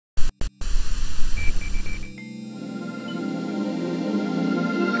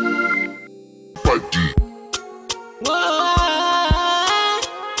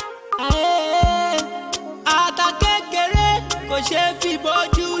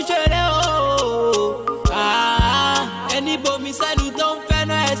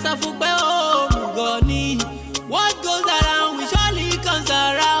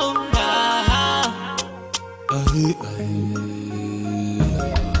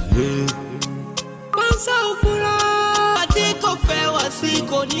sí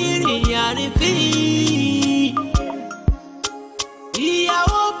kò ní rìnrìn àrífín.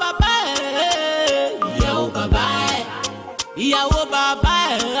 Ìyàwó bàbá ẹ̀, ìyàwó bàbá ẹ̀, ìyàwó bàbá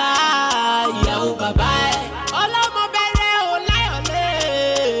ẹ̀, ìyàwó bàbá ẹ̀. Ọlọ́mọ bẹ̀rẹ̀ ò láyọ̀lé,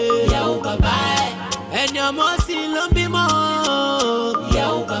 ìyàwó bàbá ẹ̀. Ẹni ọmọ sí ló ń bímọ,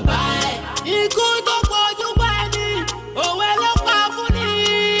 ìyàwó bàbá ẹ̀. Ikú tó pọ̀jù pa ni, òwe ló pa fún ni.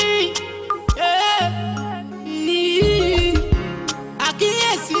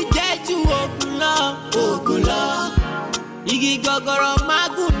 Àkíyèsí jẹ́ ju ògùn lọ, ògùn lọ. Igi gọgọrọ máa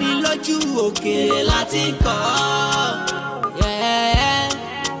gùn ní lójú òkèèrè láti kọ́.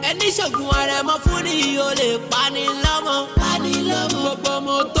 Ẹni ṣògùn àrẹ̀mọ fún ni o lè pani lọ́mọ. Pani lọ́mọ. Gbogbo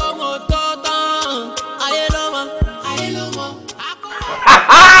mo tó tán. Ayé lọ́mọ. Ayé lọ́mọ.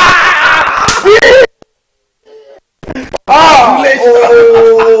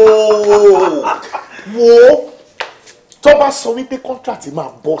 Wo tó bá sọ wípé kọ́ńtrátì máa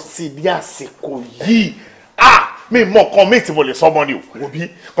bọ́ sí ní àsìkò yìí mi mọ nǹkan mi tí mo lè sọmọ ni o. wo bí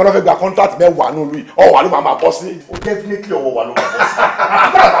kọ́ńtà fẹ́ gba kọ́ńtrátì mẹ́wàá nínú ìlú ọwọ́ wa ló máa bọ́ sí. o definitely ọwọ́ wa ló máa bọ́ sí.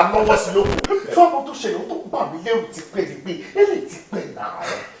 àbúrò àbá lọ́wọ́ sí lóko fọ́ọ̀mù tó ṣẹlẹ̀ ó tó bà mí lérò ti pẹ́ ni pé eléyìí ti pẹ́ náà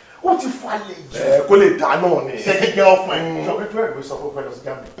ó ti falẹ̀ jù. kó lè dá náà ni. ṣe kíkẹ́ ọ̀fun ẹ̀ ṣọ pé fẹ́rẹ̀ ló sọ fún fẹ́ lọ sí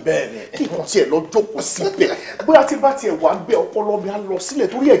jáde. bẹ́ẹ̀ni kí nǹkan tiẹ̀ lọ jókòó síbẹ̀ bóyá tí bá tiẹ̀ wà bẹ́ẹ̀ ọpọlọ mi á lọ sílẹ̀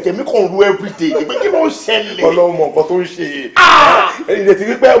torí ẹ̀jẹ̀ mi kàn ru everyday pé kí ló ń ṣẹlẹ̀. ọlọ́run mọ nǹkan tó ń ṣe èyí ti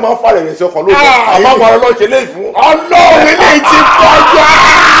rí pé ó máa ń fa rẹ̀ sí ọkàn lóòótọ́ àbámọ̀ ọlọ́run ṣe léyìí fún. ọlọ́run eléyìí ti kọjá.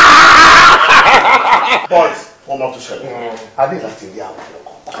 boys ọmọ tó ṣẹlẹ̀ a ní láti rí àwọn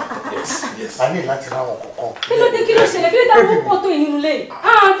ọkọ̀ a ní láti rí àwọn ọkọ̀. kí ló dé kí ló ṣẹlẹ̀ kí ló dé àwọn pọ̀ tó yìí nínú ilé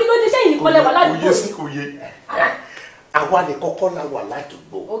kí ló dé sẹ́yìn nìkan lẹ́wà ládùúgbò. kò yé sí kò yé. àwa ní kọ́kọ́ la wà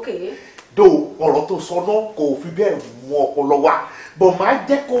ládùúgbò do ọ̀rọ̀ tó sọ náà kò fi bẹ́ẹ̀ mú ọpọlọ wa bọ̀ máa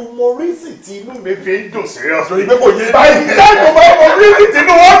jẹ́ kó mọ rísì tí inú mi fi ń dùn serious lórí pé kò yé báyìí jẹ́ kó mọ rísì tí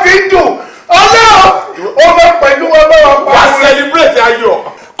inú wọn fi ń dùn ọlọ́run ó fẹ́ pẹ̀lú ọlọ́run pa. wà á celebrate ayọ̀.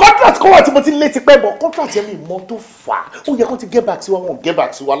 contract kọ́ wà tí mo ti lé ti pẹ́ bọ̀ contract yẹn mi mọ tó fà á ó yẹ kó ti get back sí wa wọn get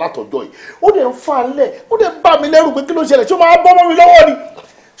back sí wa látọjọ́ yìí ó dẹ̀ ń fa lẹ̀ ó dẹ̀ ń bà mí lẹ́rù pé kí ló ṣẹlẹ̀ ṣé ó máa bọ́ mọ́ mi lọ́wọ́ ni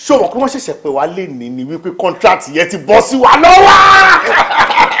ṣé o mọ̀ pé wọ́n ṣẹ̀ṣẹ̀ pè wá lé ní ni wípé contract yẹn ti bọ́ sí wa lọ́wọ́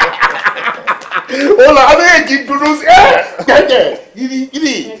ó lọ abẹ́yẹ̀kì dúró sí jẹ́jẹ́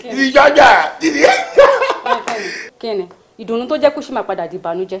ìdí jọjà ìdí. kíni ìdùnnú tó jẹ́ kó ṣì máa padà di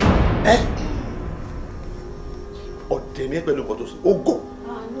ìbànújẹ́. ọ̀dẹ̀ mi pẹ̀lú nǹkan tó sọ ó gò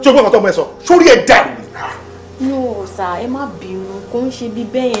tí o gbọ́ nǹkan tó mọ ẹ sọ sórí ẹ̀ dàrú ni. no sà ẹ má bínú kò ń ṣe bí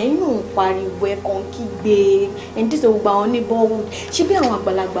bẹ́ẹ̀ yẹn inú ń pariwo ẹ̀ kàn kígbe ẹni tí sọ gbogbo àwọn neighborhood ṣé bí àwọn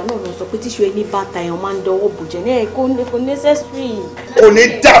àgbàlagbà náà lọ sọ pé tíṣu ẹni bàtà èèyàn máa ń dọwọ́ bùjẹ́ ní ẹ̀ kò necessary. kò ní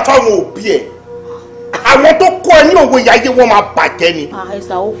dá fáwọn òbí ẹ̀ àwọn tó kọ́ ẹ ní òwe ìyáyé wọn máa bàjẹ́ ni.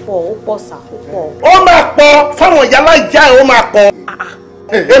 àìsàn ó pọ̀ sà ó pọ̀. ó máa pọ̀ fáwọn ìyálà ìyá ẹ̀ ó máa pọ̀.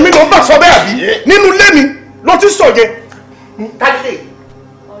 èmi ló bá sọ bẹ́ẹ̀ àbí nínú ilé mi ló ti sọ yẹn. kálí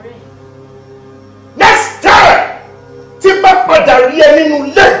next time tí bá padà rí ẹ nínú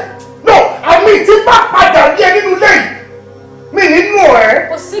ilé no àmì tí bá padà rí ẹ nínú ilé mi nínú ẹ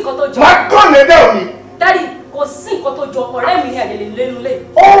kò sí nǹkan tó jọ. máa gán ẹ dẹ́ òní. Daddy kò sí nǹkan tó jọ ọ̀rẹ́ mi ní àlè lẹ́nu lé.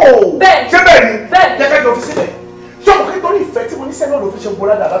 bẹ́ẹ̀ni ṣé bẹ́ẹ̀ni bẹ́ẹ̀ni jẹ́kẹ́ jọ fi sílẹ̀ ṣé mo kí nítorí ìfẹ́ tí mo ní sẹ́nu ló fi ṣe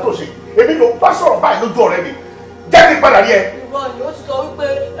gbọ́dọ̀ dáadáa tó ṣe èmi ló bá sọ̀rọ̀ báyìí lójú ọ̀rẹ́ mi jẹ́ kí n padà rí ẹ. ìwọ ni ó ti sọ wípé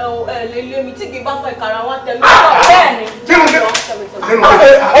lè mi tí kì í bá fẹ́ ìkàrà wọn tẹ̀lé ọ̀rọ̀ bẹ́ẹ̀ni.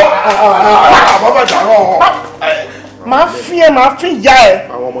 máa fi ẹ máa fi ya ẹ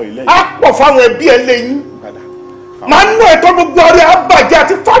á pọ̀ fáwọn ẹbí ẹ lẹ́yìn máa ń ná ẹ̀tọ́ gbogbo ọ̀rẹ́ àbàjẹ́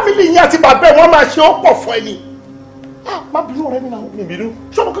àti fámìlì yín àti bàbá ẹ wọ́n máa ṣe ó pọ̀ fún ẹni. má bínú ọ̀rẹ́ mi náà mi bínú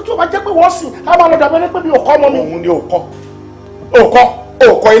ṣọ́nà kí tí o bá jẹ́ pé wọ́n sìn á máa lọ dàbẹ́ ní pé mi ò kọ́ ọmọ mi. òun ni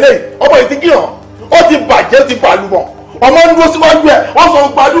òkọ́ ilé ọmọ yìí ti gíràn ó ti bàjẹ́ ti bàlùmọ̀ ọmọ ń dúró síwájú ẹ̀ wọ́n sọ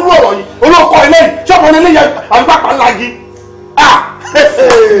gbàdúrú ọ̀rọ̀ yìí olóòkọ́ ilé yìí ṣọ́ọ̀bù ilé yẹn àgbàpá lagi.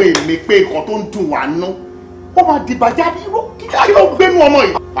 mi pé nǹkan tó ń dùn wá ná ó máa di bàjẹ́ àbí kí ló gbénu ọmọ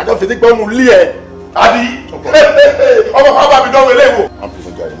yìí. àjọ fi ti gbẹ́ ọmọ ilé ẹ̀ àbí ọmọ kan bá mi dánwò ilé ìwò. I'm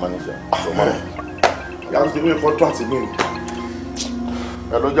the guy manager. yàrá ti ní contract mi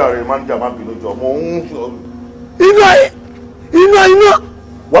ẹ lọ́jà rẹ̀ manager máa bínú jọ mo ń. iná.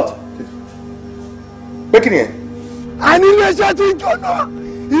 what? pé kí ni ẹ. àní iléeṣẹ́ ti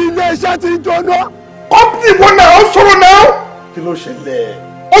ń jóná company wọn náà ó sọ̀rọ̀ náà. kí ló ṣẹlẹ̀.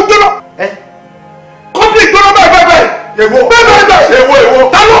 ó jóná. company jóná bẹ́ẹ̀. èwo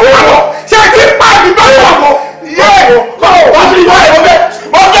ta ló pa lọ ṣé ẹ ti pa àbí bá wà lọ. wọ́n ti yọ ẹ̀rọ bẹ́ẹ̀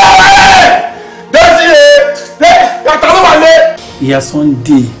dẹ́sí yàtọ̀ ló wà lé. ìyá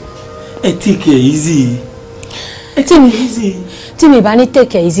Sunday ẹ take it easy. tí mi bá ní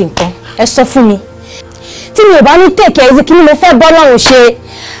take it easy nǹkan ẹ sọ fún mi tí mi ò bá ní take easy kí ni mo fẹ́ bọ́ lọ́run ṣe.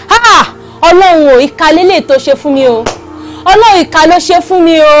 Ọlọ́run ò ìka lélẹ̀ tó ṣe fún mi o. Ọlọ́run ìka ló ṣe fún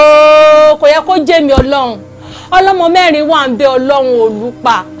mi o. Kò yẹ kó jẹ́ mi Ọlọ́run. Ọlọ́mọ mẹ́rin wà ń bẹ Ọlọ́run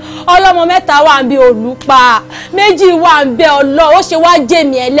olùpa. Ọlọ́mọ mẹ́ta wà ń bẹ olùpa. Méjì wà ń bẹ Ọlọ́run. Ó ṣe wá jẹ́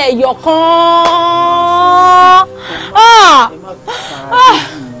mi ẹlẹ́yọ kan.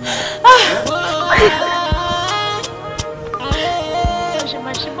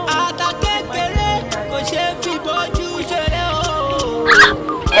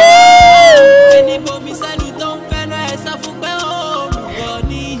 Ẹni bomi sẹ́ni tó ń fẹ́ náà ẹ sọ fún pé olùkọ́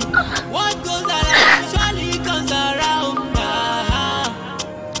ni. What goes around surely comes around.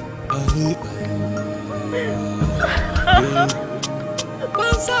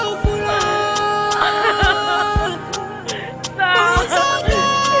 Pọ́nsá òfurá. Pọ́nsá òfurá.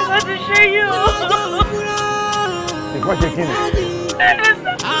 Ìgbà ti ṣe yìí o. Ìgbà ṣe kí ni?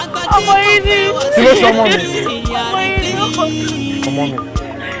 Ọmọ yìí ni. Kí ló sọ ọmọ mi? Ọmọ yìí ni. Ọmọ mi.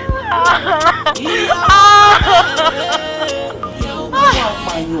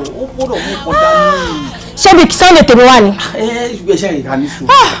 Ṣé bí Sunday tèmi wà ní? Ṣùgbọ́n ṣe ìka ní sùn.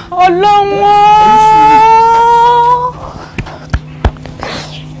 Ọlọ́run.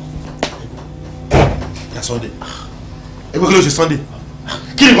 Ìyá Sunday. Ẹgbẹ́ kí ló ṣe Sunday?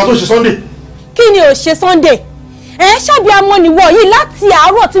 Kí ni nǹkan tó ṣe Sunday? Kí ni ò ṣe Sunday? Ṣáàbí amọ̀nìwọ̀ yìí láti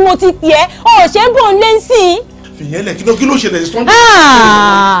àárọ̀ tí mo ti pè ẹ́ ò ṣe ń bọ̀ ń lé sí i. Fìyẹn lẹ̀ kí ló ṣẹlẹ̀ Sunday?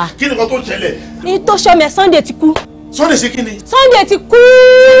 Kí ni nǹkan tó ṣẹlẹ̀? Ní tó ṣọmẹ Sunday ti kú. Sunday ṣe kí ni? Sunday ti kú.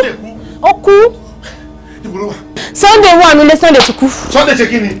 Sunday kú. Ó kú. Níbo ló wà? Sunday wà nílé Sunday ti kú. Sunday ṣe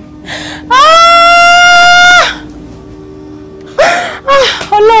kí ni?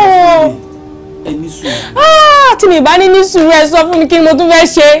 Ọlọ́run. Ẹni sùn. Tí mi bá ní sùúrù ẹ sọ fún mi kí mo tún fẹ́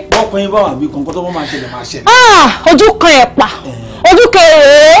ṣe. Ọkùnrin bá wà bí kankan tó bá máa ṣẹlẹ̀ máa ṣẹlẹ̀. Ojú kan ẹ̀pà. Ojú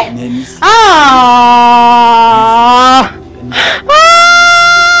kèrè.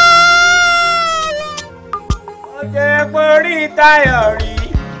 Mo jẹ́ porí tayọ̀ rí,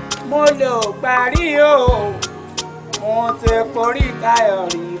 mo lò parí o. Mo ti porí tayọ̀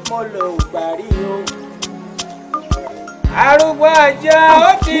rí, mo lò parí o. Arúgbó ọjọ́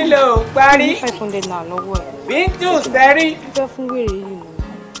ó ti lò parí. 500 náà lọ́wọ́ ẹ̀. Bíntù sẹ́rí. Fẹ́ fún wèrè yìí nù.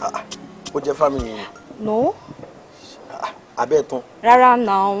 Ó jẹ́ fámìlì yìí. No. Abẹ́ tán. Rárá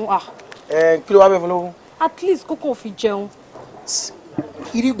náà. Kí ló wá bẹ́ẹ̀ fún lọ́wọ́? At least kókò fi jẹun.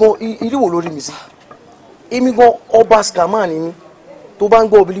 Irí wo lórí mi sí? Èmi gan ọba scammer ni mí. Tó bá ń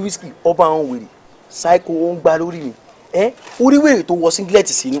gbọ́ obìnrin wíṣkì, ọba àwọn wèrè. Psycho ó ń gbá lórí mi. Orí wèrè tó wọ singlet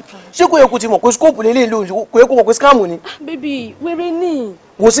sínú. Ṣé kò yẹ kó ti mọ̀ pé scope lélẹ̀ lóyún kò yẹ kó mọ̀ pé scam ni? Baby, wèrè ni.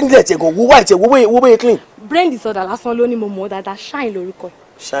 Wo singlet ẹ̀ gan, wo white ẹ̀, wo bóyá clean. Brain disorder lásán ló ní mo mọ̀ dáadáa, shine lórúkọ ẹ̀.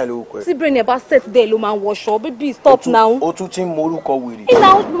 Shine lórúkọ ẹ̀. Tí brain ẹ̀ bá set there ló máa ń wọṣọ. Baby, stop now. Ó tún ti ń mọ orúkọ wèrè.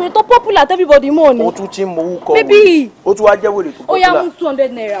 Ìlà wèrè tó popular that everybody mọ̀ ni. Ó tún ti ń mọ orúkọ wèrè. Baby. Ó tún wá jẹ́ wèrè tó popular. Ó yá mú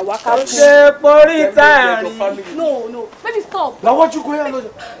 200 naira wá ká fún. Ṣé porí tayọ̀ rí? No. Baby, stop. Làwọn jù kó yá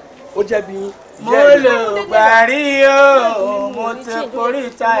lọ́jọ́. Ó jẹ́ bí. Mo lò parí o, mo ti porí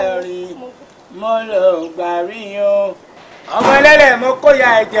tayọ̀ rí, mo lò parí o. Ọmọ ẹlẹ́lẹ̀ mo kó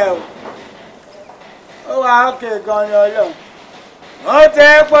ya ẹ̀jẹ̀ o. Ó wà ókè gan ni Ọlọ́run. Mo ti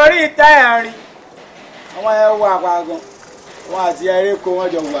porí tayọ̀ rí. Àwọn ẹ̀ wà pàgàn. Wọ́n àti ẹ̀rí kó wọ́n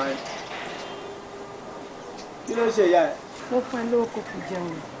jọ wà ní. Kí ló ṣe ìyá ẹ̀? Mo fún ẹ lówó kò fi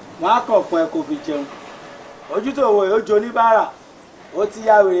jẹun. Wọ́n á kàn fún ẹ kò fi jẹun. Ojú tó wò ó jo oníbàárà. Ó ti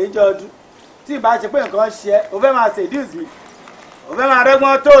ya wèrè jọ ọdún. Tí ìbá ṣe pé nǹkan ṣe ẹ́, o fẹ́ máa seduce mi. O fẹ́ máa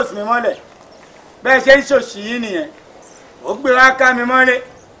rẹ́gbọ́n toast mi mọ́lẹ̀. Bẹ́ẹ̀ ṣe ń ṣòṣì yìí nìyẹn. Ó gbé wá ká mi mọ́lé.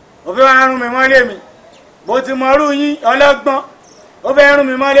 O fẹ́ wá rún mi mọ́lé mi. Bó ti mọ rú yín ọlọ́gbọ́n. Ó fẹ́ rún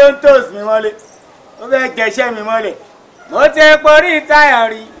mi mọ́lé, ó ń toast mi mọ́lé. Ó fẹ́ gẹ̀ṣẹ́ mi mọ́lẹ̀. Mo ti porí tayọ̀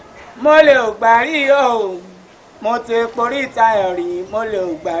rí, mo lè ò gbà rí o. Mo ti porí tayọ̀ rí, mo lè ò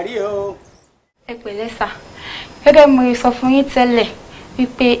gbà rí o. Ẹ pẹ̀lẹ́ sà, gẹ́gẹ́ mo sọ fún yín tẹ́lẹ̀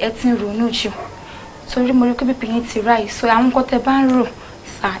wípé ẹ ti ń ronú jù torí mo rí pé bíbí yín ti ráì so àwọn nǹkan tẹ́ bá ń rò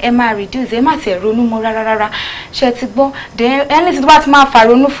sà ẹ máa reduce ẹ má tiẹ̀ ronú mọ́ rárá ṣe ti gbọ́ then anything tó bá ti máa fà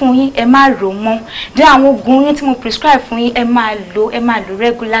ronú fún yín ẹ má rò mọ́ then àwọn oògùn yín tí mo prescribe fún yín ẹ máa lò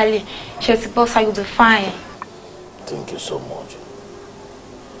regularly ṣe ti gbọ́ sir, you'll be fine. Thank you so much.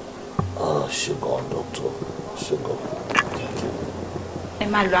 Ṣùgbọ́n doctor ṣùgbọ́n. Ẹ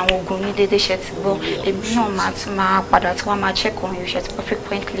máa lo àwọn oògùn yín déédéé ṣe ti gbọ́ èmi náà máa tún máa padà tí wọ́n máa check on you ṣe ti gbọ́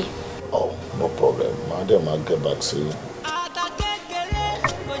frequently. Oh, no problem. Madam, I'll get back to you.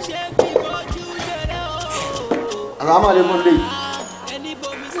 Àlámà lè mọ lè.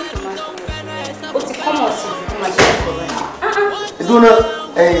 Ó ti kọ́mọ̀ sí i, ó máa ṣe ẹ̀kọ́ rẹ̀. Ìdúná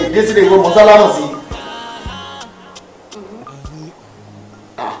Désiré ìwọ mọ̀sálámọ̀ sí.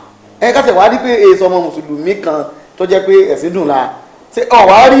 ẹ ká tẹ̀ wá rí pé èso ọmọ mùsùlùmí kan tó jẹ́ pé ẹ̀sìn dùn la ṣé ọ̀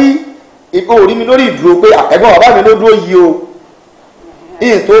wá rí ipò orí mi lórí ìdúró pé ẹ̀gbọ́n bàbá mi ló dúró yìí o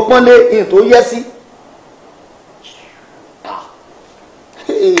ìyìn tó pọ́nlé ìyìn tó yẹ sí.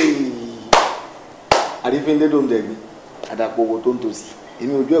 àrífín dédò ń dẹ̀gbẹ́ àdàpọ̀ owó tó ń tòsí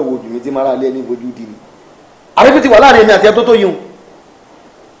èmi ojú ẹ̀wọ̀ ojú mi tí mara lé ní ìbojú di ni àrífín ti wà láàrin èmi àti ẹ tó tó yìí o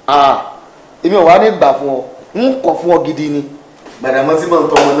èmi ò wá ní gbà fún ọ ń kọ̀ fún ọ gidi ni gbàdàmọ́sí mọ̀ ń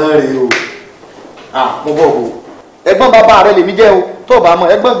tọmọ náà rèé o mo bọ̀ bò ẹ̀gbọ́n bàbá rẹ lèmi jẹ́ o tó bá mọ̀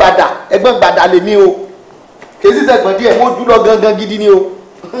ẹ̀gbọ́n gbàdà lèmi o kèsì sẹ̀gbọ́n díẹ̀ mo jù lọ gangan gidi ni o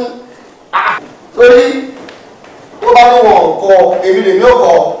torí tó bá ní wọn kọ èmi lèmi ò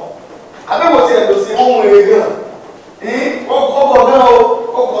kọ àbẹ̀wò tí ẹ̀ lọ sí ohun èrè gan ó kọ gan o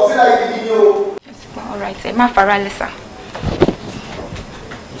ó kọ sílẹ̀ gidi ni o. all right ẹ má fara lẹ́sà.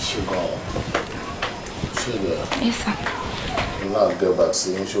 ṣùgbọ́n yes sir. Now get back sí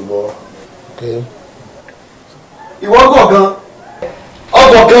ṣùgbọ́n. ìwọ ọgọ̀gan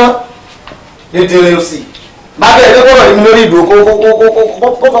nítorí òsì máa bẹ̀rẹ̀ pé kọ́nà ìmú lórí ìdúró kó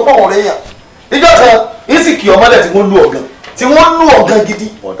fọ́pọ̀ wọn lẹ́yìn ìjọ kan ń sì kì ọmọlẹ̀ tí wọ́n lù ọ̀gán gidi.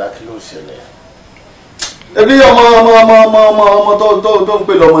 ọ̀dà kí ló ṣẹlẹ̀. ebi ọmọ tó ń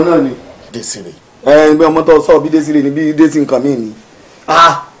pè lọ́mọ náà ni. Desire. ẹgbẹ́ ọmọ tó sọ bí Desire ni bí Desi nǹkan mí ni.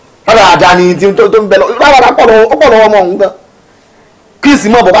 rárá àdáni tí tó ń bẹ lọ rárá ọpọlọ ọmọ òun gan. kí n sì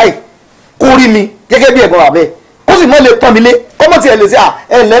mọ̀ bọ̀ báyìí kó rí mi gẹ́gẹ́ bí ẹ̀gbọ́n àbẹ́ ó sì mọ́ lè pọ́n mi lé ọmọ tiẹ̀ lè ṣe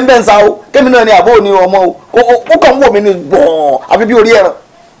ẹ̀ ǹlẹ́ ń bẹ́ ń sa o kémi náà ni àbó ni ọmọ o ó kàn ń wò mí ní gbọ̀n àfi bí orí ẹran.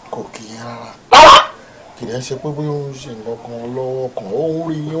 kò kì í rárá kì í ṣe pé bóyá ó ń ṣe nǹkan kan lọ́wọ́ kan ó ń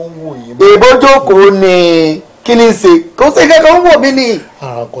rí yín ó ń wò yín. èbó jókòó ni kí ni ń ṣe kó ṣe kẹ́kọ̀ọ́ ń wò mí ni.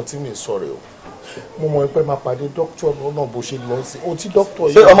 ara nǹkan tí mi sọ rè o mo mọ̀ pé máa pàdé dókítà lọ́nà bó ṣe lọ sí ohun tí dókítà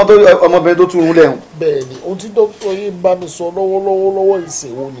yìí. ṣé ọmọbìnrin tó tún un lẹ́hùn. bẹ́ẹ̀ ni ohun tí dókítà yìí bá mi sọ lọ́wọ́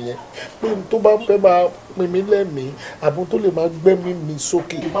ìsìnwó nìyẹn pé tó bá fẹ́ máa pin mí lẹ́mìí àbò tó lè máa gbẹ́mí mi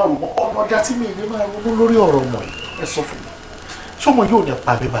sókè. ọ̀nà ọjà tí mi ìlú máa ronú lórí ọ̀rọ̀ ọmọ yìí ẹ sọ fún mi ṣọmọ yóò ní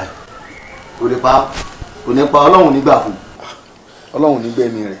pa mi báyìí. kò ní pa ọlọ́run nígbà fún ọlọ́run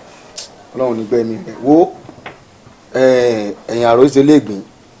nígbẹ́mí rẹ̀ wo ẹ̀yìn àrò ṣe léègbín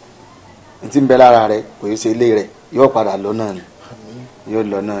tí ń bẹ lára rẹ kò yẹ ṣe ilé rẹ yóò padà lọ náà ni yóò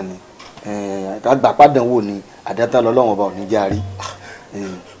lọ náà ni àgbà pàdánwò ni àdátà lọ́lọ́wọ́n ọba ò ní járí.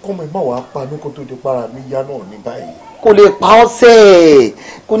 kọ́mọ ìmọ̀ wàá pa mí kó tó di para mi yá náà ní báyìí. kò lè pa ọ́ sẹ́ẹ̀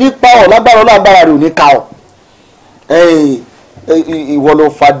kò ní pa ọ́ lágbára ọlọ́gbára rẹ̀ ò ní ka ọ́ ìwọ ló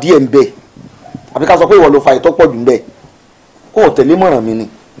fa díẹ̀ ń bẹ̀ àbí ká sọ pé ìwọ ló fa ìtọ́pọ̀ jù ń bẹ̀ ó tẹ̀lé mọ̀ràn mi ni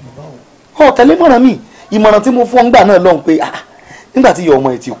ó tẹ̀lé mọ̀ràn mi ìmọ̀ràn tí mo fún ọ ńgbà náà lọ́hùn pé nígbà tí ìyá ọmọ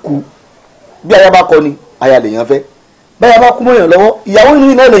ẹ̀ ti kú bí aya bá kọ ni aya lèèyàn fẹ́ báyà bá kú mọ́yàn lọ́wọ́ ìyàwó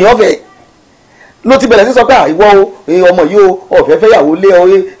inú iná lèèyàn fẹ́ ló ti bẹ̀rẹ̀ sí sọ pé ìwọ ọmọ yìí o ọ̀fẹ́ fẹ́yàwó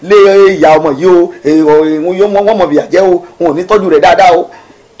lé ìyá ọmọ yìí o wọ́n mọ̀ bìyà jẹ́ o wọn ò ní tọ́jú rẹ̀ dáadáa o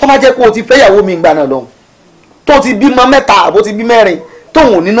tó má jẹ́ kó o ti fẹ́yàwó mi gbà náà lọ́hùn tó ti bímọ mẹ́ta àbó ti bí mẹ́rin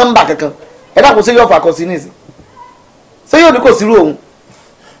tóun ò ní nọ́mbà kankan ẹ dákun ṣé yóò fà kọ sí nísìn ṣé yóò ní kò sírú òun.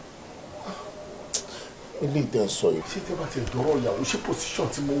 ilé ìdẹ́ sọ yìí. ṣé tí a bá ti dọ̀rọ̀ ìyàwó ṣé position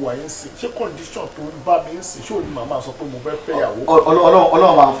tí mo wà yín sí ṣé condition tó ń bá mi ń sìn ṣé òní màmá sọ pé mo fẹ́ fẹ́yàwó.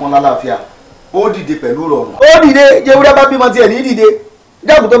 ọlọ́run máa fún lálàáfíà ó dìde pẹ̀lú rọrùn. ó dìde jẹ́wúrẹ́ bá bímọ tiẹ̀ ní dìde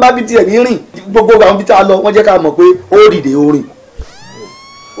jáàbù tó bá bí tiẹ̀ ní rìn gbogbo àwọn bí tá a lọ wọ́n jẹ́ ká mọ̀ pé ó dìde ó rìn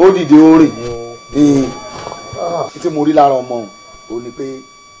ó dìde ó rìn. tí mo rí lára ọmọ òun ni pé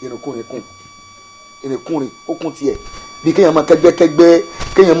irinkunrin ó kún tiẹ̀ bí kéèyàn mọ kẹgbẹ́kẹgbẹ́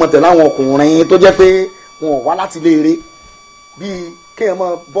kéèyàn mọ tẹ̀lé àwọn ọkùnrin tó jẹ́ pé wọn ò wá láti léèrè bíi kéèyàn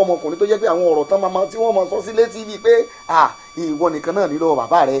máa bọ́ ọmọkùnrin tó jẹ́ pé àwọn ọ̀rọ̀ tán máa tí wọ́n máa sọ sí létí bíi pé ìwọ nìkan náà nílò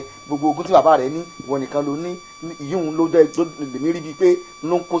bàbá rẹ gbogbo ogún tí bàbá rẹ ní ìwọ nìkan ló ní ìyóhun ló dẹ́ lèmi rí bíi pé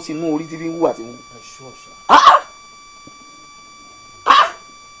ló ń kó sínú orí tí fi ń wù àti wù.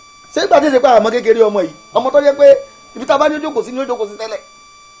 ṣé ìgbà tí ó ṣe pé àmọ́ kékeré ọmọ yìí ọmọ tó jẹ́ pé ibi tá a bá ní ojókòó sí ní ojókòó sí tẹ́lẹ̀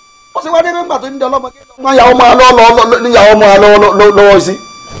ó ṣe wá dé pé ńgbà tó ń dẹ ọlọ́mọ kékeré ọmọ ìyàwó máa lọ́wọ́ sí.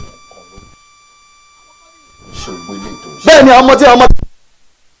 bẹ́ẹ̀ ni ọmọ tí ọmọ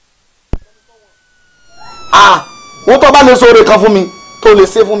wọ́n tó bá lè sóore kan fún mi tó lè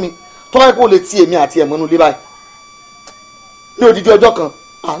ṣe fún mi tó bá yẹ kó lè ti èmi àti ẹ̀mọ́nú lé báyìí ní odidi ọjọ́ kan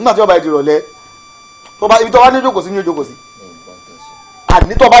nígbà tí wọ́n bá di ìrọ̀lẹ́ ibi tó bá ní ojókòó sí ní ojókòó sí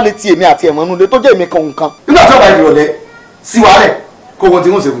àní tó bá lè ti èmi àti ẹ̀mọ́nú lé tó jẹ́ èmi kan nǹkan nígbà tí wọ́n bá di ìrọ̀lẹ́ sí wàhálẹ̀ kó wọn ti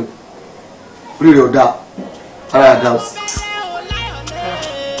ń ṣe fún orí rẹ̀ ọ̀dà ara rẹ̀ dá sí.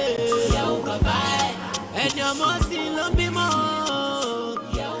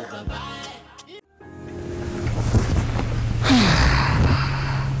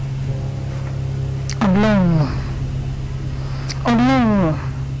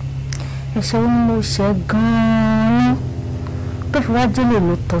 ẹ̀ṣẹ̀ wo ni mo ṣe gan-an tó fi wá jẹ́lẹ̀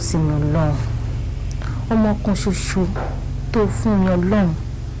ló tọ́ sí mi Ọlọ́run ọmọ kan ṣoṣo tó fún mi Ọlọ́run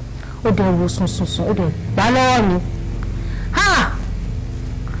ó dẹ̀ wo sùnsùnsùn ó dẹ̀ gbá lọ́wọ́ mi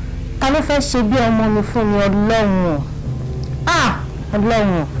ta ló fẹ́ ṣe bí ọmọ mi fún mi Ọlọ́run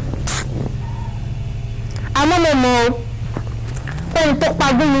Ọlọ́run àmọ́ mo mọ̀ ohun tó pa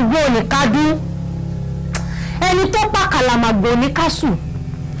gbóngbó ní kádú ẹni tó pa kàlàmàgbò ní kásù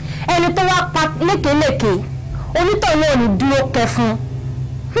ẹni tó wá pa lékelèké onítọ̀hún ò ní dúró kẹfun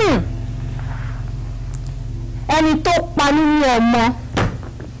ẹni tó pa nínú ọmọ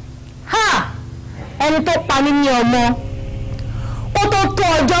ẹni tó pa nínú ọmọ ó tó tó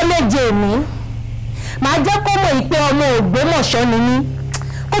ọjọ́ méje mi màá jẹ́ kó mọ̀ ìpè ọmọ Ògbómọ̀ṣọ́ ni mí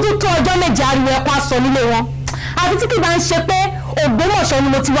kó tó tó ọjọ́ méje ariwo ẹ̀kọ́ aṣọ nílé wọn àfi tí kì bá ń ṣe pé Ògbómọ̀ṣọ́ ni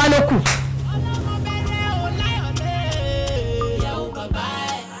mo ti wá lókù.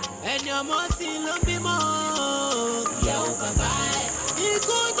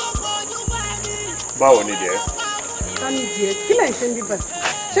 báwo ni díẹ̀. sani díẹ̀ kí lẹ̀ ń ṣe ń bí bàtà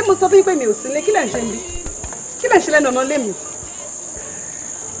ṣé mo sọ fún yín pé mi ò sí lé kí lẹ̀ ń ṣe ń bí kí lẹ̀ ń ṣe lẹ́nu ọ̀nà lé mi.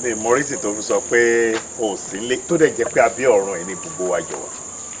 mi mọ̀rísì tó fi sọ pé o ò sí lé tó dẹ̀ jẹ́ pé abẹ́ ọ̀run ẹ̀ ní gbogbo wa jọ wá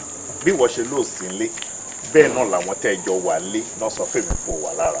bí wọ́n ṣe lóò sí lé bẹ́ẹ̀ náà làwọn tẹ́ ẹ jọ wà lé náà sọ fún mi pé o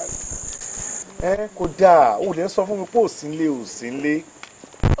wà lára rẹ̀. kò dáa o lè sọ fún mi pé o sí lé o sí lé.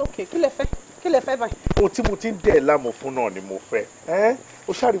 ok kí lẹ fẹ́ báyìí. o tí mo ti ń dẹ̀ láàmú fún náà ni mo fẹ́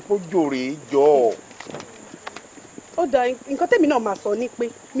o ṣàrífó jòrè jọ. ó da nǹkan tẹ́mi náà máa sọ ni pé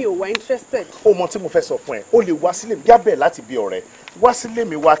mi ò wá interested. ó mọ tí mo fẹ́ sọ fún ẹ o lè wá sílé mi jábẹ̀ láti bí ọ̀rẹ́ wá sílé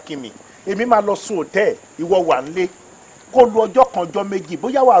mi wá kí mi èmi máa lọ sùn òtẹ́ẹ̀ ìwọ wà nílé kó lu ọjọ́ kan ọjọ́ méjì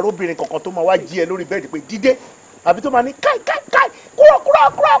bóyá wà arúbìnrin kankan tó máa wá jí ẹ lórí bẹ́ẹ̀dì pé dídé àbí tó máa ní káì kúrò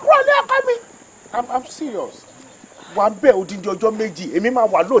ní ọkọ mi. I'm serious. wà ń bẹ̀ odindi ọjọ́ méjì èmi máa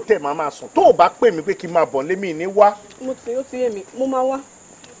wà lóòtẹ́ màá máa sùn tó o bá pè mí pé kí n máa bọ̀ lémi ní wá. ó ti yé mi mo máa wá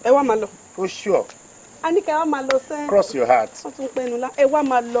ẹ wá máa lọ. ó sure. a ní kí ẹ wá máa lọ sẹ́. cross your heart. wọ́n tún pẹ́ inú la ẹ wá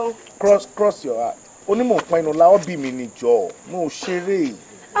máa lọ. cross your heart. onímọ̀ pẹ́ inú la ọ́ bí mi níjọ́ mo ṣeré.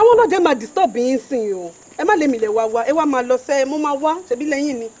 àwọn ọlọ́dẹ máa disturb yín sìn o ẹ má lè mi lè wá ẹ wá máa lọ sẹ́ mo máa wá ṣebí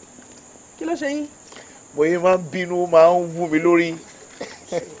lẹ́yìn ni kí ló ṣe yín. bóyá máa ń bínú máa ń wú mi lórí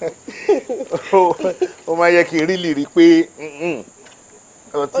ó máa yẹ kí n rí lè rí pé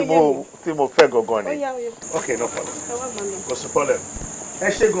tí mo fẹ́ gangan ni. ok no problem kò sí problem ẹ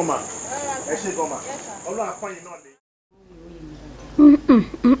ṣe goma ọlọ́run apọ́yìn náà lè.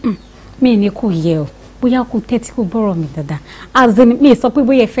 mi ní kò yẹ o bóyá kò tẹ́tí kò gbọ́rọ̀ mi dáadáa as in mi sọ pé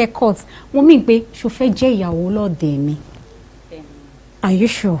bóyá ẹ fẹ́ court mo mí pé ṣo fẹ́ jẹ́ ìyàwó lọ́ọ̀dẹ̀ mi are you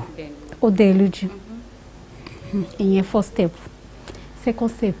sure ó dẹ́ ẹ lójú ìyẹn first step second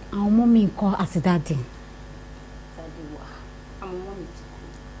step àwọn ọmọ mi nǹkan àti dáàdì.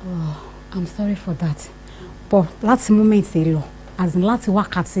 Oh, I'm sorry for that but láti moment ẹ lọ as in láti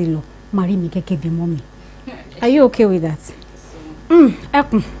wákàtí lọ máa rí mi gẹ́gẹ́ bí mọ́ mi are you okay with that?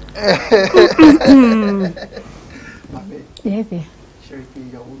 ẹkùn. Yes, yeah. She's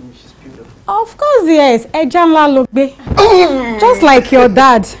beautiful. Of course, yes. Ẹja ńlá ló gbé. Just like your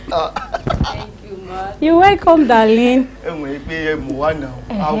dad. Thank you, ma. You're welcome, darling. Ẹ mọ̀ pé ẹ mọ̀ wá náà.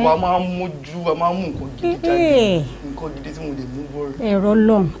 Àwa máa ń mójú, a máa ń mú nǹkan gidi jáde. Nǹkan gidi tí mo lè mú bọ́ọ̀rù. Ẹ̀rọ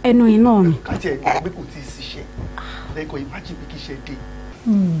lọ́n, ẹnu iná mi. Kájí ẹ̀gbọ́n pé kò tí ì ṣiṣẹ́. Lẹ́kọ̀ọ́ imagine pé kí iṣẹ́ dé.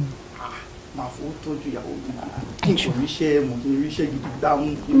 Màá fowó tọ́jú ìyàwó mi. Kí n kò ríṣẹ́ mọ̀ kí n ríṣẹ́ gidi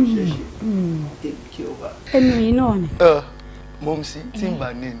dáhùn kí n ríṣẹ́ ṣe. Take care of her. Ẹnu iná mi. Mumsy,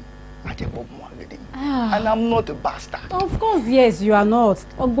 Timba name, Ajebo Mwalede. And I'm not a bastard. Of course, yes, you are not.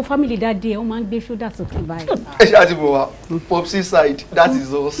 Ogbo family that day, o man gbé shoulder sókè báyìí. Ajebo, Popsy side, that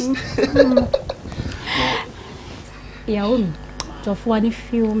is us. Ìyàwó mi, jọ fún wa ní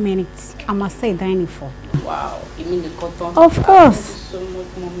few minutes. I must say dining for. Wow, you mean the cotton? Of course. Thank you so much,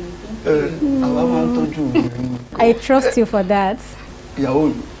 mommy. I trust you for that.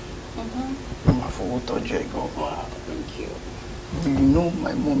 Ìyàwó mi, I'm a fowó tọ́jú ẹ gan. Thank you. You know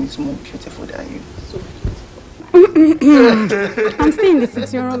my mom is more beautiful than you. So beautiful. I'm still in the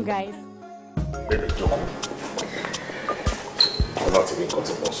sitting room, guys. Baby, Joko. I'm not even going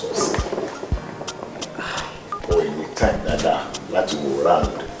to more sauce. Or any time that láti wo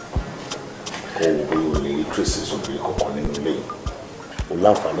round. Or we will need traces of the cocoon in the lane. O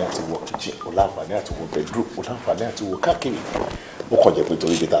láǹfààní àti wọ kitchen, o láǹfààní àti wọ bedroom, o láǹfààní àti wọ káàkiri. Ó kàn jẹ́ pé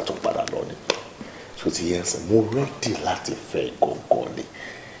torí bí ta tún padà lọ ni. So ti yẹn sìn mo ready láti fẹ́ gangan ni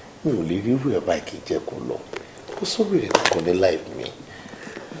mi ò lè rí irú ẹ̀ báyìí kì í jẹ́ kó lọ kó sóbìrì kankan ní life mi.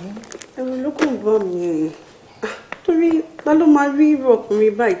 ẹ̀rù ló kàn bá mi torí ta ló máa rí irú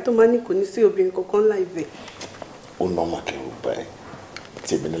ọkùnrin báyìí tó máa ní kò ní sí obìnrin kankan láìpẹ́. ó ná máa kẹrù báyìí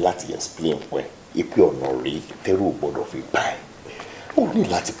tèmi ní láti explain fún ẹ ipe ọ̀nà rí tẹ́rù ò gbọ́dọ̀ fi bá ẹ ó ní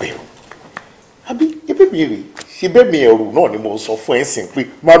láti bẹ̀rù àbí ebí mi rè ṣe bẹ́ẹ̀ mi ẹ̀rù náà ni mo sọ fún ẹ sìn pé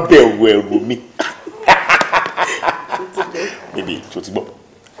má bẹ̀rù ẹ̀rù mi bébí tó ti gbọ́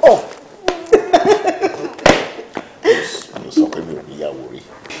ọ́ mi ò sọ pé mi ò níyàwó rí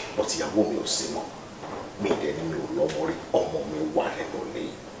ọtí ìyàwó mi ò sí mọ́ mi ìdẹ́ ni mi ò lọ́mọ rí ọmọ mi wà nínú ilé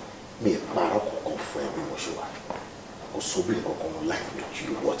mi ìparọ́ kankan fún ẹ bí mo ṣe wà kò sóbìnrin kankan láì mi ju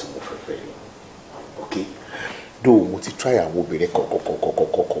ìwọ tí mo fẹ́ fẹ́ lọ ok dó mo ti try àwọn obìnrin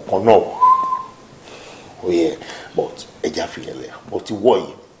kọ̀ọ̀kan náà ó yẹ but ẹja fi yẹn lẹ̀ mo ti wọ̀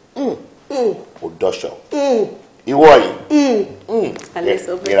yìí ó dọ́ṣọ̀ ìwọ yìí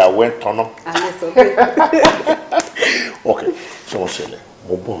ìràwọ̀ ẹ̀ tọ́nà ok ṣé wọ́n ṣẹlẹ̀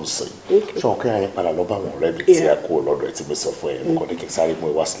mo bọ̀ ń sọ yìí ṣé wọn kí ayé padà lọ bá àwọn ọ̀rẹ́ mi tí a kó lọ́dọ̀ ẹ̀ tí mo sọ fún ẹ nǹkan ní kí n sáré mú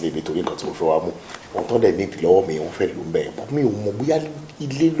ẹ wá sílé nítorí nǹkan tí mo fẹ́ wá mú wọn tó dẹ̀ nídìí lọ́wọ́ mi wọ́n fẹ́ lò ń bẹ̀ ẹ̀ mi ò mọ̀ bóyá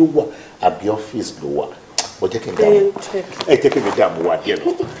ilé ló wà àbí ọ́fíìsì ló wà bó jẹ́ kí n dààmú ẹ jẹ́ kí mi dààmú wá díẹ̀ lọ.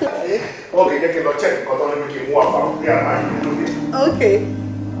 ok jẹ́ kí n lọ check nǹkan tó ní kí n mú àbàrò bí àbá yìí lóde. ok.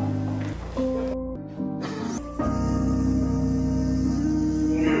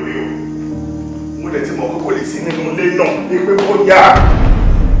 mo lè ti mọ̀ pé kò lè sí nínú ilé náà ní pé kó yá.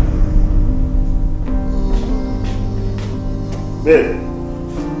 bẹ́ẹ̀.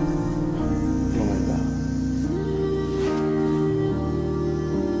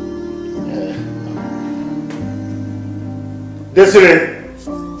 Desire.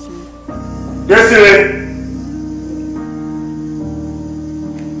 Desire.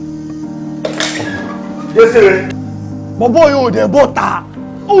 Desire. Bọ̀bọ̀ yóò dẹ̀ bọ́ta.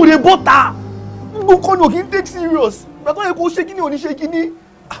 Ó dẹ̀ bọ́ta. Gbogbo kan ní òkè ń take serious. Bàtọ́ yẹ kó ṣe kíní òní ṣe kíní.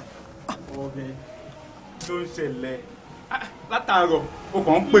 Ọ̀gbìn ló ń ṣẹlẹ̀. Látàárọ̀ o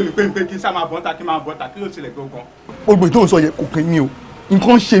kàn ń pè mí pé kí n sá máa bọ́ta kí n máa bọ́ta kí ló ṣẹlẹ̀ gangan. Gbogbo tó ń sọ yẹ kò kàn mí o.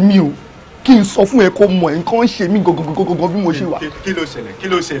 Nǹkan ṣe mí o. Kí n sọ fún ẹ kó mọ̀ nǹkan ṣe mí gangan bí mo ṣe wà. Kí ló ṣẹlẹ̀ kí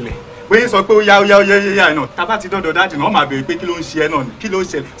ló ṣẹlẹ̀ pé sọ pé ó yá náà tábà ti dọ́dọ̀ dáàdì náà máa béèrè pé kí ló ń ṣe ẹ náà ni kí ló ń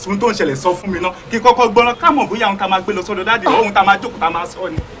ṣẹlẹ̀ sùn tó ń ṣẹlẹ̀ sọ fún mi náà kí kọ́kọ́ gbọ́n ká mọ̀ bóyá ohun tá máa gbé lọ sọ́dọ̀ dáàdì ohun tá máa jókòó tá máa sọ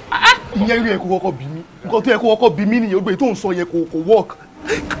ni. ìyẹn rí ẹ kó kọ́kọ́ bí mi nǹkan tó yẹ kó kọ́kọ́ bí mi nìyẹn gbé tó ń sọ yẹ kò work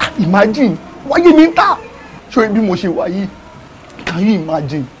imagine wáyé mi ń tà ṣé bí mo ṣe wà yìí can you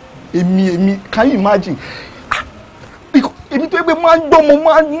imagine èmi can you imagine èmi tó yẹ pé máa ń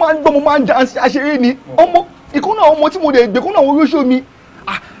gbọ́ mo máa ń jà àṣeré ni ọmọ ìkúnná ọmọ tí mo dẹ̀ gbé kúnná àwọn olóṣò mi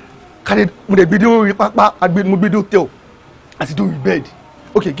kàdé mo dẹ̀ gbé dé orí pápá mo gbé dé hotel àti dórí bed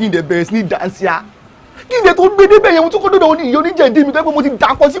ok kí n dẹ̀ bẹ̀rẹ̀ sí ní dáńsíá kí n dẹ̀ tó gbé débẹ̀ yẹn mo tún kọ́ dọ́dọ̀ ìyá oníjẹ̀dí mi tó yẹ pé mo ti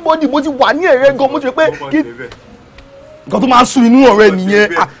dàpọ̀ sí bọ́ọ̀dì mo ti wà ní ẹ̀rẹ́ gan mo ti rẹ pé nǹkan tó máa ń sun inú ọ̀rẹ́ nìyẹn.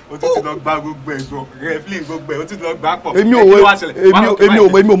 o ti lọ gba gbogbo ẹ̀gbọ́n reflin gbogbo ẹ̀ o ti lọ gbà pọ̀. èmi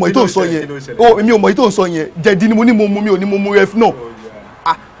ò mọ èyí tó ń sọ yẹn èmi ò mọ èyí tó ń sọ yẹn jẹ̀dí ni mo ní mo mú mi ò ní mo mú ref náà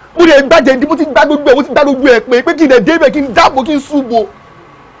mo lè gbá jẹ̀dí mo ti gbá gbogbo ẹ̀ pé kí n lè débẹ̀ kí n dáàbò kí n súbo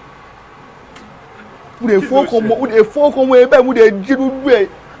mo lè fọ́ọ̀kan mọ́ ẹ bẹ́ẹ̀ mo lè jí gbogbo ẹ̀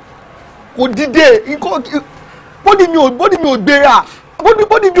kò dìde bọ́dì mi ò gbéra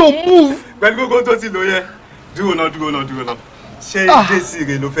bọ́dì mi ò move. pẹ̀lú gbogbo tó ti lò yẹ dúró náà ṣé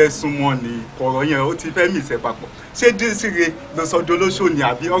Désiré ló fẹ́ súnmọ́ ni ọ̀rọ̀ yẹn ó ti fẹ́ mì sẹ́ papọ̀ ṣé Désiré ló sọ dolóṣò ni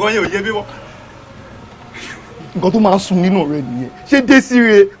àbí ọ̀rọ̀ yẹn ò yé bí wọ́n. nǹkan tó máa ń sun nínú rẹ nìyẹn ṣé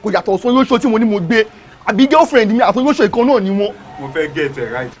Désiré kò yàtọ̀ sọ olóṣò tí mo ní mo gbé àbí girlfriend mi àti olóṣò ìkan náà ni wọ́n. mo fẹ́ get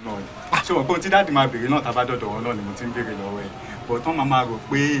it right náà ni ṣé wọn pé ohun tí dáàdì máa béèrè náà tá a bá dọ̀dọ̀ wọn náà ni mo ti ń béèrè lọ́wọ́ ẹ̀ but wọ́n máa rò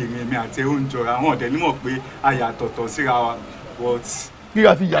pé èmi àti ẹ̀ ń jọra wọn ọ̀dẹ̀ nímọ̀ pé a yàtọ̀tọ̀ síra wa but.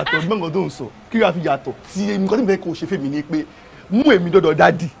 kíra fi yàtọ̀ gbọ̀ngàn tó ń sọ kíra fi yàtọ̀ tí nǹkan tí mo fẹ́ kó o ṣe fèmí ni pé mú èmi dọ̀dọ̀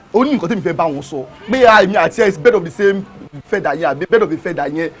dáàdì ó ní nǹkan tí mo fẹ́ bá wọn sọ pé èmi àti ẹ̀ bed of the same feather yẹn àbí bed of the feather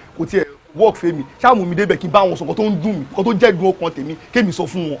yẹn kò tiẹ̀ work fèmí ṣáàmù mi débẹ̀ kí n bá wọn sọ nǹkan tó ń dùn mí nǹkan tó jẹ́ dùn ọkàn tèmi kémi sọ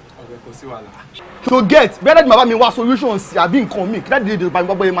fún wọn. kò sí wàhálà. so get bẹ́ẹ̀ ni bàbá mi wá solution sí àbí nǹkan mi kí dáàdì lè bá mi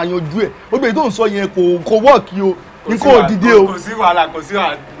gbọ́ yẹn máa yanjú ẹ̀ ó gbé tó ń sọ yẹn kò work yìí o nǹkan ò dìde o. kò sí wàhálà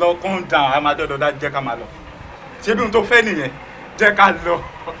lọ calm down a máa dọ̀dọ̀ dáàdì jẹ́ ká máa lọ ṣé bí n tó fẹ́ nìyẹn jẹ́ ká lọ.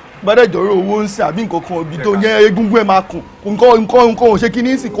 bàdé ìjọ̀rọ̀ owó ń sìn àbí nǹkan kan òbí tó yẹn egungun ẹ̀ máa kùn nǹkan ò ṣe kí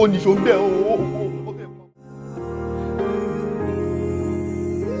ní sìn kò nìṣó ń bẹ̀ o.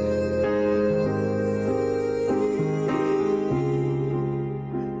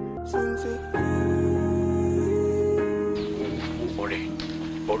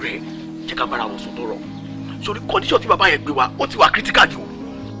 ọ̀rẹ́ jẹ́ ká bára wọn sọ tọrọ sórí kọ́ndíṣọ̀ tí bàbá yẹn gbé wa ó ti wà kírítíkà jù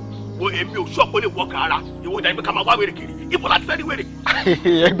o èmi ò sọ pé lè wọ kàrà ìwọ ìdájọ́ pé ká máa wá wèrè kiri ibo láti fẹ́ ní wèrè.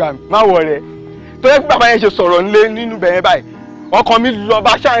 ẹ gbà mí má wọ rẹ tó yẹ kí bàbá yẹn ṣe sọ̀rọ̀ nílé nínú bẹ̀rẹ̀ báyìí ọkàn mi lọ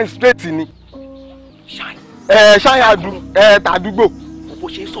bá ṣáìn straight ni. ṣáìn tàdúgbò. bó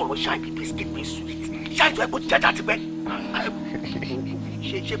ṣe ń sọ̀rọ̀ ṣáìn bíi biscuit bíi sweet ṣáìn tó ẹ kó ti jájá ti pẹ́.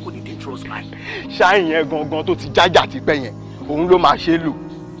 ṣé kò ní dangerous báyìí. ṣáà yẹn gangan tó ti jájà ti pẹ́ yẹn òun ló máa ṣe lò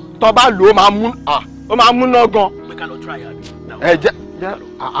tó bá lò ó máa múná gan. pé ká lọ try àbí. ẹ jẹ́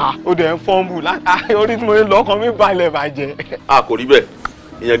ó dẹ̀ ń fọ́nbù orí tí mo ń lọ́kàn mi balẹ̀ bàjẹ́. a kò rí bẹ́ẹ̀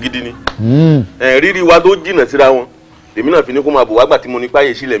èèyàn gidi ni rírí wa tó jìnnà síra wọn èmi náà fi ní kó máa bò wá gbà tí mo ní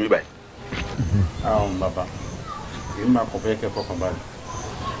páyé sílẹ̀ mi báyìí. àwọn bàbá èmi máa kọ̀ fẹ́ kẹ́ fọkàn balẹ̀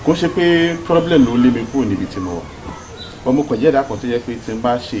kó ṣe pé problem ló lé mi kúrò níbi tí mo wà ọmọ kò jẹ́ ẹ̀dá kan tó yẹ pé tí n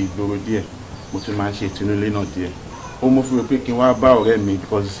bá ṣe ìgboro díẹ̀ mo tún máa ń ṣe ìtinúlé náà díẹ̀ ó mú fún mi pé kí n wá bá ọ̀rẹ́ mi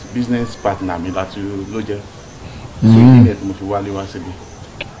because business partner mi láti ló jẹ́ so ìdílé tí mo fi wálé wá síbi.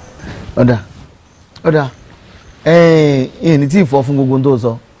 ọ̀dà ẹ̀yìn tí ì fọ́ fún gbogbo tó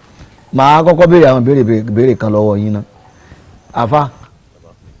sọ màá kọ́kọ́ béèrè àwọn béèrè kan lọ́wọ́ yín náà àfa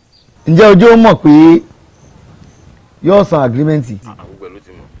ǹjẹ́ ojú ó mọ̀ pé yóò san agreement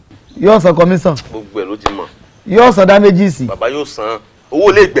yóò san commission gbogbo ẹ̀ ló ti mọ̀ yóò san damages. bàbá yóò san owó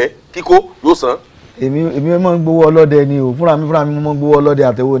ilé ìgbẹ́ kíkó yóò san. èmi máa ń gbowó ọlọ́dẹ ni o fúnra mi mo máa ń gbowó ọlọ́dẹ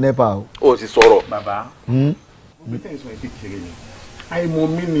àtẹwò nepa o. o ti sọ̀rọ̀. bàbá mi tẹ́ ẹ sọ èké kéré ni àìmọ̀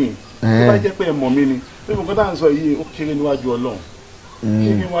mi ni tó bá jẹ́ pé ẹ mọ̀ mi ni pé mo kọ́ tá à ń sọ yìí ó kéré níwájú ọlọ́run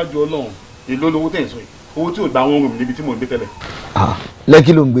kéré níwájú ọlọ́run èló lówó tẹ̀ ń sọ yìí owó tí ò gbà wọn rùn níbi tí mò ń gbé tẹ́lẹ̀.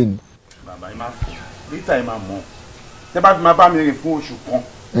 lẹ́kí ló ń gbé ni. bàbá ẹ máa fọ lítà ẹ máa mọ̀ tẹ́ bá fi máa bá mi rìn fún oṣù kan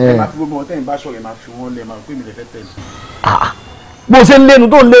ẹ máa fi gbogbo wọn tẹ́yìn bá ṣọ̀rọ̀ ẹ máa fi wọ́n lẹ̀ máa pè mí lẹ́fẹ́ tẹ̀lé. bó ṣe ń lénu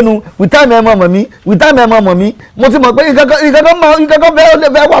tó ń lénu wìtáìmù ẹ̀ mọ̀ mí wìtáìmù ẹ̀ mọ̀ mí mo ti mọ̀ pé ìkankan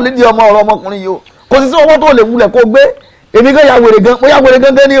bẹ́ẹ̀ wà nídìí ọmọ ọ̀rọ̀ ọmọkùnrin yìí o kò sí sí owó tó lè wulẹ̀ kó gbé èmi kan ya wèrè gan mo ya wèrè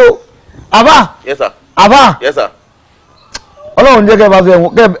gangan ni o àbá yes sir àbá yes sir ọlọ́run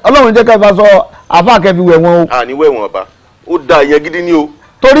jẹ́ kẹ́ bá sọ àfáà kẹ́ fi wẹ̀ wọn o. àní wẹ̀ wọ́n ọba ó da ìyẹn gidi ni o.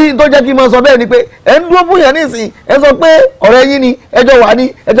 torí tó jẹ́ kí n máa sọ bẹ́ẹ̀ ni pé ẹ ń dúró fún yẹn nísìn ẹ sọ pé ọ̀rẹ́ yín ni ẹjọ́ wà ní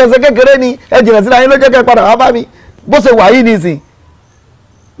ẹjọ́ ṣe kékeré ni ẹ jìnà síra yín ló jẹ́ kẹ́ padà wá bá mi bó ṣe wà yìí nísìn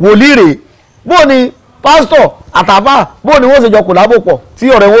wòlíì rèé bó ni pásítọ̀ àtàfà bó ni wọ́n ṣe jọ kò lábò pọ̀ tí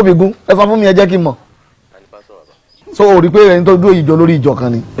ọ̀rẹ́ wọn fi gún ẹ sọ fún mi ẹ jẹ́ kí n mọ̀. so o rí pé ẹni tó dúró ìjọ lórí ìjọ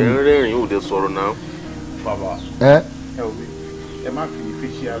kan ni. ẹ ń rẹ́rìn-ín òde sọ̀rọ̀ náà. bàbá ẹ má fi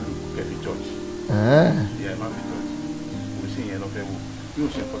facial look kẹfì church. ẹ má fi church kò sí ìyẹn lọ fẹ́ wò yóò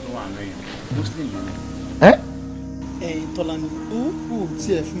ṣe nǹkan tó wà lẹ́yìn muslim yẹn. ẹ̀yin tọ́lá ni ó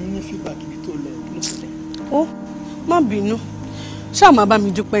tiẹ̀ fún mi ní feedback ibi tó lọ kí ló ṣẹlẹ̀. ó má bínú ṣáà má bá mi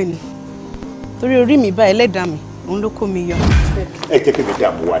dúpẹ́ ni torí orí mi bá ẹlẹ́dàá mi òun ló kó mi yọ. ẹ jẹ́ kí mi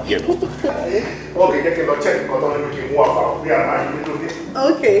dààmú wa díẹ̀ lọ. ok jẹ́ kí n lọ check nǹkan tó ní kí n mú àbá bí àbá yìí nínú dé.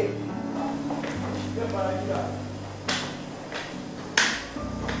 ok.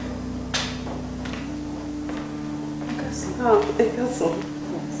 ẹ káàsán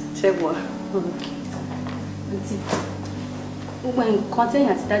ṣẹ́gun. àǹtí gbogbo nǹkan tẹ̀yìn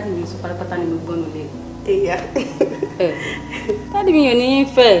àti dáàdì mi sọ pátápátá ni mo gbọ́ nílé. ẹ̀yà. dáàdì mi yàn ní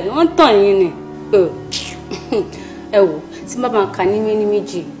fẹ́ wọ́n tàn yín ni ẹ wò tí bá máa kà ní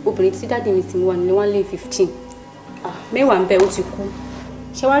méjì obìnrin tí dáàdì mi ti wà nílé 115 mẹ́wàá ń bẹ ó ti kú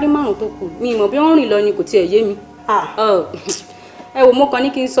ṣé wàá rí márùn tó kù mi ìmọ̀ bí wọ́n rìn lọ ni kò tiẹ̀ yé mi. ẹ wò mo kàn ní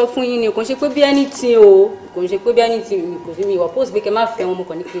kí n sọ fún yín ni kò ń ṣe pé bí ẹni tí o kò ń ṣe pé bí ẹni tí mi kò sí mi ìwà post pé kẹ má fẹ́ wọn mo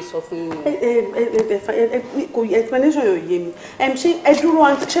kàn ní kí n sọ fún yín ni. kò explanation yóò yé mi ṣé ẹ dúró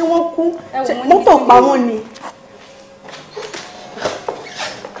àǹtí ṣé wọ́n kú mọ́tò pa wọ́n ni.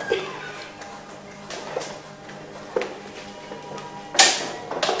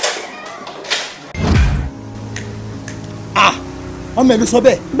 ọmọ ẹ ló sọ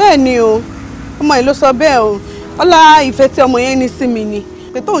bẹ́ẹ̀. bẹ́ẹ̀ ni o ọmọ ẹ ló sọ bẹ́ẹ̀ o ọlá ìfẹ́ tí ọmọ yẹn ní sí mi ni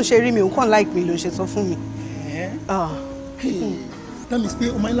pé tóun ṣe rí mi òun kàn like mi ló ṣe sọ fún mi. that means pé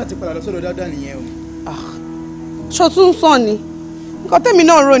ọmọ yẹn láti padà lọ sọ́dọ̀ dáadáa nìyẹn o. ṣó tún sọ ni nǹkan tẹ́mi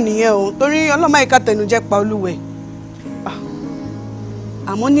náà rò nìyẹn o torí ọlọ́mọ ìka tẹnujẹ́ pa olúwẹ̀.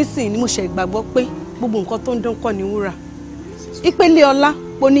 àmọ́ nísìnyí ni mo ṣe ìgbàgbọ́ pé gbogbo nǹkan tó ń dán kọ́ ni wúrà ìpele ọlá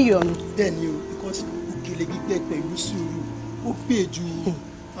pọ̀ níyọ̀nù. bẹ́ẹ̀ ni o because òkèlè gbígbẹ́ pẹ̀lú sùúrù ó pè ju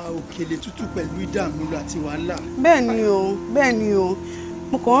òkèlè tútù pẹ̀lú ìdààmú àti wàhálà. bẹ́ẹ̀ ni o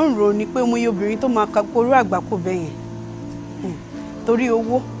mo kàn ń rò ní pé mo yẹ obìnrin tó máa ka porú àgbákò bẹ́ẹ̀ yẹn torí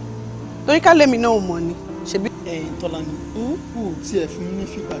owó torí kálẹ̀mí náà mọ̀ ni. ẹ̀yin tọ́lá ni kò tiẹ̀ fún mi ní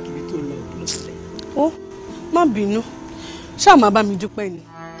feedback ibi tó lọ kí ló ṣẹlẹ̀. ó má bínú ṣáà má bá mi dúpẹ́ ni.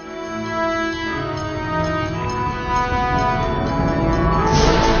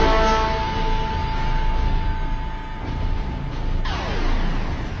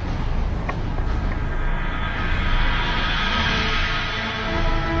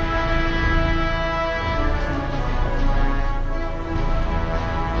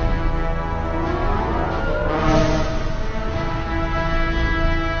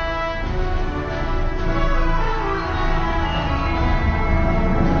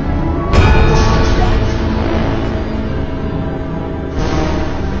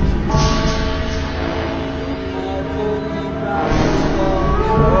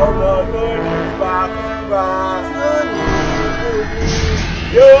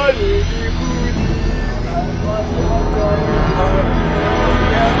 yóò ní ikú ni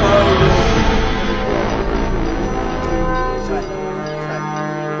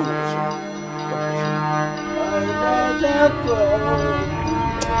àìmọ̀jẹ́kọ̀ọ́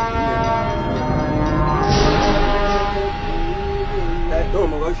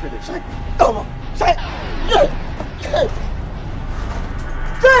Toma, vai chegar. Sai, toma, sai.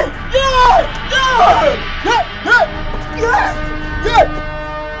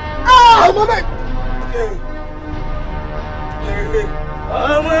 Ah, mamãe.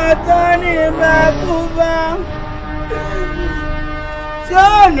 Ọmọ tó ní bàkúbà tí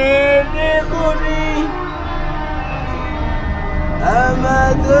ó ní dínkùnì. Ọmọ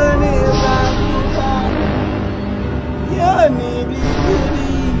tó ní bàkúbà tí ó ní dínkùnì.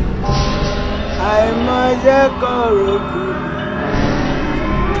 Àìmọ̀jẹ́kọ̀ọ́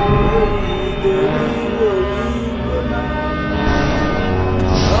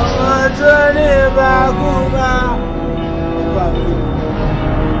ọmọ tó ní bàkúbà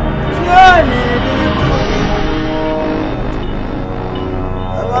tí ó ní dínkùnì.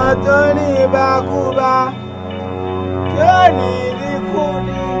 Ọmọ tó ní bàkúbà tí ó ní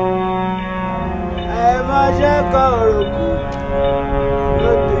dínkùnì. Àìmọ̀jẹ́kọ̀ọ́ òkú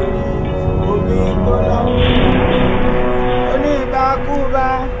ló torí omi gbóná. Oníbàkúbà.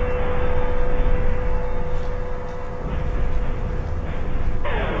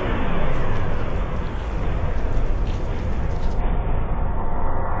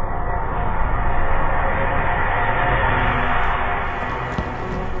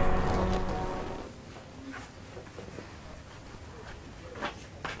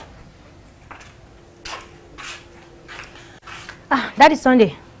 Daddy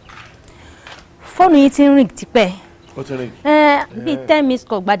Sunday, fóònù yìí ti ń rìn tipẹ́. Ó ti rìn. Bíi 10 minutes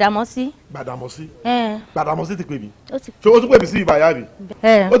kò Gbàdámọ́sí. Gbàdámọ́sí? Gbàdámọ́sí ti pè mí. Ṣé o tún pè mí sí ìbáyá mi?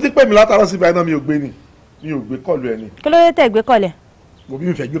 Ó ti pè mí látàárọ̀ sí ìbáyá náà mi ò gbé ni. Mi ò gbé kọ́ọ̀lù ẹ ni. Kí ló dé tẹ̀ gbé kọ́ọ̀lù ẹ̀? Mo bí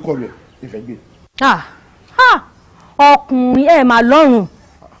mi fẹ́ gbé kọ́ọ̀lù ẹ, mi fẹ́ gbé. Ọkùnrin ẹ̀ máa lọ́rùn.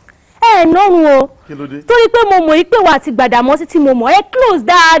 Ẹ̀ lọ́rùn o. Kí ló dé? Torí pé mo mọ̀ yí pé wà á ti Gbàdámọ́sí tí mo mọ̀ ẹ́ close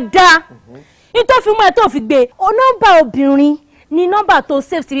dáadáa. Nítorí fi mú ẹ tó fi gbé. O nọ́mbà obìnrin ni nọ́mbà tó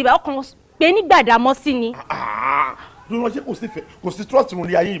save sí bíbá ọkàn pé ní Gbàdámọ́sí ni. Dúró ṣé kò sí trust mo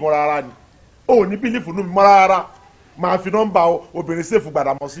ní ayé ìmọ̀ rárá ni. O ò ní bílífù nù mí mọ́ rárá. Máa fi nọ́mbà obìnrin save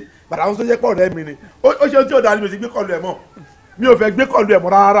Gbàdámọ́sí. Gbàdámọ́sí tó jẹ́ pọ̀ ọ̀rẹ́ mi ni. Ó ṣe tí ò dáa ni mi ò ti gbé kọ́ọ̀lù ẹ̀ mọ́. Mi ò fẹ́ gbé kọ́ọ̀lù ẹ̀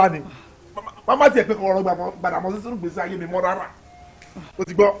mọ́ rárá ni. Má tiẹ̀ pé kọ́ọ̀rọ̀ Gbàdámọ́sí sínú gbèsè ayé mi mọ́ rárá. O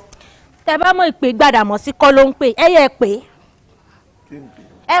ti gbọ́. Tẹ bá mọ̀ ìpè Gbàdámọ́sí kọ́ ló ń pè ẹ yẹ pé.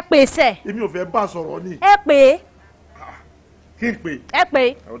 Ẹ pè sẹ̀. Èmi ò fẹ́ bá sọ̀rọ̀ ni. Ẹ pè. Kí n pè. Ẹ pè.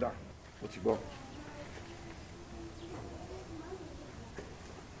 Ọ̀dà mo ti gbọ́.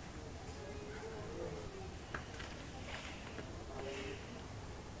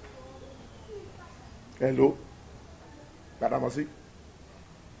 Hello Gbàdámọ́sí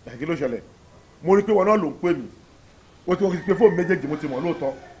kí ló ṣẹlẹ̀ mo rí pé wọn náà ló ń pè mí o ti pe fóònù méjèèjì mo ti mọ̀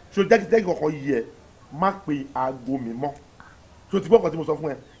lóòótọ́ ṣé o jẹ́ kọ̀ọ̀kan yìí ẹ má pe aago mi mọ́ ṣé o ti gbọ́ nǹkan tí mo sọ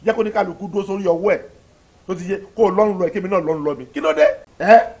fún ẹ jẹ́ kó ní kálukú dúró sórí ọwọ́ ẹ̀ tó ti yẹ kó o lọ́rùn lọ ẹ kémi náà lọ́rùn lọ mi kí ló dé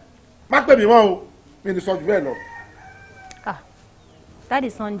má pè mí mọ́ o mi ní sọ jù bẹ́ẹ̀ lọ. Daddy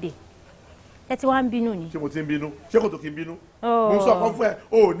Sunday ẹ ti wá ń bínú ni. ṣé mo ti ń bínú ṣé kò tó kí n bínú. mo sọ ọkọ fún ẹ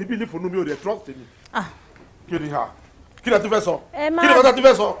o ò ní bílífù nù mi ò dé trust mi. kí ni ha kí ni ẹ tún fẹ́ sọ kí ni ẹ tún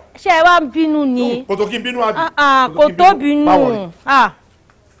fẹ́ sọ. ṣé ẹ wá ń bínú ni. kò tó kí n bínú àbí. kò tó bínú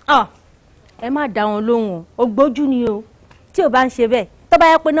ẹ má dá wọn lóhùn o ògbójú ni o tí o bá ń ṣe bẹ́ẹ̀ tó bá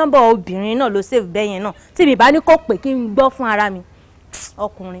yẹ pé nọ́mbà obìnrin náà ló save bẹ́ẹ̀ yẹn náà tí mi bá ní kó pè kí n gbọ́ fún ara mi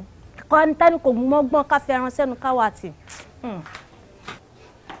ọkùnrin kọ́ńtánì kò mú mọ́gbọ́n ká fi ẹran sẹ́nu káwá tì.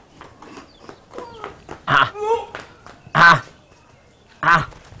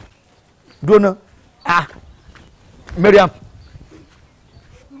 Dona Miriam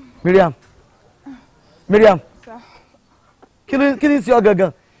kí ni sí ọ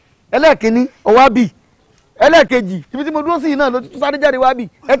gangan ẹlẹ́ẹ̀kínní ọwá bì ẹlẹ́ẹ̀kejì ibi tí mo dúró sí yìí náà ló tún sáré jáde wá bì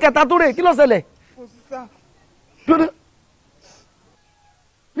ẹ̀kẹta tó rè kí ló ṣẹlẹ̀. Dona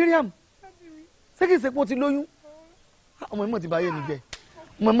Miriam ṣé kìí ṣe pé o ti lóyún ọmọ ìmọ̀ ti bá yé mi jẹ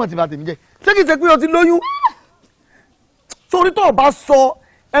ọmọ ìmọ̀ ti bá tèmi jẹ ṣé kìí ṣe pé o ti lóyún sórí tó o bá sọ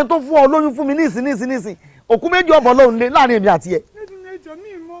ẹni tó fún ọ lóyún fún mi nísìn òkú méjì ọ̀bọ̀ lóhùn lé láàrin èmi àti ẹ. ẹjọ mi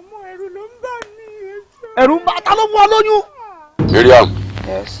ìmọ̀ ọmọ ẹ̀rù ló ń bà mí. ẹ̀rù ń bà ta ló mú ọ lóyún. Miriam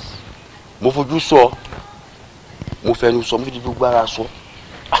mo fojú sọ mo fẹnu sọ mo fi gbogbo ara sọ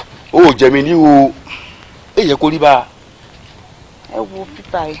ó jẹ mi ní o ẹ yẹ kó rí bá a. ẹ wo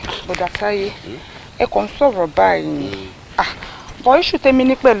pípa ẹ bọ̀dà táyé ẹ kàn ń sọ̀rọ̀ báyìí bọ̀ iṣu tèmi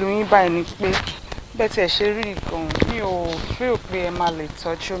ní pẹ̀lú yín báyìí ni pé bẹ́ẹ̀ tí ẹ ṣe rí gan mi ò feel pé ẹ máa lè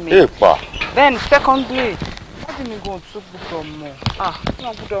tọ́jú mi. Èèpà. Then secondly, dájú mi gan tún gbọ́dọ̀ mọ̀.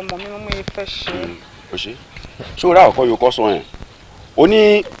 Wọ́n gbọ́dọ̀ mọ̀ mi mo fẹ́ ṣe. O ṣe. Ṣé o rà ọkọ yòókọ sọ yẹn? O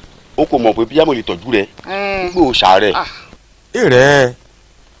ní o kò mọ̀ pé bí àmọ́ lè tọ́jú rẹ. Nígbà o ṣàárẹ̀. Èrè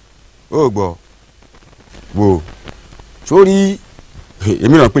ó gbọ́ wò sórí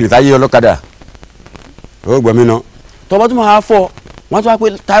èmi náà pèlè táyé ọlọ́kadà ó gbọ́ mi náà tọ́ba tó máa fọ́ wọ́n tó wá pé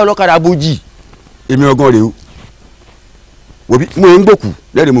táyé ọlọ́kadà bójì èmi ọgán rèé o wò bí mo ń gbòkù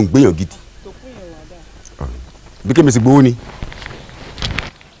lẹ́rìí mo ń gbéyàn gidi bí kémi sì gbowó ni.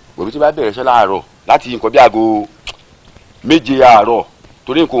 Òbí tí bá bẹ̀rẹ̀ iṣẹ́ láàárọ̀ láti nǹkan bí aago 7 àárọ̀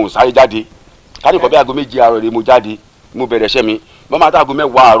torí nǹkan ò sáré jáde ká ní nǹkan bí aago 7 àárọ̀ rèé mo jáde mo bẹ̀rẹ̀ iṣẹ́ mi bọ́n máa táago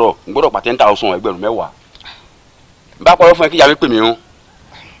 10 àárọ̀ n gbọ́dọ̀ pa 10,000 ẹgbẹ̀rún 10. n bá pọ̀rọ̀ fún ẹ kí ìyá mi pè mí hàn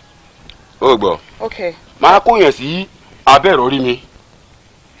ó gbọ́ máa kó yẹn sí abẹ́ ìrọ̀rí mi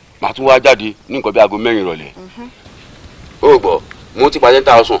màá tún wá jáde ní nǹkan bí aago 4 ìrọ̀lẹ́ ó gbọ́ mo ti pa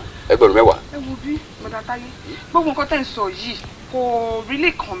 10,000 ẹgbẹ̀rún 10. ẹ wo bí bọ́dà Táyé gbogbo nǹkan tẹ̀ ń sọ yìí kò rí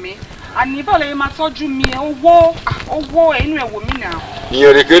lè kàn mí àní báwo lè máa tọ́jú mi owó inú ẹ̀ wò mí nà.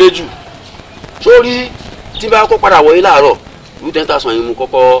 ìyẹn rè kéré jù sórí tí bá kó padà wọlé láàárọ̀ irú 10,000 yìí mo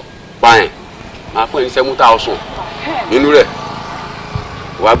kọ́kọ́ pa ẹ̀ máa fún ẹ ní 7,000 nínú rẹ̀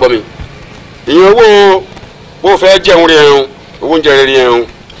wàá gbọ́ mi ìyẹn owó bó fẹ́ jẹun rẹ̀ ẹ̀hún owó oúnjẹ rẹ̀ ẹ̀hún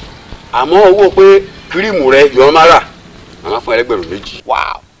àmọ́ owó pé kírímù rẹ̀ yọ̀ ọ́ má rà màmá fún ẹlẹ́gbẹ̀rún 2.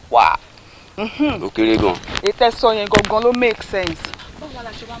 wà ó kéré gan. ètò ẹ̀sọ́ yẹn gangan ló make sense. báwo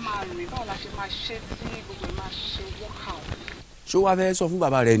la ṣe wá máa rìn báwo la ṣe máa ṣe tí gbogbo ẹ̀ máa ṣe workout. ṣé wàá fẹ́ sọ fún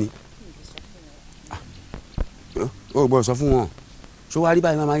bàbá rẹ ni ó gbọ́dọ̀ sọ fún wọn ṣé wàá rí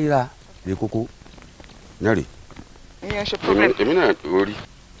báyìí máa yíra lè kókó náà rè. ìyẹn ṣe problem. èmi náà ò rí.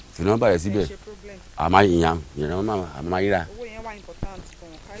 fi nọ́mbà rẹ síbẹ̀ àmọ́ ìyẹn àmọ́ yíra. owó yẹn wà important fún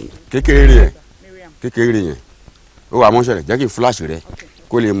wọn. kékeré yẹn ó wà mọ́ṣẹ́ rẹ̀ jẹ́ kí fúláṣì rẹ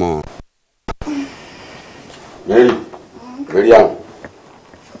kó lè mọ̀. mary àwọn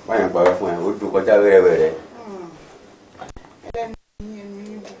báyìí ń parọ́ fún ẹ ó dún kọjá wẹ́rẹ́wẹ́rẹ́.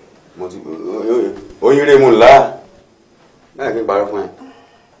 oyin rẹ̀ mú ńlá báyìí kí n parọ́ fún ẹ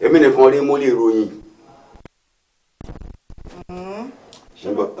èmi nìkan rí mo lè ròyìn.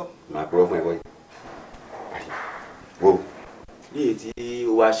 ṣùgbọ́n màá parọ́ fún ẹ wọ́n yìí. wo bí èyí tí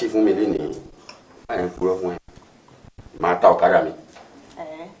ó wá ṣe fún mi lénìí báyìí ń parọ́ fún ẹ máa ta ọ̀kadà mi.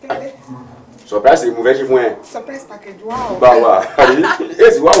 surprise mo fẹ́ ṣe fún ẹ. surprise package wow. bá wa àbí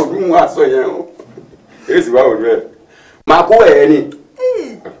èsì wà òdú mu àṣọ yẹn o èsì wà òdú ẹ máa kó ẹ ní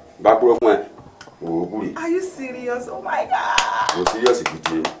bá kúrò fún ẹ òwò kúrì. are you serious? Oh my god. mo serious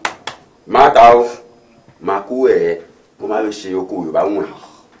kìí máa ta o máa kó ẹ kó má lè ṣe oko Yorùbá wọn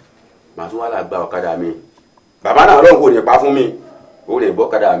màá tún wà lágbá ọ̀kadà mi bàbá náà lóun kò ní pa fún mi ó lè bọ́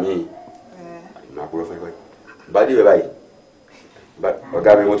ọ̀kadà mi máa kúrò fún ẹ bá dé bẹ báyìí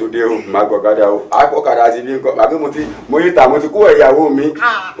ọ̀gá mi mo tún dé o máa gbọ́ ọ̀kadà o àkọ́kadà ti bí nǹkan màgbé mo yí ta mo ti kó ìyàwó mi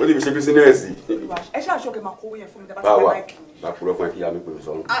ó ti fi ṣe bísínẹ́ẹ̀sì. ẹ ṣáà ṣọ́ọ̀kì máa kówó yẹn fún mi dábàá sí báwa bá kúrò fún ẹ kí ìyá mi pè mí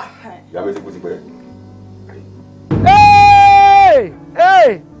sọ́run ìyá mi ti kú ti pẹ́.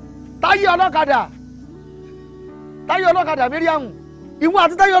 Táyé ọlọ́kadà Mariam ìwọ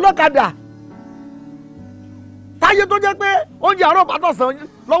àti Táyé ọlọ́kadà Táyé tó jẹ́ pé oúnjẹ àárọ̀ pàtó sàn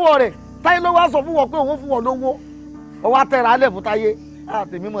lọ́wọ́ rẹ̀ Táyé ló wá sọ fún wọn pé òun fún wọn lówó ọwọ́ àtẹ̀rẹ̀ alẹ́ fún Táyé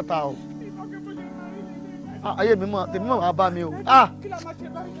tèmi mọ̀ ta o ayé mi mọ̀ tèmi mọ̀ máa bá mi o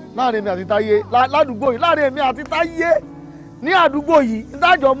láàrin èmi àti Táyé ládùúgbò yìí láàrin èmi àti Táyé ní àdúgbò yìí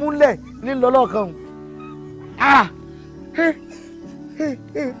ìdájọ́ múlẹ̀ ní lọ́lọ́kan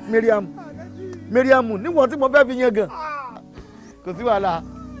Mariam níwọ̀n tí mo fẹ́ fi yẹn gan kò sí wàhálà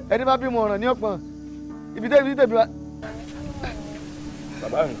ẹni bá bímọ ọ̀ràn ní ọ̀pọ̀n ibi tẹ̀bi wa.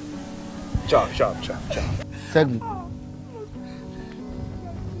 bàbá mi chop. Ṣẹ́gun.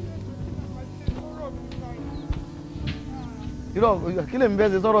 irọ́ kí lèmi fẹ́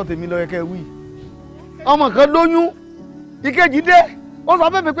ṣe sọ̀rọ̀ tèmi lọ ẹ̀kẹ́ wí. ọmọ kan lóyún ìkejì dé ó sọ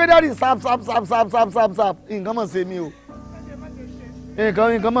fún mi pé dáàdi sap nǹkan mọ̀ ṣe mí o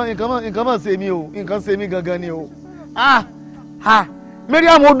nǹkan mọ̀ ṣe mí o nǹkan ṣe mí gangan ni o.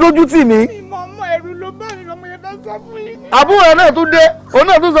 Mariam ó dójú tì mí. ìmọ̀ ẹ̀rù ló bá mi lọ́mọ yẹn bá sọ fún yín. àbúrò ẹ̀ náà tún dé òun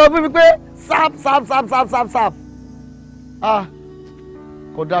náà tún sọ fún mi pé sap.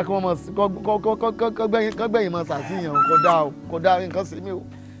 Kò dáa kí wọ́n mọ̀ kọ́gbẹ̀yìn mọ̀ ṣàṣìyàn kò dáa nǹkan ṣe mí o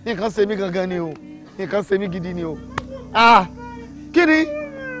nǹkan ṣe mí gangan ni o nǹkan ṣe mí gidi ni o. Kí ni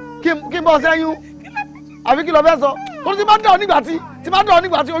kí n bọ́ sẹ́yìn àbí kí lọ fẹ́ sọ tó ti máa dọ̀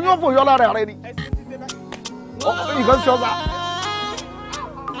nígbà tí oyún òfò yọ lára rẹ ni nǹkan ṣe ọ́sà.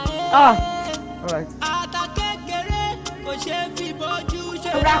 Ata kékeré kò ṣe fi bójú ṣe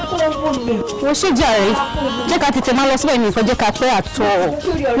ra kó owó mi. Wọ́n ṣe jàre. Jẹ́ ká tètè máa lọ síbẹ̀ ní nǹkan jẹ́ ká pẹ́ àtọ̀.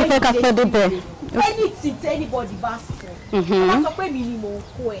 Mo fẹ́ ká pẹ́ débẹ̀. Anything tí anybody bá sọ. Wọ́n sọ pé èmi ni mò ń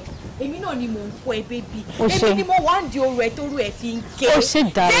kó ẹ. Èmi náà ni mò ń kó ẹ bébí. Èmi ni mo wá ń di oru ẹ toru ẹ fi ń ké. Ó ṣe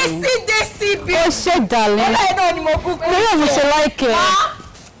dàlẹ́. Desi bí. Ó ṣe dàlẹ́. Ọlọ́run náà ni mo kú pé. Mo yóò mú ṣe láìkẹ́.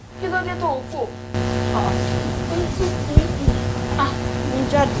 Kí ló dé tó ń fò? Mi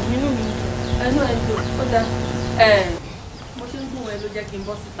jáde nínú mi. Ẹnu ẹ̀ dùn, ó dáa. Mo ṣe ń gún ẹ ló jẹ́ kí n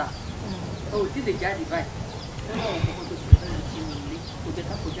bọ́ síta. O ò tí lè jáde báyìí. Ẹnu àwọn ọkọ̀ tó ṣe fẹ́ràn kí mi lé. Kò jẹ́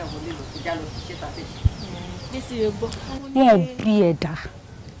ká kọjá wọlé lọ, kọjá lọ ṣiṣẹ́ ta fẹ́ ṣe. Desi rẹ gbọ́. Wọn ò bí ẹ̀dá.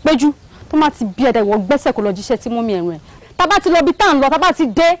 Péjú tó má ti bí ẹ̀dá ìwọ gbẹ́sẹ̀ kó lọ jíṣẹ́ tí mọ́mí ẹ̀rùn ẹ̀. Tá bá ti lọ bí tá à ń lọ, tá bá ti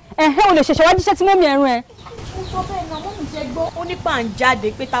dé, o lè ṣẹ̀ṣẹ̀ wá jíṣẹ́ tí mọ́mí ẹ̀rùn ẹ̀. Mo sọ bẹ́ẹ̀ náà, mọ́mí ṣe gbọ́. Ó ní pà ń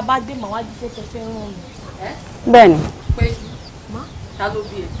jáde pé tá bá dé màá wá jíṣẹ́ tẹ̀fẹ́ ràn mí. Bẹ́ẹ̀ni. Péjú, ta ló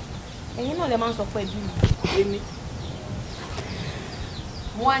bí ẹ? Ẹ̀yin náà lè máa ń sọ pé bí mi. Èmi.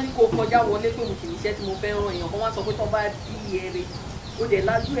 Mo wá ní kó kọjá wọlé pé mo sì ní iṣẹ́ tí mo fẹ́ ràn èèyàn kan wá sọ pé tó bá bí ẹrẹ ó dẹ̀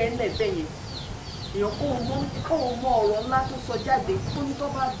lájú ẹ̀ ńlẹ̀ bẹ́ẹ̀ yẹn èèyàn kó o mọ ọ̀rọ̀ ńlá tó sọ jáde tó ní tó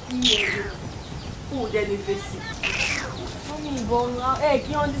bá bí ẹrẹ kó o dẹ̀ lè fèsì. Wọ́n ní ìbọn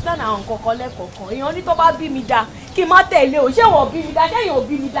kí wọ́n understand àwọn nǹkan kan lẹ́kọ̀ọ̀kan èèyàn ní tó bá bí mi dáa kí n má tẹ̀lé o ṣé wọ́n bí mi dáa ṣé èèyàn ò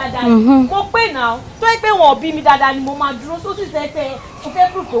bí mi dáadáa ni mo pè náà tó yẹ pé wọ́n bí mi dáadáa ni mo máa dúró sósì sẹ́fẹ̀ mo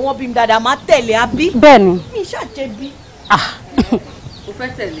fẹ́ proof pé wọ́n bí mi dáadáa má tẹ̀lé àbí. Bẹ́ẹ̀ni. mi ṣàjẹbí. O fẹ́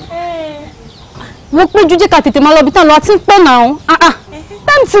tẹ̀lé. Mo Péjú jẹ́ ká tètè máa lọ bí tá à ń lọ àti ń pẹ́ náà.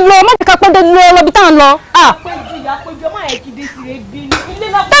 Táìmù ti lọ má jẹ́ ká pẹ́ dé lọ bí tá à ń lọ. Péjú ọmọ ẹ̀ kìdí sí rẹ̀ bí ní ilé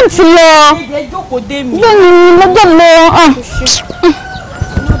náà. Táìmù ti lọ. Ìdè jókòó dé mi. Bẹ́ẹ̀ni lọ́jọ́ lọ.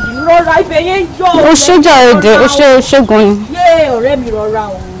 Rọra ibẹ̀ yẹn yọ. O ṣe jà èdè o ṣe gan ni. Yé ọ̀rẹ́ mi rọra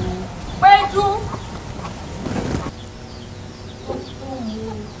o. Péjú.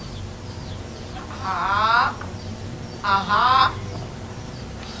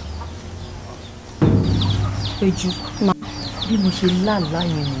 Péjú bí mo ṣe lálàá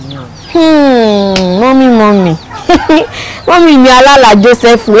yẹn nìyẹn. Mọ́mí mi alálà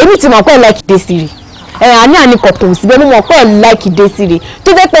Joseph èmi ti mọ̀ pé like Desire àní kọ̀ọ̀kan síbẹ̀ mo mọ̀ pé like Desire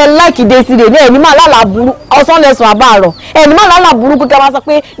tó jẹ́ pé like Desire ní ẹni máa lálà burú ọ̀sán lẹ́sùn àbáàrọ̀ ẹni máa lálà burú pé ká máa sọ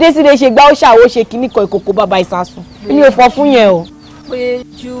pé Desire ṣe gbá ó ṣàwó ṣe kíní kan ìkòkò bàbá ìsàsùn èmi ò fọ fún yẹn o.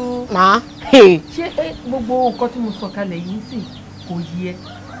 Péjú ṣé gbogbo nǹkan tí mo sọ kalẹ̀ yìí sì kò yẹ.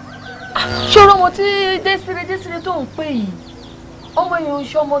 Ṣòro mo tí Desire tó ń pè yìí ọmọ yẹn ń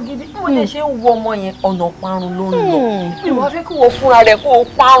ṣọmọ gidi mo lè ṣe ń wo ọmọ yẹn ọ̀nà parun ló ń lọ mi wá fẹ́ kí wọ́n fúnra rẹ̀ kó o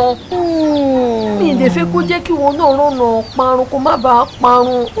parun mi ì lè fẹ́ kó jẹ́ kí wọ́n náà rọ̀nà parun kó má bàa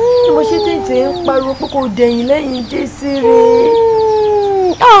parun bí mo ṣe tètè ń pariwo pé kò dẹ̀yìn lẹ́yìn Desire.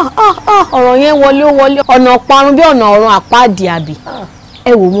 ọ̀rọ̀ yẹn wọlé ọ̀nà parun bí ọ̀nà ọ̀run àpáàdì àbí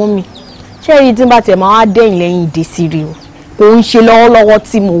ẹ wò mọ́ mi ṣé èyí tí n bá tẹ̀ máa wá dẹ̀yìn lẹ́yìn Desire o kò ń ṣe lọ́wọ́lọ́wọ́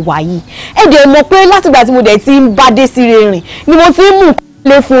tí mo wà yìí ẹ dẹ̀ mọ̀ pé látìgbà tí mo dẹ̀ ti ń bá Desire rìn ni mo ti ń mú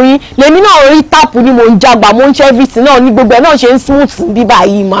lé fún yín lèmi náà rí táàpù ni mo ń jagbà mo ń ṣe everything náà ní gbogbo ẹ̀ náà ṣe ń smooth bí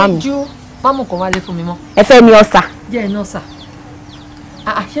báyìí màmí. Péjú má mú nǹkan wálé fún mi mọ́. ẹ fẹ́ mi ọ̀sà. jẹ́ ẹ nọ́ọ̀sà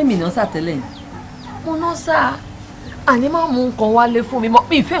ṣé mi nọ́ọ̀sà tẹ́lẹ̀ ni mo nọ́ọ̀sà àní má mú nǹkan wálé fún mi mọ́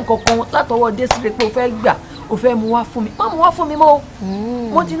mi ìfẹ́ nǹkan kan látọwọ́ Desire pé o fẹ́ gbà o fẹ́ mu wá fún mi má mu wá fún mi mọ́ o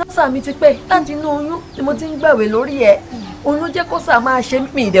mo ti nọ́ọ̀sà mi ti pẹ́ láti inú oyún ni mo ti ń gbàwé lórí ẹ̀ òun ló jẹ́ kó sà máa ṣe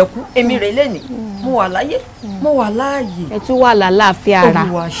mí ìdẹ̀kú èmi rè lẹ́nìí mo wà láyé mo wà láàyè. ẹ tún wà lálàáfíà ara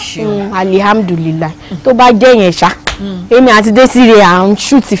Olúwa ṣeun. alihamdulilayi tó bá jẹ́ yẹn ṣá èmi àti Desire à ń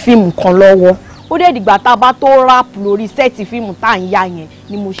ṣùtì fíìmù kan lọ́wọ́ ó dẹ̀ dìgbà tá a bá tó ráàpù lórí sẹ́ẹ̀tì fíìmù tá à ń yá yẹn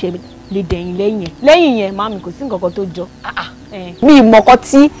ni mo ṣe lè dẹ̀yìn lẹ́yìn yẹn màmí kò sí nǹkan kan tó jọ mi ìmọ̀kọ́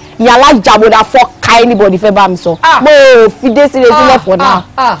tí ìyá alájàbọ̀dà fọ́ ká anybody fẹ́ bá mi sọ mo ò fi Desire sílẹ̀ for now.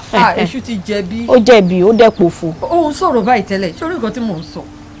 èṣù ti jẹ̀bi. ó jẹ̀bi ó dẹ̀ pòfo. ó ń sọ̀rọ̀ báyìí tẹ́lẹ̀ sórí nǹkan tí mò ń sọ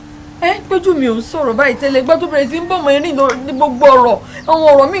Péjú mi ò ń sọ̀rọ̀ báyìí tẹ́lẹ̀ gbọ́ tó bẹ̀rẹ̀ sí ń bọ̀ mọ́ erin ní gbogbo ọ̀rọ̀ àwọn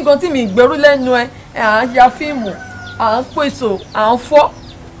ọ̀rọ̀ míì kan tí mi gbẹ́rú lẹ́nu ẹ̀ à ń ya fíìmù à ń pèsò à ń fọ́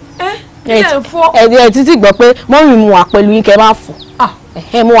ilé ń fọ́. ẹ títí gbọ́ pé mọ́mí mu wà pẹ̀lú yín kẹ́ máa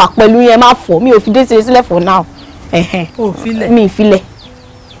fọ́ mo wà pẹ̀lú yín ẹ máa fọ́ mi ò fi Desire sílẹ̀ for now. o filẹ̀ mi filẹ̀.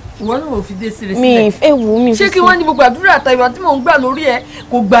 ìwọ náà ò fi Desire sílẹ̀. mi ewu mi. ṣé kí wọ́n ní gbogbo àdúrà àtàwọn tí mò ń gbà lórí ẹ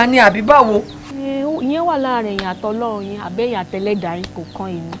kò gbà ní àbí báwo. ìyẹn wà láàrin èèyàn àtọlọ́run yín àbẹ́yìn àtẹlẹ́dàá yín kò kàn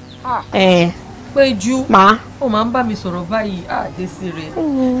yín. Péjú ó máa ń bá mi sọ̀rọ̀ báyìí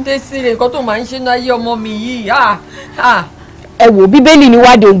Desire nǹkan tó máa ń ṣe náà yé ọmọ mi yìí. ẹ wò bíbélì ni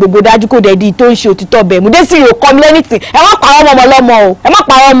wádìí ohun gbogbo dájú kò dẹ̀ di tó ń ṣe òtítọ́ bẹ̀ mú Desire ò kọ́ mi lẹ́nìtì ẹ má parọ́ ọmọ ọlọ́mọ o ẹ má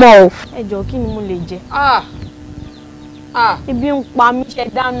parọ́ ọmọ o. ẹ jọ kí ni mo lè jẹ. Ebi ń pa mí ṣe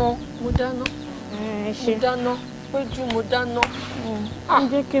dáná. mo dáná. Ṣe dáná. péjú mo dáná. ń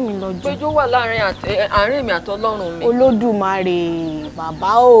jẹ́ kí mi lọ jù. péjú wà àárín mi àti Ọlọ́run mi. Olódùmarè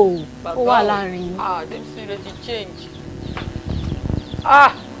bàbá o ó wà láàrin. dem serious ti change.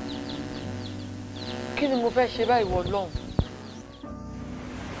 Kí ni mo fẹ́ ṣe báyìí wọ Ọlọ́run?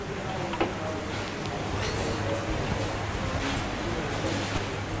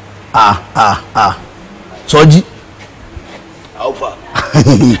 Sọjí. Alpha.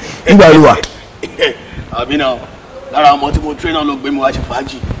 Nígbà ló wà. Àbí náà lára ọmọ tí mo train náà ló gbé mi wá ṣe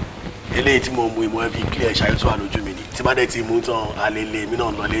fàájì eléyìí tí mo mú ìmọ̀ ẹbí clear ṣayé tó wà lójú mi ni tí bá dẹ̀ ti mú tán alẹ́lẹ́ mi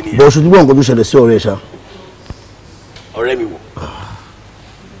náà lọlé nìyẹn. Bọ̀ ṣojú gbọ́ nǹkan tó ṣẹlẹ̀ sí ọ̀rẹ́ ẹ̀ ṣá. Ọ̀rẹ́ mi wò.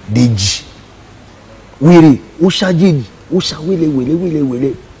 Dèjì wèrè ó ṣàjèjì ó ṣàwélé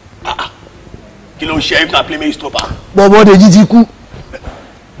wèlé. Kí ló ń ṣe ẹ̀ka play me stopper. Bọ̀bọ̀ Dèjì ti kú.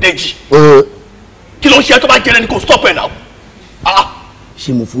 Dèjì. Kí ló ń ṣe tó bá jẹ́ ẹni kò stop ẹ̀ náà.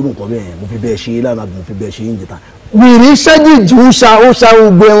 Ṣé mo fúru nǹkan bẹ́ẹ̀ mo fi bẹ́ẹ̀ ṣe lánàá mo fi bẹ́ẹ̀ ṣe ń jẹta. Wèrè ṣàjèjì ó ṣà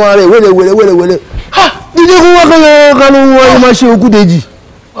gbé wọn rẹ̀ wélé. Dídé kó wá kánú wọn ẹ máa ṣe òkú Dèjì.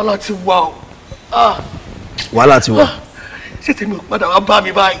 Wàhálà ti wà o. Wàhálà ti wà. Ṣé tèmi ò padà wá bá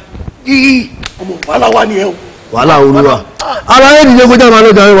mi báyìí? Yíyí ọmọ wàhálà wà ní ẹ o. Wàhálà olúwa. Ara ẹ̀ dìde kó jáde máa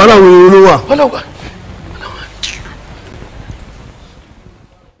lọ jàre wàhálà olúwa.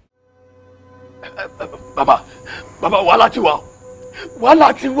 Bàbá wàhálà ti wà o.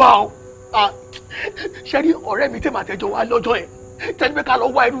 Wàhálà ti wà o. Ṣé rí ọ̀rẹ́ mi tẹ̀ máa tẹ̀jọ́ wa lọ́jọ́ yẹn? Tẹ́lẹ̀ pé ká lọ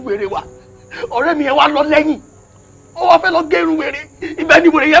wá irú wèrè wa. Ọ̀rẹ́ mi yẹn wá lọ lẹ́yìn. Ó wá fẹ́ lọ gé irú wèrè. Ibẹ̀ ni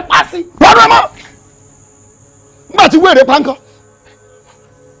wèrè yẹn pa sí. Wàá mọ́. Nígbà tí wèrè pa nǹkan.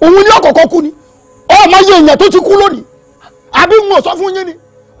 Òun ní ọ̀kọ̀ọ̀kan kú ni. Ọmọ yẹ èèyàn tó ti kú lónìí. Àbí wọn ò sọ fún yín ni.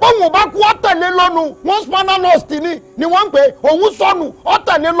 Bọ́n ò bá kú ọ̀tẹ̀lé lọ́nu. Wọ́n spinal lost ni wọ́n ń pè é. Òun sọnù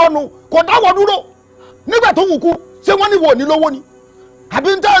ọ̀tẹ̀lé lọ́nu. Kò dáwọ́ dúró. Nígbà tó wù kú ṣé wọ́n ní wò ní lówó ni. Àbí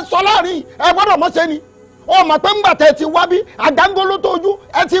ń tẹ́ sọ láàrin ẹ gbọ́dọ̀ mọ́ ṣe ni. Ọmọ pé ńgbà tẹ́ ti wá bí àgángolo tó ojú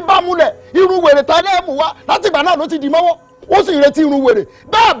ẹ ti bá múlẹ̀ irú wèrè tá ẹ mú wá láti ìgbà náà ló ti di mọ́wọ́. Ó sì retí irú wèrè.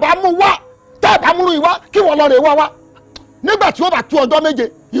 Bẹ́ẹ̀ bá mú wá tẹ́ bá múrú ìwá kí wọ́n lọ rè wá. Nígbà tí ó bá tú ọjọ́ méje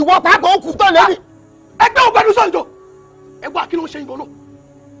ìwọ pàápàá ó kú tán lẹ́rìí. Ẹgbẹ́ ògbẹ́nu sọ̀jọ̀ ẹgbẹ́ àkínú ṣe ìgbọ́nà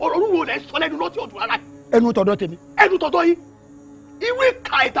ọ̀rọ̀ olúwo rẹ̀ sọ lẹ́nu lọ́tí ọ̀dùn ara. Ẹnu tọ̀dọ̀ tèmi. Ẹnu tọ̀dọ̀ yìí ìwé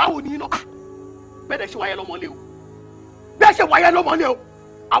ìka ìdáhùn ní iná bẹ́ẹ̀ ṣe wáyé lọ́mọlé o bẹ́ẹ̀ ṣe wáyé lọ́mọlé o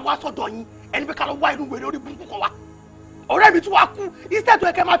àwọn aṣọ́dọ̀ yín ẹni pé ká lọ wá inú wèrè orí burúkú kan wa ọ̀rẹ́ mi tún wá kú iṣẹ́ tó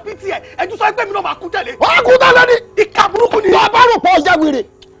yẹ kẹ́ máa bí tiẹ̀ ẹjú sọ pé mi náà máa kú tẹ̀lé. wọ́n kú tẹ́lẹ̀ ni. ìka burúkú ni. tó a bá rò pọ̀ ọjà wèrè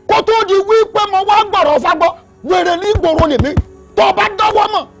kó tó di wí pé mo wá gbọ̀rọ̀ fagbọ́ wèrè ní gbòòrò lèmi tó o bá dọ́wọ́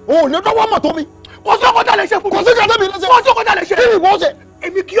mọ̀ o ò ní dọ́wọ́ mọ̀ tó mi. kò sí ọkọ̀ jalè ṣe fún mi. kò sí kàtẹ́ mi lẹ́sẹ̀. kò sí ọkọ̀ jalè ṣe. kí ni ìwọ ṣe.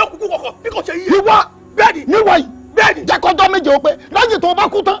 èmi kì í kúkú kọ̀kọ̀ bí kò ṣe yíyẹ. ìwọ bẹ́ẹ̀ni. níwọ̀ yìí bẹ́ẹ̀ni. jẹ́ kọjọ́ méje o pé lẹ́yìn tó o bá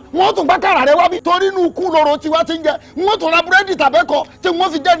kú tán wọ́n tún gbá kára rẹ wá bí. torí inú kú lóró tiwa ti ń jẹ wọ́n tún ra búrẹ́dì tàbẹ́kọ tí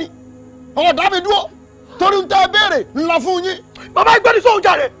wọ́n fi jẹ́ ni. ọ̀dà mi dúró torí ń tẹ́ béèrè ńlá fún yín. bàbá ẹgbẹ́ ni sóhun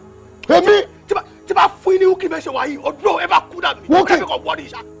jáde. èmi. tí bá fún yín ní wúkì bẹ́ẹ̀ ṣe wáyé ọdún ẹ bá kú dànù. wúkì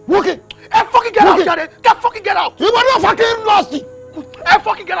wúkì. ẹ fucking get out jáde kẹ fucking get out. ìwọ ni fucking lost. ẹ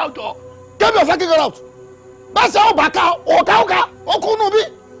fucking get out jọ. kébì ọ̀ fucking get out. bẹ́sẹ̀ ọba ká ọ̀ká ọkùnrin bí.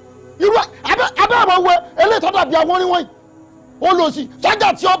 irú abẹ́ àmọ́ wẹ eléyìí tó dàbí àwọn orin wọ̀nyí. ó lọ sí sọ́jà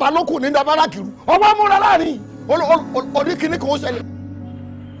tí ọba ló kù ní dabara kìrù ọwọ́ múra láàrin oníkìní kan ó ṣẹlẹ̀.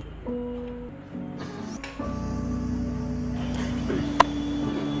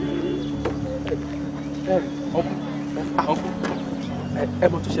 ẹ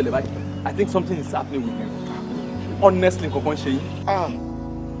mọ̀ tó ṣẹlẹ̀ báyìí I think something is happening with you honestly nǹkan ṣe yín.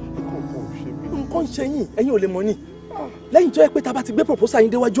 nǹkan ṣe yín ẹ̀yin ò lè mọ̀ ni lẹ́yìn tó yẹ pé tá a bá ti gbé proposal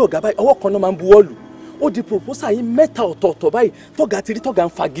yín déwájú ọ̀gá báyìí ọwọ́ kan náà máa ń buwọ́ lù ó di proposal yín mẹ́ta ọ̀tọ̀ọ̀tọ̀ báyìí tọ́gà ti rí tọ́gà ń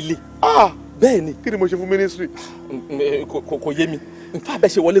fagilé. bẹ́ẹ̀ ni. kí ni mo ṣe fún ministry. kò yé mi nfa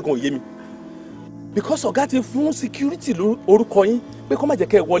bẹ́ẹ̀ ṣe wọlé gan ò yé mi because ọ̀gá ti fún security orúkọ yín pé kó má jẹ́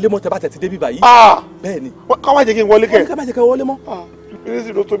kẹ́ ẹ wọlé mọ́ tẹ́ bá tẹ̀ ti débi báyìí. bẹ́ẹ̀ ni. ká má jẹ́ kí n wọlé kẹ́. ká má jẹ́ kẹ́ ẹ wọlé mọ́.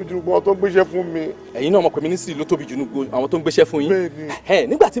 ministry ló tóbi jù àwọn tó ń gbéṣẹ́ fún mi. ẹ̀yin náà mọ̀ pé ministry ló tóbi jù àwọn tó ń gbéṣẹ́ fún yín. bẹ́ẹ̀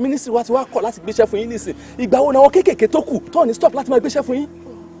ni. nígbà tí ministry wa ti wá kọ̀ láti gbéṣẹ́ fún yín nísìn ìgbà wo náà wọn kéékèèké tó kù tó ní stop láti máa gbéṣẹ́ fún yín.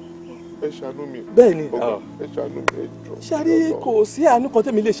 ẹ ṣàánú mi. bẹ́ẹ̀ ni. ẹ ṣàánú mi ẹ jọ. ṣáàrí kò sí àánú kan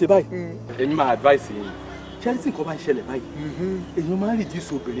tẹ́mi lè ṣe báyìí. èmi máa advice yín ṣáàrí tí nǹkan bá ń ṣẹlẹ̀ báyìí èèyàn máa ń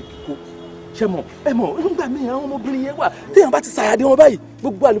reduce obìnrin kíkó ṣe mọ ẹ mọ nígbà míì àwọn ọmọbìnrin yẹn wà téèyàn bá ti ṣàyàdé wọn báyìí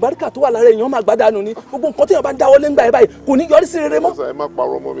gbogbo àlùbáríkà tó wà lára èèyàn máa gbádànù ni gbogbo nǹkan téèyàn bá ń dáwọ́ léńgbà yẹn báyìí kò ní yọrí sí rere mọ́. ẹ má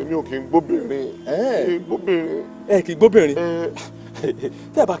parọ́ ọmọ mi ò kì í gbóbìnrin. ẹ kì í gbóbìnrin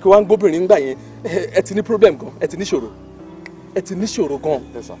tẹ́ ẹ bá kí wá ń gbóbìnrin ńgbà yẹn ẹ ti ní problem gan ẹ ti ní ṣòro gan.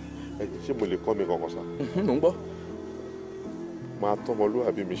 ẹ sà ṣé mo lè kọ́ mi kankan sà. mò ń gbọ́. máa tọ́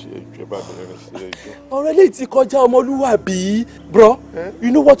ọmọlúwàbí mi ṣe ẹjọ́ bá mi rìn sí ẹjọ́. ọ̀rọ̀ eléyìí ti kọjá ọmọlúwàbí bro you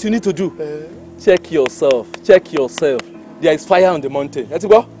know what you need to do check yourself there is fire on the mountain ẹ ti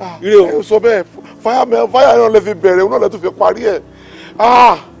gbọ́. ire o sọ bẹ́ẹ̀ fire náà lè fi bẹ̀rẹ̀ òun náà lè tún fi parí ẹ̀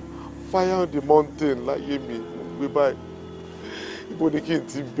fire on the mountain láyé mi gbé báyìí ibo ni kí n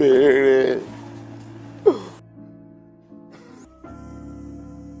ti bẹ̀rẹ̀.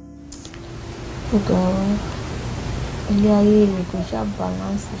 gan-an ilé ayé mi kò ṣáà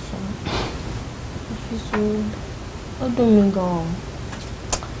balance ṣá ìfisù ọdún mi gan-an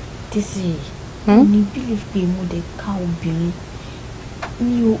tẹ̀sí ní bílíf pé mo dé ká obìnrin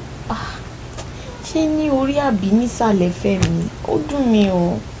ní o ṣé ní orí àbí nísàlẹ̀ fẹ́ mi ó dùn mí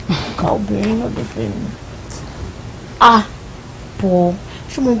o ká obìnrin náà dé fẹ́ mi bọ̀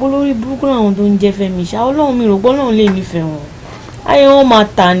ṣùgbọ́n gbọ́ lórí burúkú làwọn tó ń jẹ́ fẹ́ mi ṣá ọlọ́run mi rò gbọ́ lọ́run lè nífẹ̀ẹ́ wọn ayé wọn máa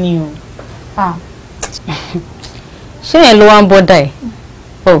ta ni o. ṣé yẹn ló wá ń bọ́dà ẹ̀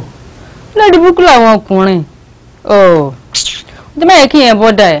lórí burúkú làwọn ọkùnrin ọjọ́ báyìí kí yẹn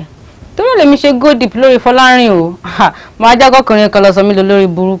bọ́dà ẹ̀ torí lèmi ṣe go deep lórí Fọlárin o máa já kọkùnrin kan lọ sọ mí lọ lórí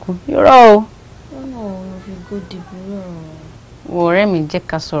burúkú irọ́ o. ọ̀nà òun ló fi go deep lórí ọ̀rọ̀. ọ̀rẹ́ mi jẹ́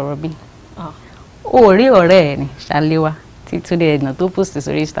ká sọ̀rọ̀ bí o rí ọ̀rẹ́ ẹ̀ ní ṣàléwá títúndé ẹ̀nà tó post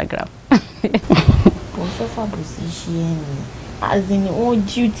sórí Instagram. kò fẹ́ fàbùsí ṣe ẹ̀ ni azini wọ́n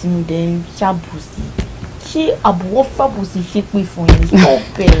jí tí mo dẹ̀ ń ṣàbùsí ṣé àbúwọ́ fàbùsí ṣe pé fún yẹn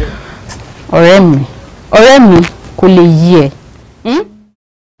sọ́ọ̀bẹ̀. ọ̀rẹ́ mi kò lè yí ẹ.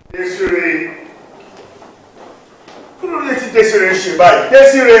 Desire kí ló lè ti Desire ṣe báyìí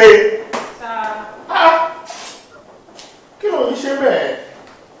Desire kí ló ń ṣe bẹ́ẹ̀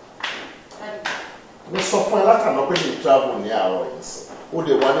mo sọ fún ẹ látàná pé mi travel ní àárọ̀ yìí sí o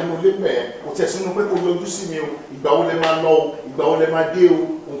lè wà nínú ilé mẹ́ẹ̀ o tẹ̀ sínú pé kò yọjú sí mi o ìgbà wo lẹ máa lọ o ìgbà wo lẹ máa dé o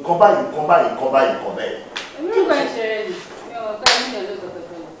nǹkan báyìí nǹkan báyìí nǹkan báyìí nǹkan bẹ́ẹ̀. èmi ò bá ìṣẹ̀rẹ̀ ni mi ò ká ẹni ẹ̀ lọ́sọ̀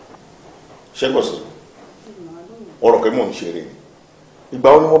pẹ̀pẹ̀. ṣé kò sí ọ̀rọ̀ pé mò ń ṣeré ni ìgbà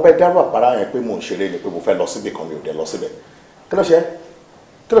wo ni mo bẹ dárò àpárá yẹn pé mò ń ṣeré ni pé mo fẹ́ lọ síbi kan mi ò dé lọ síbẹ̀ kí ló ṣẹlẹ̀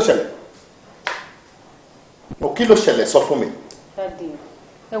kí ló ṣẹlẹ̀ sọ fún mi. dáàdi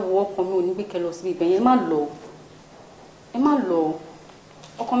ẹ wo ọkàn mi ò ní bí kẹ lọ síbi ibẹ̀ yẹn ẹ má lọ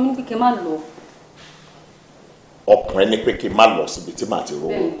ọkàn mi ní pé kí n má lọ. ọkùnrin ní pé kí n má lọ síbi tí màá ti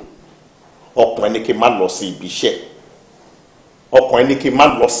rówó ọkùnrin ní kí n má lọ sí ibi iṣẹ́ ọkùnrin ní kí n má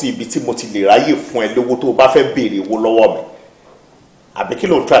lọ sí ibi tí mo ti lè ráyè fún ẹ lówó tó o bá fẹ́ béèrè owó lọ́wọ́ mi àbí kí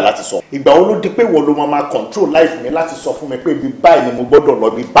ló ń try láti sọ ìgbà wo ló di pé wo ló máa control life mi láti sọ fún mi pé ibi báyìí ni mo gbọ́dọ̀ lọ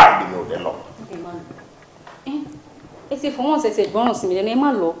ibi báyìí ni mi ò dé lọ. ẹ ti fọwọ́n ṣẹ̀ṣẹ̀ gbọ́ràn sí mi lẹ́nu ẹ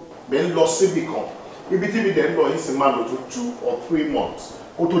má lọ. bẹ́ẹ̀ ń lọ síbi kan ibi tí mi dẹ̀ ń lọ yìí sì máa lò tó 2 or 3 months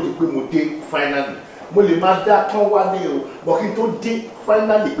kó tó di pé mo dé finally mo lè máa dá kán wá ní o bọ́ kí n tó dé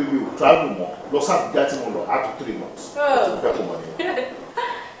finally pé mi ò travel mọ́ lọ sábùjá tí mo lọ á tó 3 months tó fẹ́ kó mọ̀ nìyẹn.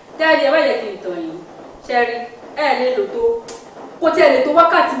 dáàdi ẹ má yẹ kí n tàn yín ṣẹ́rí ẹ lè lò tó kò tí ẹ lè tó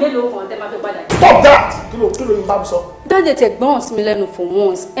wákàtí mélòó kan tẹ́ máa fi padà. stop that kí ló ń bá mi sọ. dáàdi tẹ gbọ́n sí mi lẹ́nu for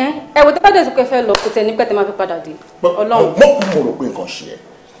once ẹ wò tẹ́ bá dẹ̀ tó kẹ́ fẹ́ lọ kò tẹ̀ ní pẹ́ tẹ́ máa fi padà dé. Ọlọ́run mo rò pé nǹkan ṣe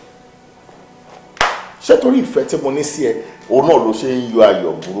ẹ́ ṣé torí ìfẹ́ tí mo ní sí ẹ òun náà ló ṣe ń yọ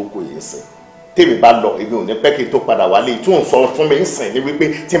ayọ̀ burúkú yìí sìn tèmi bá lọ èmi ò ní pẹ́ kí n tó padà wálé tó ń sọ fún mi ń sìn ní wípé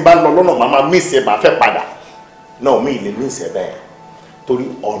tí n bá lọ lọ́nà màá máa mísì ẹ màá fẹ́ padà náà mi ì lè mísì ẹ bẹ́ẹ̀ torí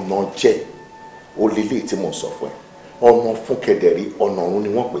ọ̀nà jẹ́ olélé tí mo sọ fún ẹ ọ̀nà fún kẹdẹ̀rí ọ̀nà ọ̀run ni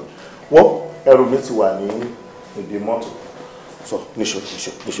wọ́n pè wọ́n ẹrù mi ti wà ní ìdí mọ́tò sọ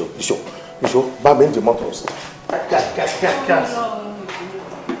níṣó bá mi ń di mọ́tò sí.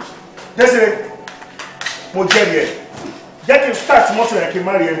 Desire mo jẹ́rìí ẹ̀ jẹ́ kí n start mọ́tò yẹn kí n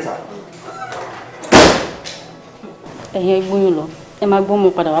má rí ẹ̀ ta. ẹ̀yin ẹgbóyún lọ ẹ máa gbọ́ mọ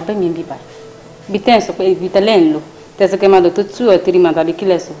padà wá bẹ́ẹ̀ mi ń bíbá ibi tẹ́ ẹ̀ sọ pé ibi tẹ́lẹ̀ ń lọ tẹ̀sí kẹ́ máa lọ tó 2 or 3 months àbí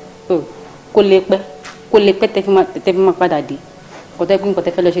kílẹ̀ sọ kó lè pẹ́ tẹ́ fi máa padà dé kọ́tẹ́ pé nǹkan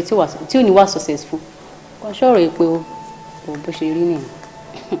tẹ́ fẹ́ lọ ṣe tí ò ní wá successful kò sọ̀rọ̀ èpè o bó ṣe rí nìyẹn.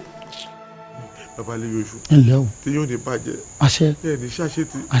 bàbá lè yọṣù ńlẹ́ o tí yóò ní bàjẹ́ àṣẹ ẹ̀ ní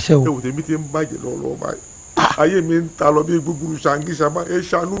ṣàṣetì àṣẹ o ẹ̀wò tèmi ti ń bàjẹ́ lọ́wọ́ báyìí ayé mi ń ta lọ bí gbogbo ṣàǹgì ṣàbá ẹ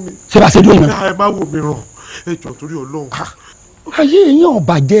ṣàánú mi. ṣé bá ṣe dúró náà. ẹ má wò mí ràn ẹ jọ torí Ọlọ́run. ayé èèyàn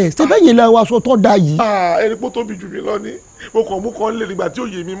bàjẹ́ ṣé bẹ́ẹ̀ yẹn lọ́wọ́ aṣọ tó da yìí. ẹni pé ó tóbi jù mí lọ ni mo kàn lè nígbà tí ò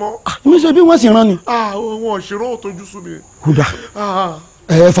yé mi mọ́. mi ṣe bí wọ́n sì rán ni. wọn ò ṣe rán òtójú sú mi. kódà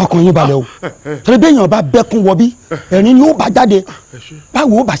ẹ fọkàn yín balẹ̀ o torí bẹ́ẹ̀ yẹn bá bẹ́kún wọ bí ẹ̀rín ni ó bá jáde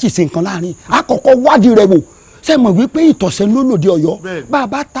báwo ó bá sì ṣe nǹkan láàrin àkọ́kọ́ wádìí rẹ̀ wò ṣe mọ̀ wípé ìtọ̀sẹ̀ ló lòdì Ọ̀yọ́ bá a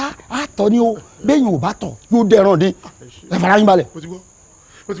bá ta àtọ̀ ni o bẹ́ẹ̀ yẹn ò bá tọ̀ yóò dẹ̀ràn dé ẹ fara yín balẹ̀.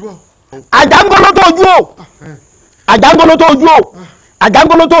 àjàngolo tó ojú o àjàngolo tó ojú o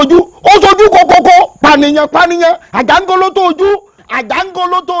àjàngolo tó ojú ó sojú kókókó pànìyàn àjàngolo tó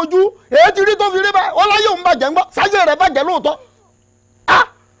ojú èyí ti rí tó fi rí báyìí ó láyé òun bàjẹ́ ń gbọ́ sáyé rẹ̀ bàjẹ́ lóòótọ́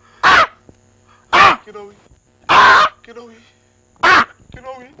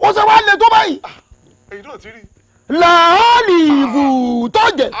ó ṣe wá lè tó báyìí. èyí náà ti rí. làálìvù tó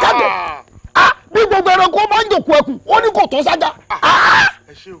jẹ jáde bí gbogbo ẹranko máa ń jòkó ẹkùn ó ní kò tó sájà.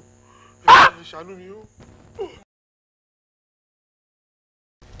 ẹ ṣe o ẹ ṣàánú mi o.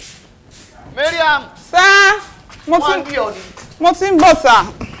 Mariam. Sá mo ti ń bọ̀ sá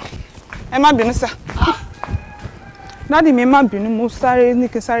ẹ má bínú sá dádì mi má bínú mo sáré ní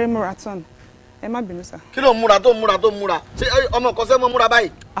kí n sáré múra tán ẹ má bínú sá. kí ló ń múra tó ń múra tó ń múra ṣé ọmọ kan sẹ́ mọ́ múra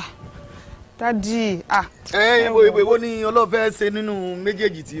báyìí. dádì èwo ni ọlọ́fẹ́ ṣe nínú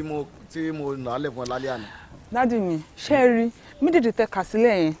méjèèjì tí mo nà á lẹ̀ fún ọ lálẹ́ àná. dádì mi ṣé ẹ rí méjèèjì tẹ kà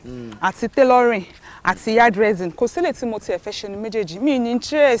sílẹ̀ yẹn àti tailoring àti yard dressing kò sílẹ̀ tí mo tiẹ̀ fẹ́ ṣe ní méjèèjì mi ní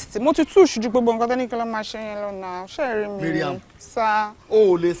interest mo ti tú ìṣújú gbogbo nǹkan tó ní kí ló máa ṣe yẹn lọ́nà ṣé ẹ rí mi. Mariam sá.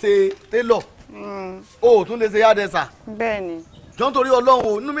 o ò lè ṣe tailor o ò tún lè ṣe yard dresser. bẹ́ẹ̀ ni. jọ nítorí Ọlọ́run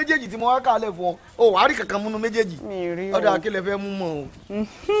o nínú méjèèjì tí mo wá kà á lẹ̀ fún ọ o wàá rí kankan mú nínú méjèèjì. mi rí o. ọ̀dà kí lẹ fẹ́ mú mọ́ o.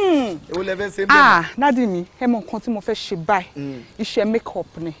 èwo lẹ fẹ́ ṣe mẹ́rin. dádì mi ẹ mọ nǹkan tí mo fẹ́ ṣe báyìí iṣẹ́ make-up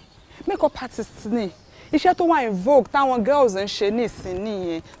ni make-up artist ni iṣẹ́ tó wà in vogue táwọn girls ń ṣe ní ìsìn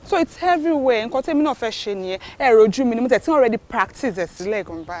nìyẹn so it's everywhere nǹkan tèmi náà fẹ́ ṣe nìyẹn ẹ rojú mi ni mo tẹ̀ tí already practice ẹ̀ sílẹ̀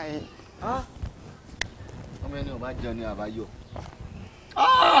gan báyìí. ọmọ ẹni ò bá jẹun ní àbáyọ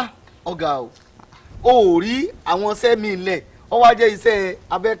ọ̀gá o ò rí àwọn sẹ́mi ńlẹ̀ ó wá jẹ́ iṣẹ́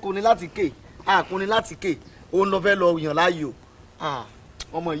abẹ́kunni láti ké àkunni láti ké òun lọ fẹ́ lọ yàn láàyò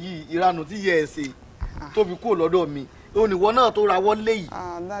ọmọ yìí ìranù tí yẹ ẹ ṣe tó fi kúrò lọ́dọ̀ mi oníwọ náà tó rawọ́ lé yìí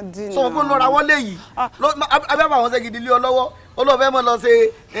sọ pé lọ rawọ́ lé yìí abẹ́bà àwọn ṣẹ́gidi lé ọ lọ́wọ́ olóòfẹ́ mọ́ lọ ṣe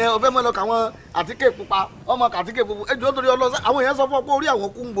ọ̀fẹ́ mọ́ lọ kàwọn àtíkè pupa ọmọ kàtíkè pupa ẹjọ́ torí ọlọ́sẹ̀ àwọn èèyàn sọ fún ọ pé orí àwọn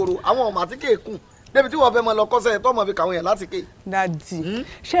kú ń gbòòrò àwọn ọmọ àtíkè kù débi tí wọ́n fẹ́ mọ́ lọ kọ́sẹ̀ tó ọmọ fi kàwọn èèyàn látíkè. dadi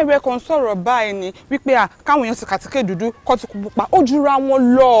ṣé ìwé kan sọ̀rọ̀ báyìí ni wípé káwọn èèyàn sì kàtíkè dúdú kọ́ ti kú pupa ó jura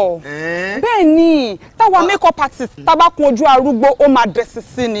wọn lọ bẹ́ẹ̀ ni táwa make-up artist tábà kun ojú arúgbó ó máa dẹ̀sí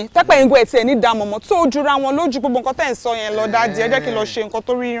sí ni tẹ́pẹ́ ìgò ẹ̀ tí ẹ̀ ní dààmú tó ó jura wọn lójú gbogbo nǹkan tẹ́ ẹ̀ ń sọ yẹn lọ dadi ẹ jẹ́ kí n lọ ṣe nǹkan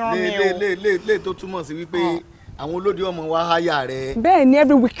tó rí rán mi o. lè tó túmọ̀ sí wípé àwọn olóde ọmọ wa háyà rẹ. bẹ́ẹ̀ ni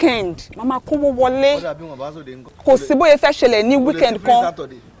every weekend màmá kówó wọlé kò sí bóyá fẹ́ ṣẹlẹ̀ ní weekend kan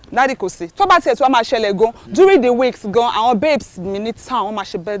dáàdi kò sí tó bá tiẹ̀ tó wá máa ṣẹlẹ̀ gan during the weeks gan àwọn babes mi ní town wọ́n máa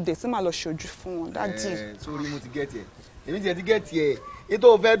ṣe birthday tí màá lọ ṣojú fún wọn dáàdi. sórí mo ti gẹ̀ẹ́tì ẹ̀ èmi tiẹ̀ ti gẹ̀ẹ́tì ẹ̀ ètò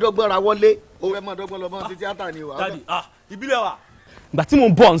òfẹ́ dọ́gbọ́n ra wọlé òfẹ́ mọ́ dọ́gbọ́n lọ bọ́n sí tíátà ni o. dáàdi ìbílẹ̀ wa. ìgbà tí mò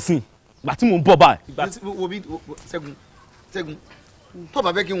ń bọ̀ nsìn ìgbà tí mò ń bọ̀ báyìí. wo bí Ṣẹ́gun tó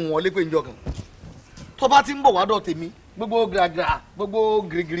bá fẹ́ kí n wọlé pé njọ kan tó bá ti ń bọ̀ wádọ̀ tèmi gbogbo gàgà gbogbo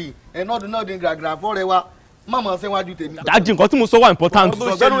gírígírí ẹ̀ nọ́ọ̀dún gàgà fọ́ọ̀rẹ́ wa mama ṣe wájú tèmi. dájú nǹkan tí mo sọ wà important.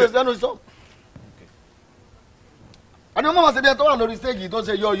 gbẹnu sọ. àní mama ṣe bí ẹ tó wà lórí stage tó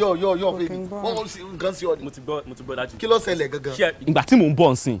ṣe yọ fèmí nǹkan sí ọ ni. mo ti gbọ́ dájú. kí ló ṣẹlẹ̀ gangan. ìgbà tí mò ń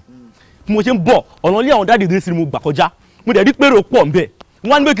bọ̀ nsìn bí mo ṣe ń bọ̀ ọ̀nà ilé àwọn dáàdì ìdílé mo gbà kọjá mo dẹ̀ rí pé èrò pọ̀ nbẹ̀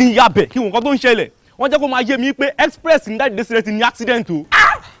wọ́n á ní pé kí n yà bẹ̀ kí n wò nǹkan tó ń ṣẹlẹ̀ wọ́n jẹ́ kó máa yé mi pé express ní dáàdì ìdílé ti ní accident o.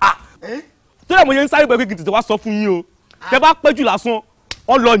 tó dẹ̀ mo ṣe ń sáré pé kí n tètè wá sọ fún yín o tẹ bá pẹ́ jù lásán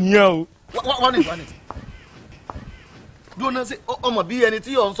ọ lọ nìyẹn o. dúró ṣe ọmọ bí ẹni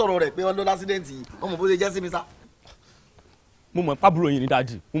tí yóò ń sọ̀rọ̀ rẹ̀ pé wọ́n lọ lásídẹ̀ǹtì ọmọ bó ṣe jẹ́ sí mi sá. mo mọ̀ pábúrò yín ni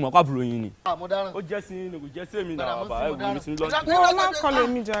dájú mo mọ̀ pábúrò yín ni. àmọ̀dáràn. ó jẹ́ sí ní kò jẹ́ sí èmi náà bàbá ẹ̀ wò mí sí lọ́dún. wọ́n máa ń kọlẹ̀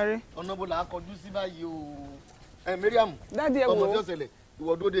mi jàre. ọ̀nà bó la á kọjú sí báyìí o. Mariam dáàdi ẹ wò ó ọmọ tí ó ṣẹlẹ̀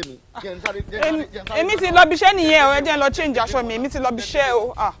ìwọ dúró dè mí. èmi ti lọ bíṣẹ́ nìyẹn o ẹ jẹ́ lọ change aṣọ mi èmi ti lọ bíṣẹ́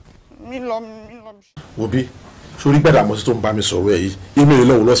o mi lọ bíṣẹ́. òbí sórí Gbàdàmọ́sí tó ń bá mi sọ̀rọ̀ ẹ̀ yìí èmi ò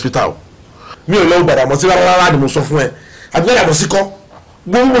lọ́wọ́ lọ́sítà mi ò lọ́wọ́ Gbàdàmọ́sí rárá ni mo sọ fún ẹ àbí Gbàdàmọ́sí kọ́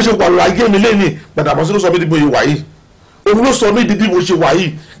gbogbo mo ṣe wà láyé mi lẹ́ni Gbàdàmọ́sí ló sọ mí di bó ṣe wà yìí òun ló sọ mí di bí mo ṣe wà yìí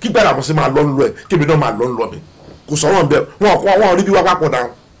kí Gbàdàmọ́sí máa lọ lọ ẹ kémi náà máa lọ mi kò sọ̀rọ̀ bẹ́ẹ̀ wọn kọ́ àwọn orí bí wá papọ̀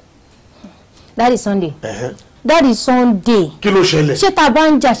dáhùn. Daddy Sunday Daddy Sunday kí ló ṣẹlẹ̀ ṣé ta bá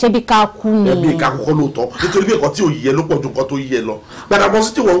ń jà ṣe bí ká kú ni. ẹbí ká kọ́kọ́ lóòótọ́ nítorí bí ẹ̀kọ́ tí ò yẹ ló pọ̀ ju nǹkan tó yẹ lọ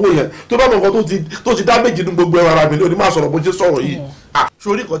Gbàdàmọ́sí tí wọ́n wò yẹn tó bá mọ nǹkan tó ti dá méjì ní gbogbo ẹ̀rọ ara mi ní máa sọ̀rọ̀ bó ṣe sọ̀rọ̀ yìí.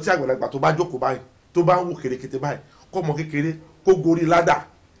 sórí nǹkan tí àgbàlagbà tó bá jókòó báyìí tó bá ń wò kérékété báyìí kó ọmọ kékeré kó gorí ládà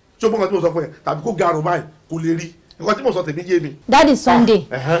ṣé o gbọ́ nǹkan tí mo sọ fún ẹ tàbí kó garun báyìí kó lè rí nǹkan tí mo sọ tèmi yé mi. Daddy Sunday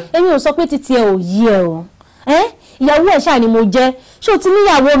èmi ò sọ pé títí ẹ ò yí ẹ o ìyàwó ẹ ṣáà ni mo jẹ ṣé o ti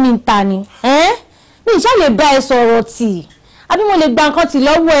níyàwó mi ń ta ni mi ìṣá lè bá ẹ sọ̀rọ̀ tì àbí mo lè gba nǹkan tì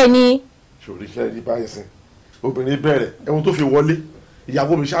lọ́wọ́ ẹ ni. ṣòrí iṣẹ́ rí báyìí sìn obìnrin bẹ̀rẹ̀ ẹ̀hún tó fi wọlé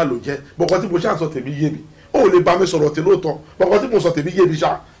ìyàwó mi ṣáà ló jẹ́ bọ́kọ́ tí mo ṣáà sọ tèmi yé mi ó lè bá mi sọ̀rọ̀ tì lóòótọ́ bọ́kọ́ tí mo sọ tèmi yé mi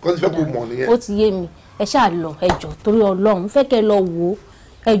ṣáà kọ́ ti fẹ́ kó mọ̀ nìyẹn. ó ti yé mi ẹ ṣáà lọ ẹjọ́ torí Ọlọ́run fẹ́ kẹ́ lọ wò ó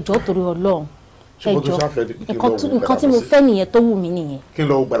ẹjọ́ torí Ọlọ́run ẹjọ́ nǹkan tí mo fẹ́ nìyẹn tó wù mí nìyẹn. kí n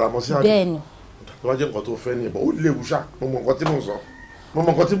lọ Gbàdàmọ́sí àjò bẹ́ẹ̀ ni. tó bá jẹ́ nǹkan tó fẹ́ nìyẹn bọ́ ó léwu ṣá mo mọ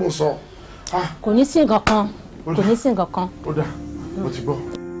nǹkan tí mo sọ kò ní sí nǹkan kan kò ní sí nǹkan kan. ó dà mo ti gbọ́.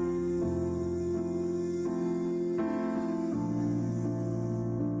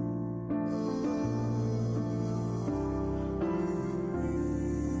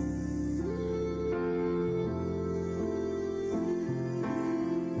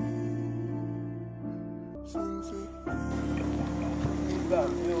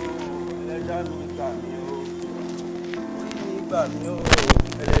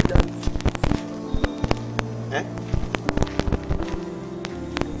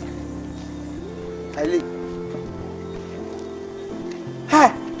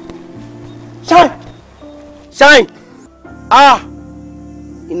 Shine!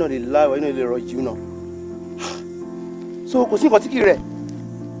 Iná lè láwọ̀, iná lè rọ̀jù náà. So kò sí nǹkan tí kì í rẹ̀.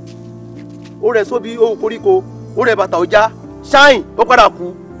 Ó rẹ̀ sóbi, ó koríko, ó rẹ̀ bàtà ọjà. Shine! Ó padà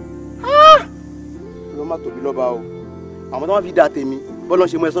kú. Lọ́ má tóbi lọ́ba o. Àwọn tó wá fi dà tèmi, bọ́lá ń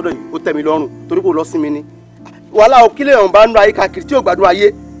ṣe mú ẹ sọ́dọ̀ yìí, ó tẹ́ mi lọ́rùn torí kò lọ sí mi ni. Wàhálà òkílẹ̀ ọ̀hún bá ń ra ayé káàkiri tí ò gbádùn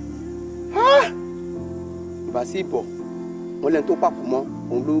ayé. Ìbá sí ìbọ̀, wọ́n lẹ́nu tó pàkó mọ́.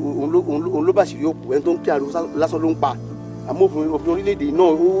 Òun ló bá ṣìírí òkú ẹni tó ń kí ariwo lásán ló ń pa àmọ́ òfin orílẹ̀-èdè náà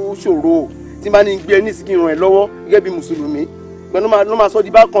ó ṣòro tí n bá ní gbé ẹ ní ìsìnkí ràn ẹ́ lọ́wọ́ gẹ́gẹ́ bí mùsùlùmí gbẹ́nu ló máa sọ di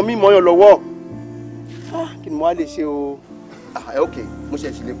bá kan mí mọ́yàn lọ́wọ́ kí ni mo wá lè ṣe o. Ok mo ṣe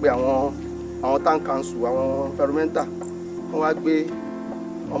ṣì lè pe àwọn town council àwọn environmental wọ́n wá gbé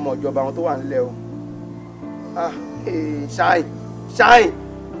ọmọ ìjọba àwọn tó wà nílẹ̀ o. Shine.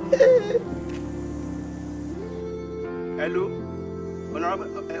 Hello.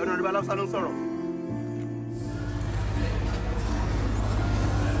 Honorable Aláùsá ló ń sọ̀rọ̀.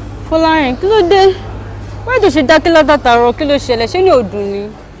 Fọlárin, kí ló dé? Wọ́n tó ṣe dákẹ́ látàtàrọ kí ló ṣẹlẹ̀ ṣé ní òdùn ni?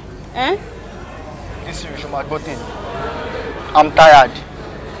 This is my body. I'm tired.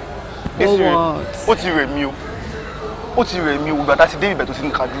 Ó ti rẹ̀ mí o. Ó ti rẹ̀ mí o. Gbàtà ti dé ibẹ̀ tó ti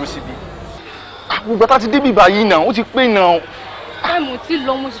ní ká dúró síbi. Gbàtà ti dé ibà yìí náà, ó ti pé náà. Táìmù tí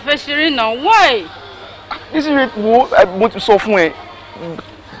lọ mo sì fẹ́ ṣeré náà, why? This is mo ti sọ fún ẹ.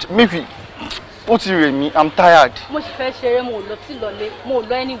 Maybe ó ti rẹ̀ mí, I'm tired. Mo sì fẹ́ ṣeré, mo ò lọ sí lọlé, mo ò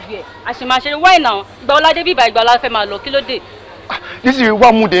lọ anywhere. A sì máa ṣeré, why now? Ìgbà ọládé bíbá ìgbà ọlá fẹ́ máa lọ, kí ló dé? This is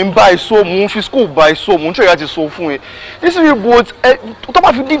why mo dé ń bá ẹ sọ, mo ń fi school bá ẹ sọ, mo ń try láti sọ fún ẹ. This is but tó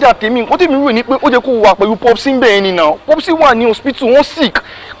bá fi dídà tèmi, ó tèmi rò ní pé ó jẹ́ kó wà pẹ̀lú Popsi ń bẹ̀rẹ̀ ni now. Popsi wà ní hospital, wọ́n sick.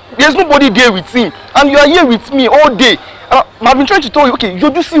 There's nobody there with him and you are here with me all day. I've been trying to tell you, okay,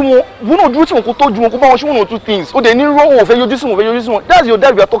 yọjú sí wọn, wọn náà dúró tí wọn kò tọ́jú wọn kó bá wọn ṣe one or two things. Ó dẹ̀ ní rọ́wọ́ fẹ́ yọjú sí wọn, That's your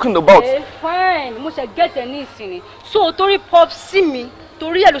dad we are talking about. Fine, mo ṣe get ẹ ní ìsinmi. So torí Popsi mi,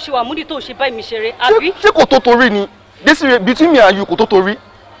 torí ẹ̀ ló ṣe wà múdì tó ṣe báyìí mi ṣeré, àbí? Ṣé kò tó torí ni? This is between me and you kò tó torí.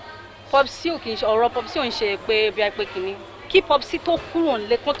 Popsi ò kì í ṣe ọ̀rọ̀ Popsi ò ń ṣe pé bí i pé kìíní. Kí Popsi tó kúrò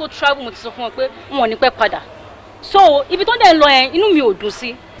nílé kán tó travel mo ti sọ fún wọn pé wọn ò ní pẹ́ padà. So ibi tó dẹ̀ ń lọ yẹn inú mi ò dùn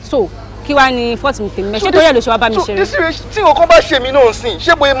sí. So kí wàá ní fọ́ọ̀tì mi tèmi ṣé torí ẹ̀ ló ṣe wá bá mi ṣeré. Tí nǹkan bá ṣe mí náà sìn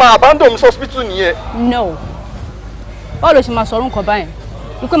ṣé bóyá máa abandon mi sí hospital nìyẹn. No báwo ló ṣe máa sọ̀rọ̀ nǹkan báyẹn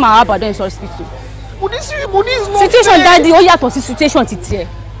wípé máa abandon mi sí hospital. But this is not situation daddy ó yàtọ̀ sí situation ti tiẹ̀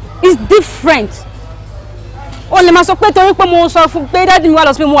it's different. O lè máa sọ pé torí pé mo sọ fún pé daddy mi wà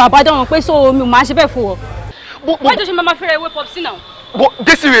lọ sí pé mo abandon wọn pé so mi ò máa ṣe bẹ́ẹ̀ fún ọ. wọ́n tó ṣe máa fẹ́rẹ̀ ewé Popsi náà.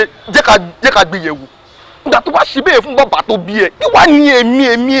 Desire jẹ́ ká gbé yẹ̀wò nígbà tó bá ṣe bẹ́ẹ̀ fún bàbá tó bí ẹ ìwà ni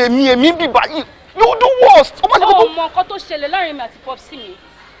èmi bí báyìí you do worst. ọmọ nǹkan tó ṣẹlẹ̀ láàrin mi àti Popsi mi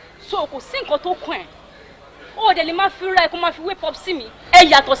so kò sí nǹkan tó kàn ẹ́ ó dẹ̀ lè má fi ra ẹ̀ kó má fi wé Popsi mi ẹ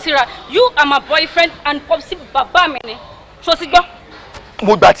yàtọ̀ síra you are my boyfriend and Popsi bàbá mi ni ṣó ti gbọ́.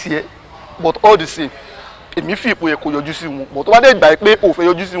 mo gbà tiẹ̀ but all the same èmi fi ipò yẹ kó yọjú sí wọn but tó bá dé gbà pé o fẹ́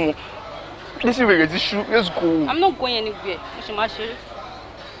yọjú sí wọn this is where it is true let's go. I'm not going anywhere mo ṣe máa ṣeré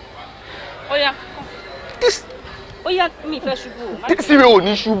ó yá ó yá mi fẹ́ ṣubú. This is where ò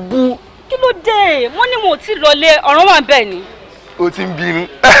ní ṣubú. kí ló dé wọ́n ní mo ti lọlé ọ̀ràn wà bẹ́ẹ̀ ni. o ti ń bínú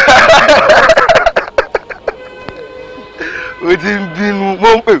o ti ń bínú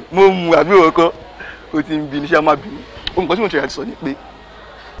mo mú àbí ọkọ o ti ń bínú ṣé a máa bínú ohun kan tí mo ṣe àti sọ ni pé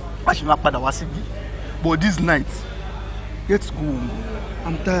a ṣe máa padà wá síbí but this night let's go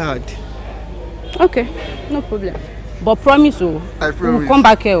I'm tired. Okay, no problem but promise o I promise we'll come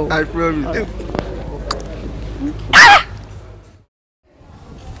back here o. I promise.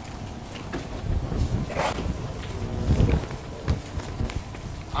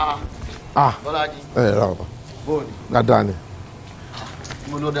 Dáadáa ni.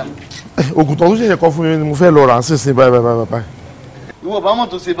 Mo ló dà. Ògùn tó ń ṣẹ̀ṣẹ̀ kọ́ fún mi ni mo fẹ́ lọ rà ń sísìn báyìí. Ìwọ bá mọ̀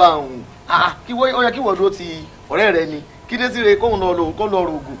tó ṣe bá òun. Kí ó yẹ kí wọ́n ló ti ọ̀rẹ́ rẹ ni. Kí Désiré kóhun lọ lòun kó lọ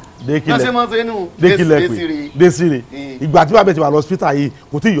rògùn. Désiré. Ìgbà tí bàbá ti wà lọ hospital yìí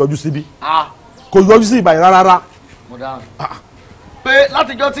kò tí ì yọjú síbí. Kò yọjú sí ìbàyìí rárá. Mo dáhùn. pé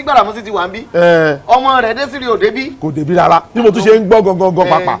látijọ́ tí Gbàràmọ́sí ti wà ń bí ọmọ rẹ̀ Désiré ò débí. kò débi rárá bí mo tún ṣe ń gbọ́ gangan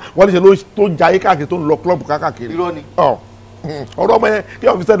pàpà wọ́n ní ṣe tó ń jayé káàkiri tó ń lọ klọ́ọ̀bù káàkiri. irọ́ ni. ọ̀rọ̀ ọmọ yẹn kí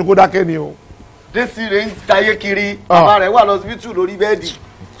ọ̀fíìsì ẹni kó dákẹ́ ni o. Désiré ń jayé kiri bàbá rẹ̀ wà lọ́sibítù lórí bẹ́ẹ̀dì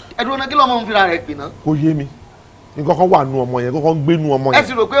ẹ̀dùn ọ̀nà kí lọ́mọ ń fira rẹ̀ pè ná. kò yé mi nǹkan kan wà nù ọmọ yẹn nǹkan kan gbé nù ọmọ yẹn. ẹ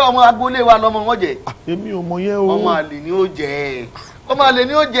sì rò pé ọmọ agboolé wa lọmọ wọn jẹ. èmi ò mọ yẹn o. ọmọ àlè ni ó jẹ ọmọ àlè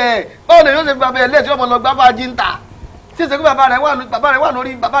ni ó jẹ báwo lè yóò ṣe fi bàbá ẹ lẹ́ẹ̀tì ọmọ lọ gbá fàájì ń ta tí ìṣègùn bàbá rẹ̀ wà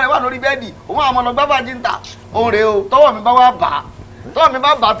lórí bẹ́ẹ̀dì òun àwọn ọmọ lọ gbá fàájì ń ta òun rèé o tọwọ́ mi bá wá bà á tọwọ́ mi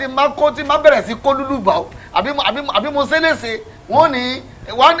bá bà á tí má bẹ̀rẹ̀ sí kó lúlù bà ó àbí mo ṣe léṣe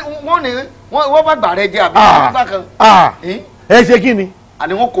wọ́n bá gbà rẹ jẹ àbí nígbà kan. ẹ ṣe kí ni.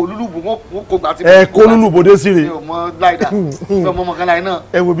 àní wọn kò lúlù bò wọn kò gbà tí. ẹ kó lúlù bò Désiré. ọmọ láìda ọmọ mọ̀kànlá náà.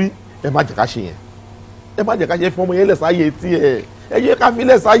 ẹ wo bí ẹ má jẹ́ ká ṣe yẹn ẹ má jẹ́ ká ṣe fún ọmọ yẹn lẹ́sàáyé tiẹ̀ ẹ yẹ ká fi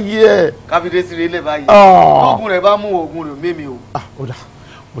lẹ́sàáyé ẹ̀. ká fi Désiré lẹ́ báyìí oògùn rẹ̀ bá mú oògùn rẹ̀ mímì o. ó dà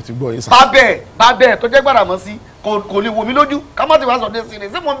mo ti gbọ́ yín sá. bábẹ́ tó jẹ́ Gbàràmọ́sí kò lè wò mí lójú ká má ti wá sọ Désiré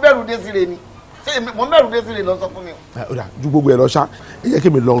ṣé mo ń bẹ̀rù Désiré ni ṣé mo ń bẹ̀rù Désiré lọ sọ fún mi. ó dà ju gbogbo ẹ lọ ṣá ẹ yẹ kí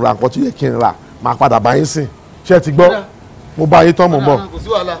mi lọ ra nǹkan tí yẹ kí n ra máa padà bá yín sìn ṣé ẹ ti gbọ́ mo bá yín tán mo ń bọ̀. kò sí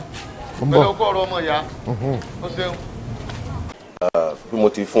wàhálà pẹ̀lú ọkọ ọ̀rọ̀ ọmọ ìyá ó ṣeun. bí mo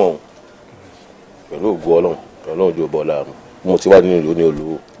ti fún ọ pẹ̀lú ògo Ọlọ́run jò bọ́ láàrú mo ti wá nínú ìlú ní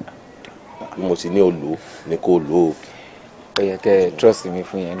olówó bí mo ti ní olówó ní kò lówó. ó yẹ kẹ́ ẹ trust mi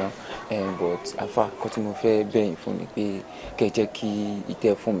fún yẹn náà but afa kọ́ tí mo fẹ́ bẹ̀yìn fún ni pé kẹ́ ẹ jẹ́ kí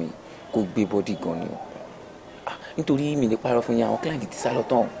ìtẹ́ fún mi kó gbé bọ́dì gan ni o nítorí mi lè parọ́ fún yín àwọn client ti sálọ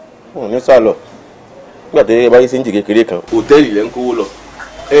tán. wọn ò ní sálọ nígbà tí ẹ bá yí séǹjì kékeré kan hòtẹ́ẹ̀lì lẹ́ ń kówó lọ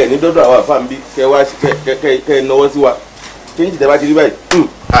ẹ ní dọ́dọ̀ àwọn àfáà ń bí kẹ́ ẹ náwó sí wa séǹjì tẹ́ bá ti rí báyìí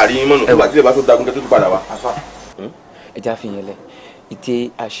àárín mọ́nù nígbà tí ilé bá tó dagun kẹ́ tó padà wá. ẹja fi yẹn lẹ ìtẹ́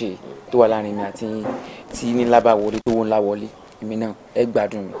àṣẹ tó wà láàrin mi àti tí ní lábà wọlé tó wọ́n ńlá wọlé èmi náà ẹ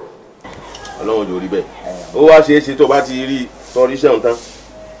gbádùn mi. Ọlọ́run jò rí bẹ́ẹ̀ ó wá ṣeé ṣe tó bá ti rí tọrí sẹ́wọ̀n tán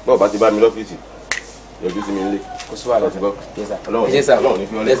bọ́ọ̀ bá ti bá mi lọ́fíìsì yọjú sí mi nílé. kò sí wàhálà Ọlọ́run ní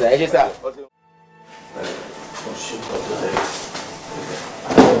fi wọn lé. ẹ ṣe sá.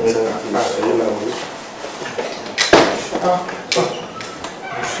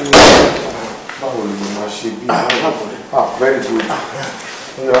 báwo ni mo máa ṣe bí very good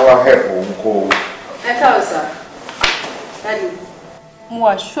ní wàá help òun kó o. ẹ káàárọ̀ sà dáàdi mo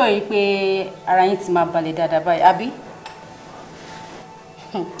wà sọ yìí pé ara yín ti máa balẹ̀ dáadáa báyìí àbí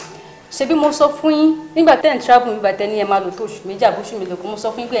ṣebí mo sọ fún yín nígbà tẹ́ ń travel nígbà tẹ́ ní ẹ máa lò tó oṣù méjì àbóṣù mi lòkùn mo sọ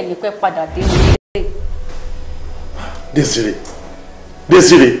fún yín pé ẹ̀ ní pẹ́ padà dé nílé.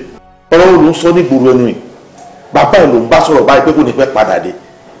 Désiré ọ̀rọ̀ wo ló ń sọ ní gbòòrò ẹnu yìí bàbá ẹ̀ ló ń bá sọ̀rọ̀ báyìí pé kò ní pẹ́ padà dé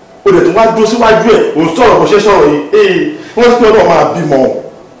ó lè tún wá dúró síwájú ẹ̀ ò ń sọ̀rọ̀ bó ṣe sọ̀rọ̀ yìí wọ́n sì pé ọ̀rọ̀ máa bímọ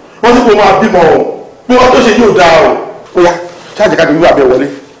wọ́n sì pé máa bímọ bí wọ́n tó ṣe yóò dáa o ó yá ṣáàjì ká dùn àbẹ̀ wọlé.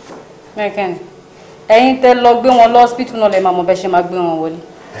 mẹ́kẹ́ni ẹ̀yin tẹ́ lọ gbé wọn lọ hospital náà lè máa mọ bẹ́ẹ̀ ṣe máa gbé wọn wọlé.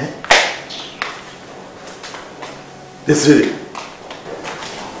 Désiré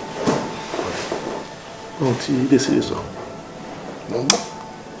ohun tí Désiré sọ mo ń bọ̀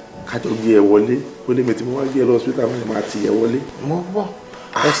kájọ gbé ẹ wọlé ó lé mi tí mo wá gbé ẹ lọ hospital mi máa ti ẹ wọlé. mo ń bọ̀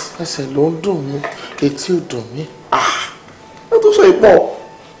ẹsẹ̀ ló ń dùn mí etí ò dùn mí. ó tó sọ ìpọ̀.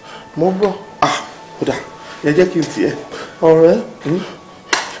 mo ń bọ̀. ó dà ẹ jẹ́ kí n tiẹ̀. ọ̀rẹ́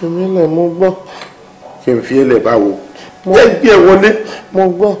fi mí lẹ̀ mo gbọ́. kí n fi ẹ lẹ̀ báwo. jẹ́ gbé ẹ wọlé. mo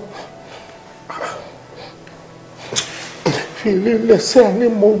gbọ́. fi ilé lẹ́sẹ̀ ni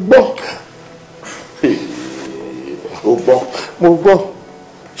mo gbọ́. o gbọ́. mo gbọ́.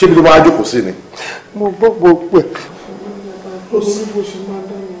 ṣé ibi tó máa jókòó sí ni. mo gbọ́ gbogbo ẹ̀. ó ní bó ṣe máa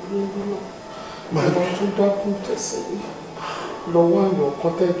dá mi lórí náà. màá tún dákún tẹ̀sẹ̀ yìí lọ́wọ́ àyàn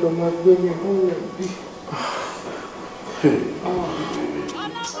kan tẹ́jọ́ máa gbé mi lọ́rùn ẹ̀ bí.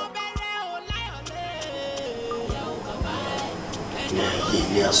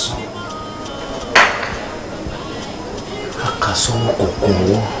 ilé asán àkàsọ́wọ́ kòkun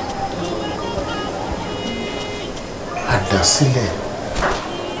wọn àdásílẹ̀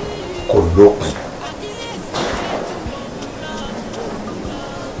kò lópin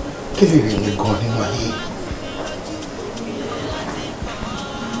kí lè rí mi gan nínú ayé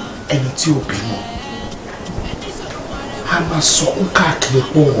ẹni tí ó bímọ a máa sọkún káàkiri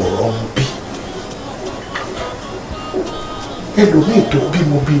pé òun ọ̀rọ̀ ń bí ẹlòmíì tó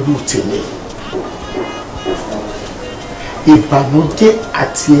bímọ bí irú tèmi ìbànújẹ́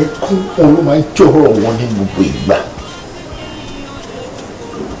àti ẹkún òun ló máa ń jọ̀rọ̀ wọn ní gbogbo ìgbà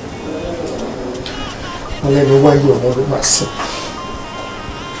wọn lẹ́nu wáyé ọmọ ló máa sìn.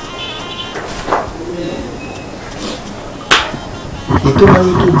 ètò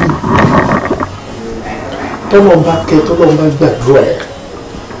wáyé tó bí tọ́lọ́mbà gbàdúrà ẹ̀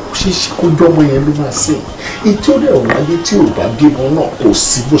ó ṣe é ṣe kó jọmọ yẹn ló máa sìn èyí tí ó dẹ̀ wáyé tí ò bá bímọ náà kò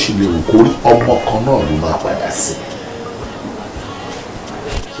sí bó ṣe lè wù kó rí ọmọ kan náà ló máa padà sí.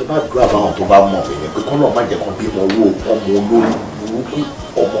 ṣé bá dúrà báwọn tó bá mọ̀ mí ni pé kọ́ náà má jẹ́ kán bímọ owó ọmọ olórí burúkú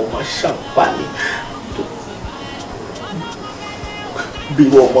ọmọ máa ṣàǹfààní bí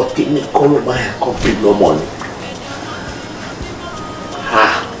ọmọ tèmi kọ́ ló máa yẹ kán bí lọ́mọ ni.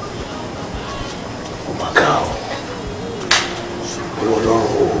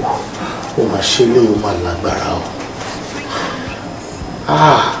 Ó máa ṣe lé ó máa lágbára o.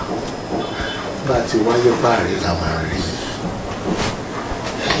 Bá a ti wáyé báàrí la máa rí.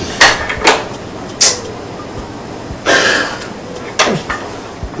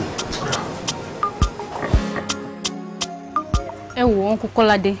 Ẹ wò wọn kú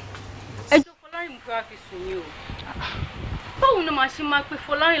Kọ́ládé. Ẹjọ́ Fọlárìn mo fẹ́ wá fi sùn yín o. Báwo ni màá ṣe máa pe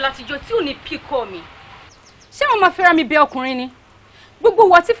Fọlárìn látijọ́ tí ò ní píkọ́ mi? Ṣé wọn máa fẹ́ra mi bẹ ọkùnrin ni? Gbogbo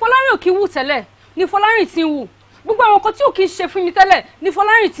wa tí Fọlárìn ò kí wù tẹ́lẹ̀ ni Fọlárìn ti ń wù. Gbogbo àwọn nǹkan tí ò kí ń ṣe fún mi tẹ́lẹ̀ ni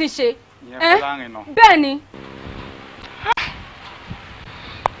Fọlárìn ti ń ṣe. Bẹ́ẹ̀ ni.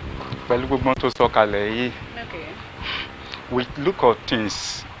 Pẹ̀lú gbogbo tó sọ kalẹ̀ yìí, with look of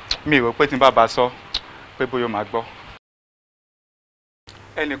things, mi rò pé tí n bá bá sọ pé bóyá máa gbọ́.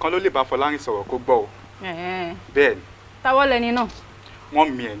 Ẹnìkan ló lè bá Fọlárìn sọ̀rọ̀ kó gbọ́ o. Bẹ́ẹ̀ ni. Táwọ́ lẹni náà. Wọ́n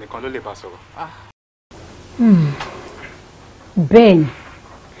mi ẹnìkan ló lè bá sọ̀rọ̀. Bẹ́ẹ̀ ni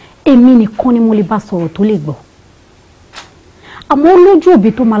èmi nìkan ni mo lè bá sọ̀rọ̀ tó lè gbọ́ àmọ́ lójú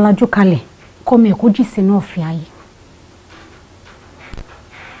òbí tó máa lajú kalẹ̀ kọ́mọ ẹ̀ kó jì sínú ọ̀fẹ́ ayé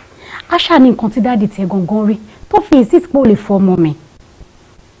àṣà ni nǹkan tí dáàdì tiẹ̀ gangan rí tó fi insist pé ó lè fọ ọmọ mi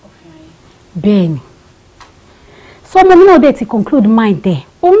bẹ́ẹ̀ ni sọmọ mi náà dẹ̀ ti conclude mind ẹ̀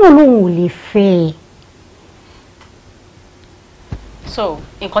òun náà lòun ò lè fẹ́ ẹ. So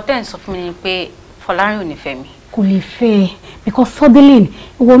nǹkan tẹ́ ń sọ fún mi ni pé Fọlárìn ò ní fẹ́ mi. Kò lè fẹ́ ẹ because suddenly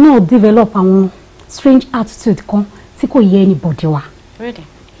ìwọ náà develop àwọn strange attitude kan tí kò yẹ anybody wa. Really?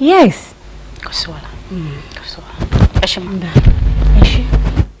 Yes. Kò sí wàhálà. Kò sí wàhálà. Ẹ ṣe mọ́. Ẹ ṣe.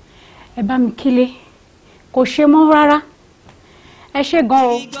 Ẹ bá mi kílé kò ṣe mọ́ rárá. Ẹ ṣe gan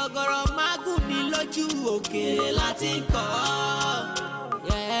o. Ìgbọ̀gọ̀rọ̀ máa gùn mí lójú òkèèrè láti ń kọ́.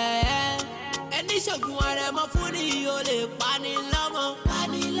 Ẹni ṣògùn àrẹ̀mọ fún ni o lè pani lọ́mọ.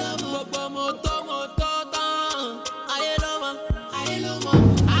 Gbogbo mo tó tán. Ayé lọ́mọ.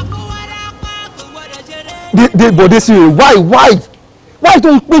 Àkówárá pa kò gbọ́dọ̀ ṣeré. Dey body see why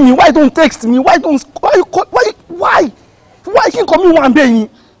don't pay me, why don't text me, why kí n kọ́ mi wà ń bẹ̀ yín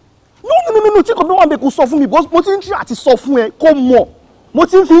no tí kò mi wà ń bẹ̀ kò sọ fún mi because mo ti ń try àti sọ fún ẹ kó mọ̀ mo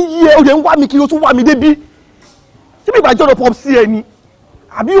ti ń fi yí ẹ o lè ń wá mi kiri o tún wá mi débi tí mi ìgbà jọ́dọ̀ pop sí ẹ ni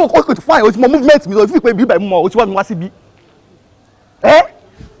àbí o kò tó fine o ti mọ movement mi o ti fi pé bíbẹ̀ mọ̀ o ti wá mi wá síbi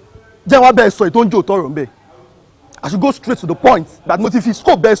jẹ́ wá bẹ́ẹ̀ sọ ètò oúnjẹ òtọ́rọ̀ ń bẹ̀ I should go straight to the point that mo ti fi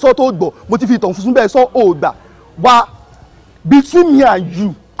scope bẹ́ẹ̀ sọ tó gbọ́ mo ti fi ìtàn funfun bẹ́ẹ̀ sọ ó gbà wá between me and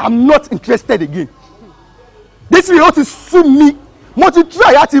you I'm not interested again this is o ti sú mi mo ti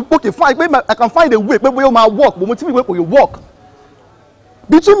try láti okay fine pé I can find a way pé bóyá o máa work but mo ti fi pé kò yẹ work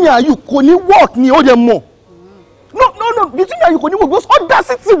between me and you kò ní work ni ó yẹ mọ̀ no between me and you kò ní work because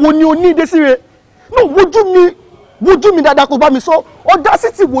audacity wo ni o ní Desire no wojú mi dáadáa kó bá mi sọ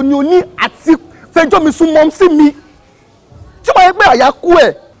audacity wo ni o ní àti fẹjọ́ mi sún mọ́ sí mi tí wọ́n yẹ pé àyà kú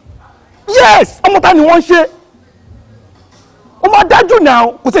ẹ̀ yes ọmọ ta ni wọ́n ṣe ó máa dájú náà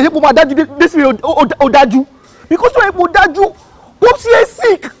kò sí èyí pé ó máa dájú Desire ó dájú because wọ́n yẹ pé ó dájú ó ti ẹ́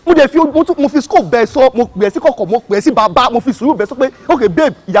sick mo fi scope bẹ́ẹ̀ sọ mo pè é sí kọ̀kọ̀ mo pè é sí bàbá mo fi sùúrù bẹ́ẹ̀ sọ pé okay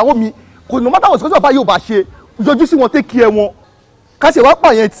babe ìyàwó mi kò no matter what ṣe bàbá yóò bá ṣe yọjú sí wọn take care wọn ká ṣe wá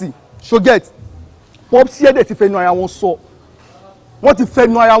pààyàn tì ṣoget pop sí ẹ̀dẹ̀ ti fẹnu ara wọn sọ wọ́n ti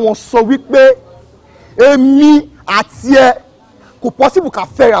fẹnu ara wọn sọ wípé èmi àti ẹ kò possible ká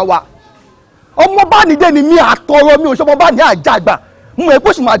fẹ́ra wa ọmọ bá nìdẹ́ ni mi àtọrọ mi ò ṣọmọ bá ní àjàgbà mo ẹ̀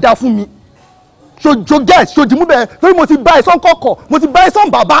kó sì máa dáa fún mi ṣoget ṣojìmú bẹ́ẹ̀ torí mo ti bá ẹ sọ́n kọ̀kọ̀ mo ti bá ẹ sọ́n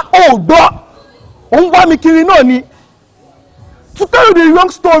bàbá ò gbọ́ òun wá mi kiri náà ni to tell you the wrong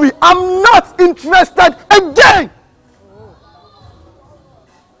story I'm not interested again.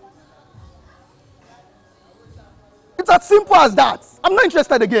 It's as simple as that. I'm not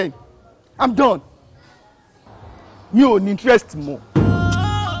interested again. I'm done. Mi ò ní interest mọ́.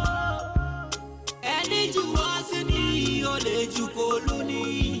 Ẹni jù wá sí ni o lè jù kó lù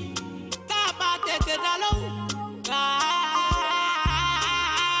ní. Ká bá tètè dá lóhùn.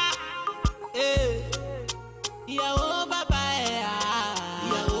 Ìyàwó bàbá ẹ̀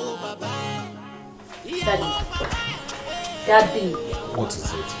ìyàwó bàbá ẹ̀. Daddy. What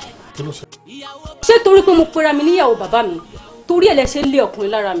is it? Kí ló ṣe? Ṣé torí pé mo pera mi níyàwó bàbá mi torí ẹ̀ lẹ ṣe lé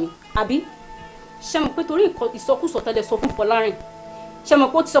ọkùnrin lára mi àbí? ṣe mọ̀ pé torí ìsọkúsọ tẹ́lẹ̀ sọ fún Fọlárìn ṣe mọ̀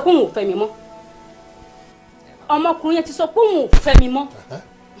pé ó ti sọ pé òun ò fẹ́ mi mọ́ ọmọkùnrin yẹn ti sọ pé òun ò fẹ́ mi mọ́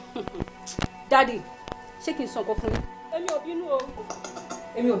dádì ṣé kí n sọ nǹkan fún yín èmi ò bínú o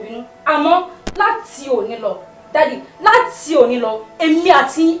èmi ò bínú àmọ́ láti òní lọ dádì láti òní lọ èmi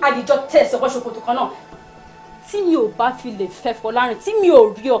àti àdìjọ tẹ̀sí ọkọ̀ ṣòkòtò kan náà tí mi ò bá fi lè fẹ́ Fọlárìn tí mi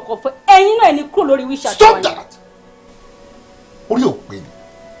ò rí ọkọ fẹ́ ẹ̀yin náà ní kúrò lórí wíṣà tó wà ní. Stop that! Orí ò pé ni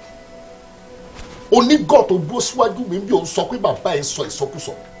onígọ̀ tó dúró síwájú mi bí òun sọ pé bàbá ẹ̀ sọ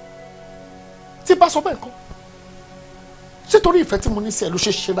ìsọkúsọ tí bá sọ bẹ́ẹ̀ kọ́ ṣé torí ìfẹ́ tí mo ní sí ẹ ló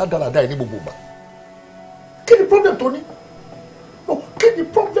ṣe ṣe rádaràda ẹ ní gbogbo ìgbà kí ni problem tó ní kí ni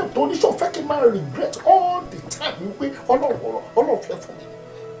problem tó ní ṣó fẹ́ kí n máa regret all the time wípé ọlọ́run fẹ́ fún mi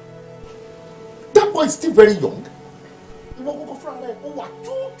that boy is still very young ìwọ kọ́kọ́ fúnra rẹ̀ ó wà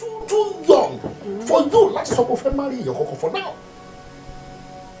too young for you láti sọ pé o fẹ́ marry èèyàn kọ́kọ́ for now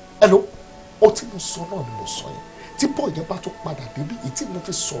hello ó tí mo sọ náà ni mo sọ yẹn tí bọ́ọ̀ yẹn bá tún padà débi èyí tí mo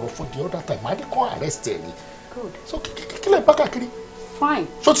fi sọ̀rọ̀ for the other time máa ní kọ́ arrest ẹ̀ ni so kí lè bá káàkiri fine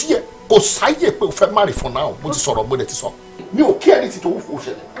so ti yẹ kò sáyè pé o fẹ́ marry for now mo ti sọ̀rọ̀ mo lè ti sọ mi ò kí ẹni ti tó wúfo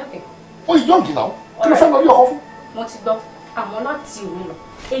ṣẹlẹ̀ ó yí yọ̀ǹgì náà kí ló fẹ́ lọ rí ọkọ fún. mo ti gbọ́ àmọ́ láti òun lọ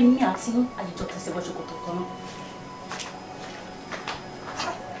èmi àti àjẹjọ tẹ̀sẹ̀ bọ́ ṣòkòtò kan náà.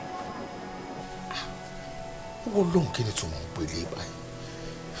 wọ́n lóhùn kí ni tó máa ń gbélé báyìí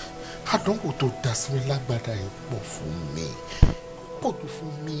àdánwò tó dá sí mi lágbádá yẹn pọ̀ fún mi pọ̀ tó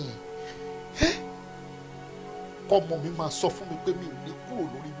fún mi ọmọ mi máa sọ fún mi pé mi ò lè kúrò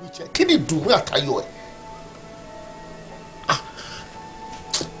lórí wíjẹ kí ni ìdùnnú àtayọ̀ ẹ̀.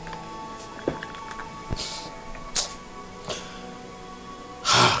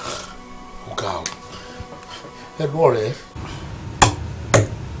 ọ̀gá o ẹnu ọ̀rẹ́.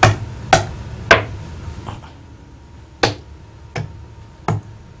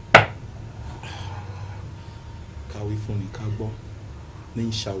 káwí fún ni ká gbọ́ ní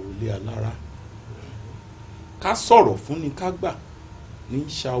ìṣàwọlé alára ká sọ̀rọ̀ fún ni ká gbà ní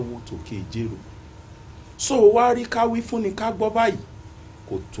ìṣàwọ tòkè ìjérò so wá rí káwí fún ni ká gbọ́ báyìí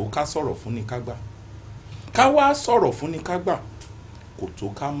kò tó ká sọ̀rọ̀ fún ni ká gbà ká wá sọ̀rọ̀ fún ni ká gbà kò tó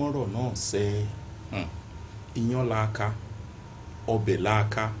ká mọ́rọ̀ náà ṣẹ iyán láaka ọbẹ̀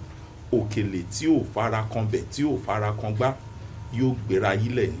láaka òkèlè tí ò fara kan bẹ̀ tí ò fara kan gbá yóò gbéra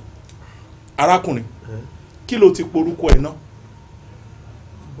yílẹ̀ ni arákùnrin kí ló ti porúkọ ẹ̀ náà.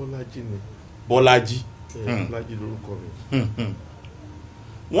 Bọ́lájí ni. Bọ́lájí. Bọ́lájí lórúkọ mi.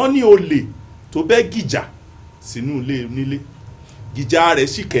 wọ́n ní olè tó bẹ́ gìjà sínú ilé onílé gìjà rẹ̀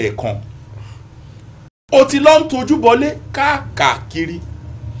sì kẹ̀ẹ̀kan o ti lọ ń tojú bọlé káàkiri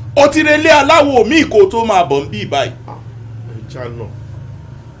o ti relé aláwo míì kó tó máa bọ̀ ń bí báyìí. ẹja náà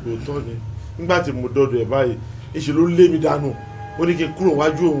lóòótọ́ ni nígbà tí mo dọ́dọ̀ ẹ̀ báyìí ìṣe ló lé mi dànù ó ní kí n kúrò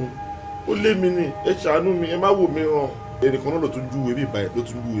wájú òun ó lé mi ní ẹ ṣàánú mi ẹ má wò mí ràn ẹnìkan náà ló tún júwe bí báyìí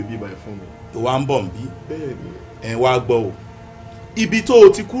fún mi. tó wá ń bọ̀ ń bí bẹ́ẹ̀ ni ẹ̀ wá gbọ́ o ibi tó o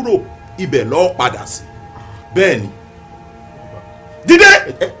ti kúrò ibẹ̀ lọ́ọ́ padà sí bẹ́ẹ̀ ni dídé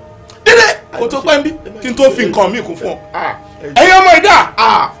kò tó pẹ́ ń bí kí n tó fi nǹkan mi kún fún ọ ẹ̀yin ọmọ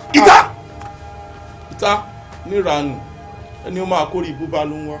ìta níranù ẹni ó máa kórè ibúba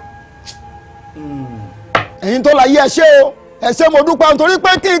ló ń wá. ẹ̀yin tó láyé ẹ ṣé o ẹ ṣé mo dúpẹ́ nítorí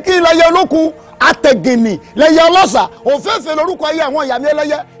pé kí lẹ́yẹ olókun atẹ̀gìnì lẹ́yẹ ọlọ́sà òféèfé lórúkọ ayé àwọn ìyá mi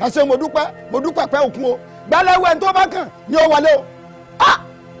ẹlẹ́yẹ ẹ ṣé mo dúpẹ́ pẹ́ òkun o gbẹ́lẹ́wẹ́ tó bá kàn ní ó wọlé o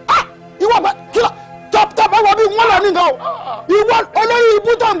ìwọ bá kílọ̀ tọ́pọ̀ wọ bí wọ́n lọ nìkan o ìwọ olórí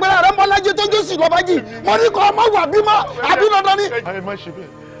ibú tó ń gbéra rẹ mọ́lájí tó jésì lọ́ba jì mo ní kọ́ ọmọ wà bímọ àbí dandan ni. ẹ má ṣe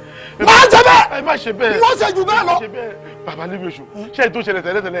bẹ́ẹ̀. máa ṣe bẹ́ẹ̀. ẹ má ṣe bẹ́ẹ̀. wọ́n ṣe jù bẹ́ẹ̀ lọ. bàbá níbi oṣù ṣé ètò ìṣẹ̀lẹ̀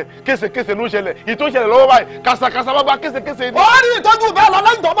tẹ́lẹ̀tẹ́lẹ̀ kéṣekéṣe ló ń ṣẹlẹ̀ ètò ìṣẹ̀lẹ̀ lọ́wọ́ báyìí kàṣàkàṣà bàbá kéṣekéṣe ni. ó rí ìtọ́jú bẹ́ẹ̀ lọ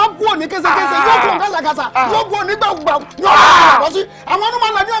lẹ́yìn tó bá kú òní kéṣekéṣe yóò kú kàṣàkàṣà yóò kú òní gbàgbà yóò kú òní àwọn ọmọ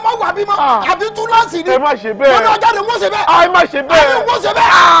náà ní ọmọ wà bímọ àbí túláàsì ni. ẹ má ṣe bẹ́ẹ̀. wọ́n ní ọjà ni wọ́n ṣe bẹ́ẹ̀. ẹ má ṣe bẹ́ẹ̀. wọ́n ṣe bẹ́ẹ̀.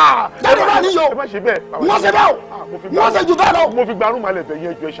 jáde náà níyò. ẹ má ṣe bẹ́ẹ̀. wọ́n ṣe bẹ́ẹ̀ o. wọ́n ṣe jù bẹ́ẹ̀ lọ. mo fi gbarún malẹ̀ bẹ̀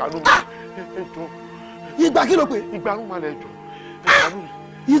yẹn ju ẹ ṣàánú mi. ìgbà kí ló pé. ìgbarún malẹ̀ jọ.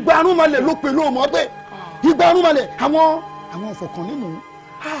 ìgbà arúnmalẹ̀ ló pè ló mọ̀ pé ìgbà arúnmalẹ̀ àwọn ọ̀fọ̀kànnímù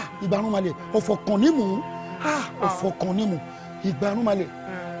ìgbà arúnmalẹ̀ ọ̀fọ̀kànnímù ọ̀fọ̀kànnímù ìgbà arúnmalẹ̀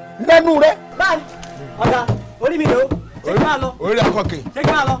lẹ́nu rẹ̀. báyìí ọ̀gá orí mi lò ó ṣé kí máa lọ. orí akọkè ṣé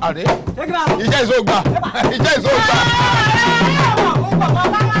kí máa lọ. àdé ṣé kí máa lọ. ìjẹ́ ìṣògbà ìjẹ́ ìṣògbà.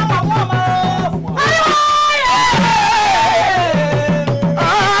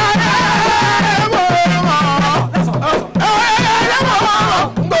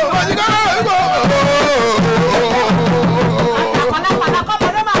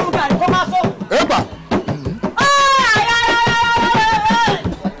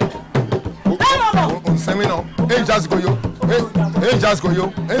 jásìkò yó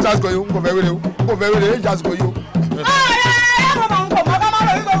ẹ̀yìn jásìkò yó kò fẹ́ wéré o kò fẹ́ wéré ẹ̀yìn jásìkò yó.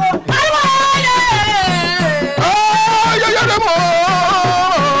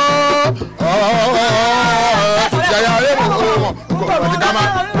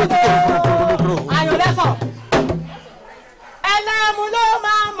 Ẹlẹ́mu ló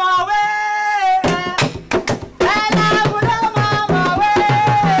máa mọ̀wé rẹ̀, ẹlẹ́mu ló máa mọ̀wé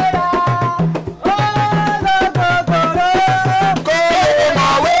rẹ̀, olókòkòrò kó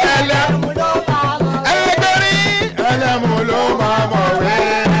mọ̀wé ẹlẹ́mu ló máa mọ̀wé ẹgbẹ́rí ẹlẹ́mu ló máa mọ̀wé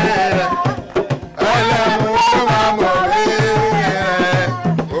rẹ̀, ẹlẹ́mu ló máa mọ̀wé rẹ̀,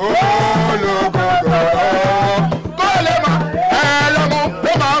 olókòkòrò kó lè mọ̀ ẹlẹ́mu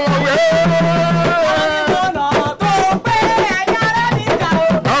ló máa mọ̀wé rẹ̀.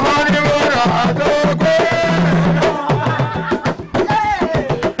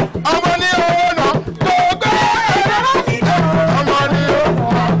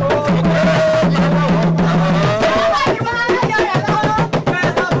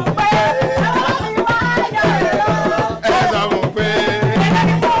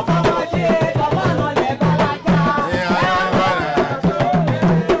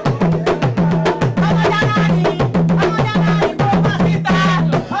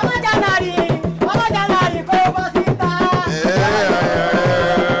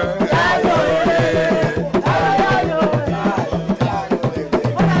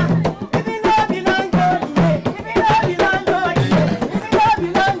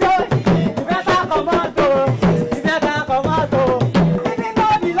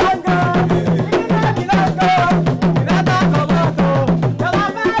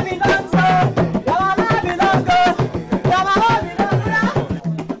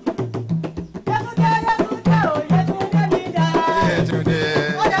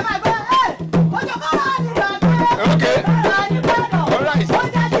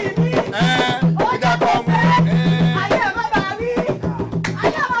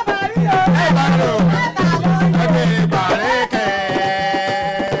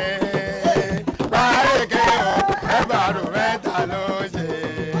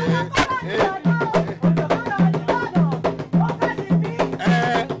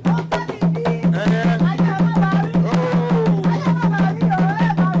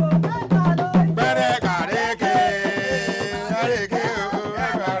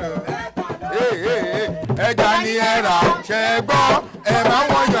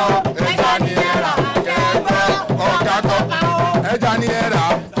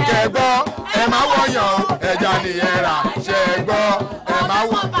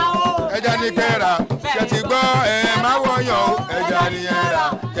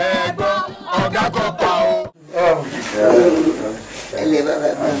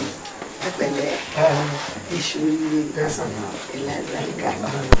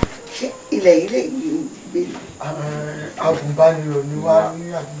 Agùnbánirọ̀ ni wá ní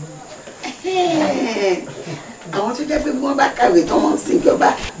àdúgbò. Àwọn tó jẹ́ pé wọ́n bá kàwé tó wọ́n sì jọba.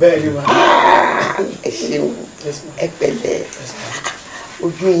 Bẹ́ẹ̀ ni wà. Ẹ ṣeun, ẹ pẹ̀lẹ́.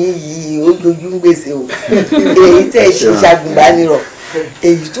 Ojú yín yìí ojú ń gbèsè o. Èyí tẹ́ ẹ ṣe ṣàgùnbánirọ̀.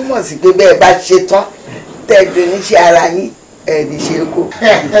 Èyí túmọ̀ sí pé bẹ́ẹ̀ bá ṣe tán tẹ́ẹ̀dùn níṣẹ́ ara yín ẹ̀ ní ṣe kó.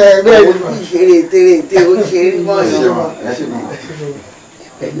 Bẹ́ẹ̀ ni wọ́n ṣeré tèrètè ó ṣe é mọ́ ìyọ̀mọ́.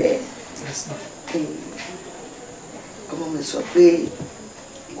 Ẹ pẹ̀lẹ́. Ọmọ mi sọ pé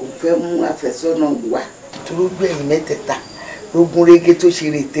kò fẹ́ mú àfẹ́sọ́nà wá tó ló gbé ẹ̀yìn mẹ́tẹ̀ẹ̀ta lógún régé tó ṣe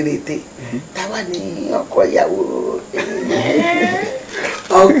rètérètè táwa ní ọkọ ìyàwó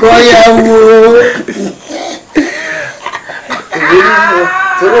ọkọ ìyàwó ìwé nínú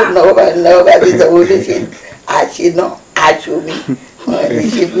tó náwó bá ti sọ̀rọ̀ léṣe àṣenà aṣomi wọn lè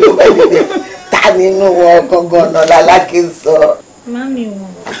ṣe bí ó bá dédé ta nínú wọn gangan náà lálákè sọ. Mami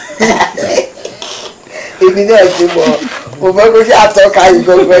wọn. Èmi náà ti mọ̀ mo fẹ́ kó ṣe àtọ́ka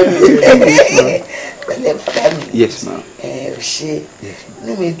ìgbọ̀ngbọ̀ mi pẹ̀lẹ́ bàbá mi. Yes ma. Ẹ ò ṣe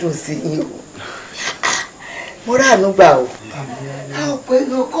inú mi dùn sí yín o mo ráàánú gbà o a ò pé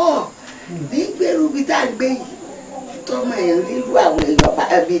inú kọ́ ní gbèrú bí tá a gbé yìí tọ́mọ èèyàn nílùú àwọn èèyàn bá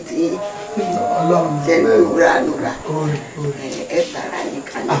bí ti jẹ́ ní ráàánú rà ẹ bára yín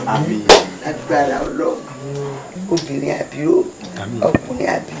kalẹ̀ lágbára Ọlọ́run obìnrin àbíró ọkùnrin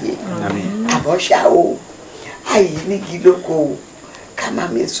àbíyé àmọ́ ṣá o àyè nígi lóko o ká má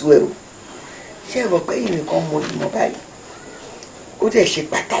mẹ́sù ẹ o ṣé ẹ mọ̀ pé ìnìkan mo lè mọ̀ báyìí ó dẹ̀ ṣe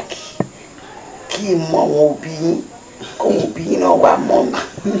pàtàkì kí n mọ àwọn òbí yín kó òbí yín náà wà mọ́ mi.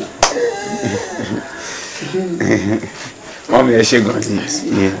 mọ́mí ẹ ṣe gan ni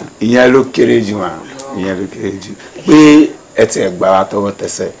ìyẹn ló kéré jù wá ìyẹn ló kéré jù pé ẹ ti ẹ̀ gbà wá tọwọ́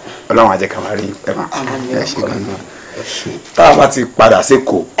tẹsẹ̀ Ọlọ́run á jẹ́ ká máa rí ẹ máa ẹ ṣe gan ni. tá a bá ti padà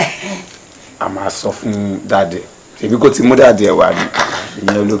sékòó a máa sọ fún dáadé ṣèbí kó ti mú dáadé ẹ̀ wá ní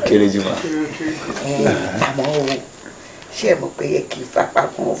ìyẹn ló kéré jù wá. àmọ́ o ṣé ẹ mọ̀ pé yẹ kí fapá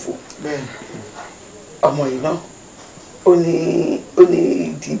kan fò ọmọ yìí náà ó ní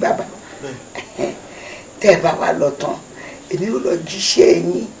ìdí bàbá tẹ́ ẹ bá wà lọ tán èmi ò lọ jíṣẹ́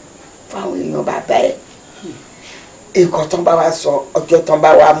yín fáwọn èèyàn bàbá ẹ̀ nǹkan tán bá wa sọ ọjọ́ tán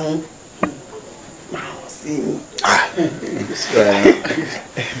bá wa mú máa hàn sí yín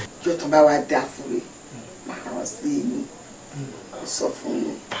ọjọ́ tán bá wa dá fún mi máa hàn sí yín sọ fún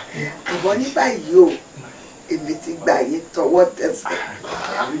yín àbọ̀ ní báyìí o èmi ti gbà yín tọwọ́ tẹsẹ̀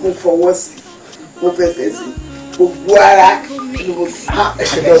mo fọwọ́ sí mo fẹsẹ̀ sí gbogbo ara ni mo fi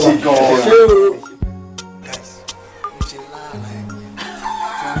ẹsẹ̀ lọ́wọ́ ṣé o.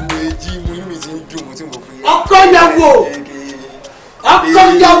 ọkọ yàwó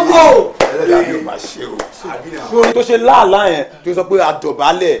fún tó ṣe láàlá yẹn tó sọ pé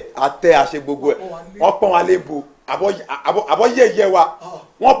àdọ̀bálẹ̀ àtẹ àṣẹ gbogbo ẹ̀ wọ́n pọ́n wa lébo àbọ̀ yẹ̀yẹ́ wa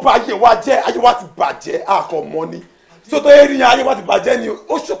wọ́n bá ayé wa jẹ́ ayé wa ti bàjẹ́ àkọ́mọ́ ni tó tó yẹ ríyan ayé wa ti bàjẹ́ ni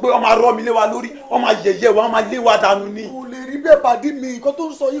ó sọ pé wọ́n máa rọ́ mi lé wa lórí wọ́n máa yẹ̀yẹ́ wa wọ́n máa lé wa dànù ni. kò lè rí bẹ́ẹ̀ pàdé mi nǹkan tó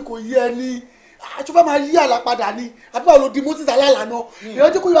ń sọ yìí kò yé ẹ ní àtúfẹ́ máa yí àlá padà ni àbí báwo ló di moses alálà náà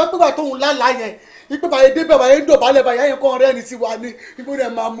èèyàn jẹ́ kó yọ apẹ́gbà tóun lálá yẹn ipe bàyẹ̀ débẹ̀ bàyẹ̀ ń dọ̀bálẹ̀ bàyẹ̀ yẹn kọ́ rẹ́ni sí wa ní ibo rẹ̀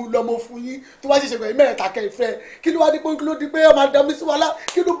máa mú lọ́mọ fún yín tó wá ṣẹ̀ṣẹ̀ gbẹ̀yìn mẹ́rẹ̀ẹ́ta kẹ́ ìfẹ́ kí ló wá dé pé kí ló di pé ọmọ àdàmú sí wa lá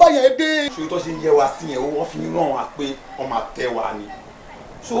kí ló bá yẹn dé. ṣé tó ṣe ń yẹ wa sí yẹn wọ́n fi ń ràn wá pé ọmọ àtẹ wa ni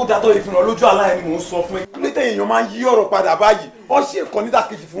ṣé ó dátọ́ ìfihàn lójú àlá yẹn ni mò ń sọ fún ẹ kí ló tẹ̀yìn èèyàn máa ń yí ọ̀rọ̀ padà báyìí wọ́n ṣe nǹkan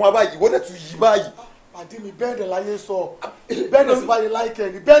nídàkejì fún wa báyìí wọ́n dẹ̀ tún yí báyìí. pàdé mi bẹ́ẹ̀ dẹ̀ láyé sọ bẹ́ẹ̀ dẹ̀ sì báyìí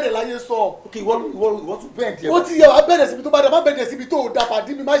láìkẹ́ ni bẹ́ẹ̀ dẹ̀ láyé sọ. ok ìwọ tún bẹ́ẹ̀ díẹ̀. ó ti yẹ wá bẹ́ẹ̀ síbi tó bá dẹ̀ má bẹ́ẹ̀ síbi tó da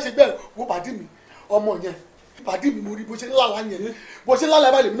pàdé mi má ṣe bẹ́ẹ̀ wo pàdé mi ọmọ yẹn pàdé mi mo rí bó ṣe lálá yẹn bó ṣe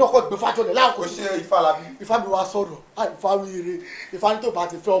lálá báyìí náà kọ́ gbé fájọlẹ̀ láàkó ṣe ifá labi. ifá mi wá sọ̀rọ̀ ifá wíire ifá ní tó bá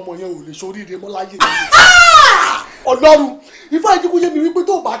ti fẹ́ ọmọ yẹn ò lè ṣoríire mọ́ láyé ọlọ́run ifá ìdíkú yé mi wípé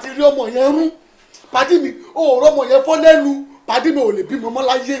tó bá ti rí ọmọ yẹn rún pàdé mi ò rọmọ yẹn fọ́ lẹ́nu pàdé mi ò lè bímọ mọ́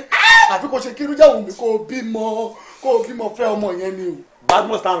láyé àfi kò ṣe kírú jáwù mi kó o bímọ fẹ́ ọmọ yẹn ni o.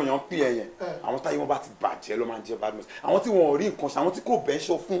 badmus táwọn èèyàn ń pè ẹ yẹn àwọn táyé wọn bá ti bàjẹ́ ló máa ń jẹ́ badmus àwọn tí wọn ò rí nǹkan ṣe àwọn tí kò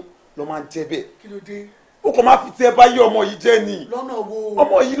bẹ́ńṣọ fún ló máa ń jẹ́ bẹ́ẹ̀. kí ló dé. ó kàn máa fi tí ẹ bá yé ọmọ yìí jẹ́ ni. lọ́nà wo.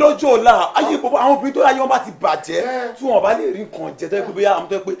 ọmọ yìí lọ́jọ́ ọ̀la ayé gbogbo àwọn obìnrin tó ayé wọn bá ti bàjẹ́ tí wọn bá lè rí nǹkan jẹ tẹ́ pé bóyá àwọn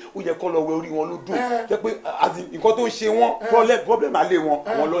tó yẹ pé ó yẹ kọ́ lọ wẹ orí wọn ló dùn tẹ́ pé nǹkan tó ń ṣe wọn problem alẹ́ wọn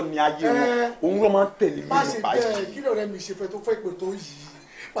àwọn lọ ní ayé wọn òun ló máa ń tẹ̀lé má ṣe bẹ́ẹ̀ kí lóore mi ṣe fẹ́ tó fẹ́ pé tó yìí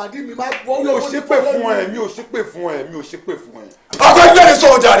pàdé mi máa gbọ́. mi ò ṣépè fún ẹ mi ò ṣépè fún ẹ mi ò ṣépè fún ẹ. ọkọ ẹgbẹ́ mi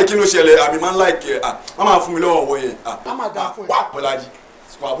sọ̀rọ̀ jáde kí ló ṣẹlẹ̀ àmì máa ń láìkẹ́ wọ́n máa fún mi lọ́wọ́ ọwọ́ yẹn. a máa dà fún ẹ. wà Bọ́lájí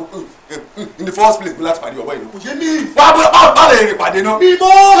in the first place mi láti pàdé ọwọ́ yìí. kò yé mi. wà á lè rìn pàdé náà. mi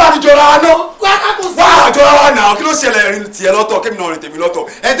mọ́. láti jọra wa náà. wà á jọra wa náà kí ló ṣẹlẹ̀ rìn tiẹ̀ lọ́tọ̀ kémi náà rìn tèmi lọ́tọ̀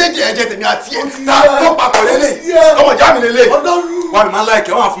ẹ̀jẹ̀ tèmi àti ẹ̀ ta tó papọ̀ lélẹ̀ ọmọ ìjà mi lélẹ̀ wà mí máa ń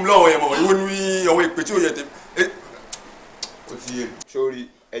láìkẹ́ wọ́n á fún mi lọ́wọ́ yẹn mọ̀ ìwé ní ọwọ́ ìpè tí ò yẹ tèmi. ó ti yé mi. sórí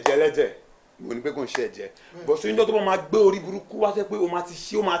ẹ̀jẹ̀ lẹ́jẹ̀ mo ní pé kò ń ṣe ẹ̀jẹ̀ bọ̀ sóyún tó máa gbé orí burúkú wá sẹ́ pé o máa ti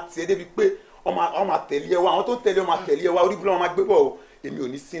ṣe o máa tiẹ̀ débi pé ọ máa tẹ̀lé ẹ wá àwọn tó ń tẹ̀lé ọ máa tẹ̀lé ẹ wá orí burúkú máa gbé bọ̀ o èmi ò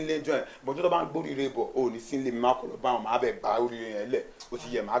ní sí ilé ẹjọ́ yẹn bọ̀ tó bá ń gbórí rẹ bọ̀ o ò ní sí ilé mi máa kọ̀ lọ bá wọn máa bẹ̀ gba orí yẹn lẹ̀ o ti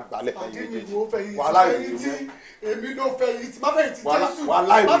yẹ máa gbà lẹ̀ fẹ́yìn méjèèjì wàhálà ìrìn èmi ló fẹ̀yìntì má fẹ̀yìntì Jésù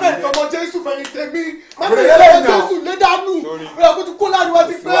wàhálà ìrìn má fẹ̀yìntì ọmọ Jésù fẹ̀yìntì èmi má fẹ̀yìntì ọmọ Jésù lé dànù ó yẹ kó ti kó láàrin wá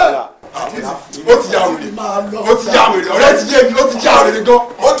ti pẹ́. ó ti yà wèrè ó ti yà wèrè ọ̀rẹ́ ti yé mi ó ti yà wèrè gan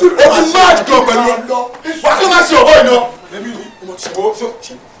ó ti máa gan pẹ̀lú wà kí ló máa ṣe ọ̀bọ iná.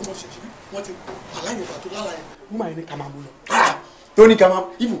 wọ́n ti aláìní ìgbà tó lára ẹ̀ mú màá ní ká máa mú lọ. tó ní ká máa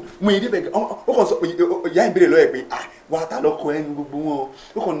ifu mo yẹ débẹ̀ gan ó kàn sọ ìyá ìbéèrè lọ́yẹ̀ pé wà á ta lọ́kọ ẹnu gbogbo wọn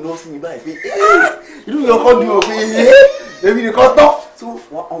ó kàn ná sí mi báyìí pé inú mi ọkọ dùn ó pé èmi nìkan tán tí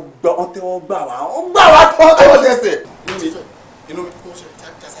wọ́n tẹ́wọ́ gbà wá tọ́wọ́ tẹsẹ̀. inú mi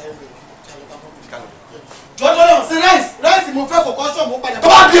jọjọ náà ṣe ráìsì mo fẹ́ kò kọ́ ṣọ́ mo padà. tó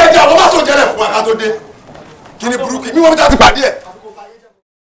bá di ẹja ló bá sọ jẹrẹ fún wa ká tó dé kí ni burúkú mi wọ́n mi ta ti pàdé ẹ̀.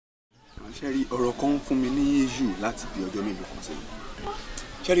 ṣẹ́rí ọ̀rọ̀ kan fún mi ní yéṣù láti bí ọjọ́ mélòó kan sẹ́yìn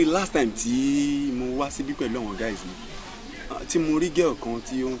ṣẹ́rí last time tí mo wá síbí pẹ̀lú àwọn guys mi tí mo rí girl kan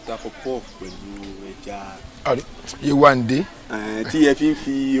tí ó ń ta pop pẹ̀lú ẹja. Yewande. tí ẹ fi ń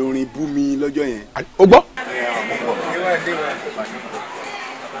fi orin bú mi lọ́jọ́ yẹn. o gbọ́.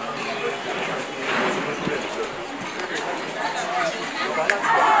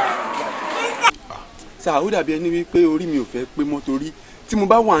 sà ó dàbí ẹni wípé orí mi ò fẹ́ pé mọ́ torí tí mo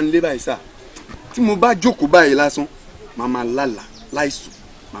bá wà nílé báyìí sà tí mo bá jókòó báyìí lásán màá máa lálàá láìsùn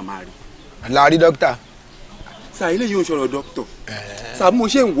màá máa rí. la rí dókítà. sà ilé yìí ò ń sọ̀rọ̀ dókítà sà mo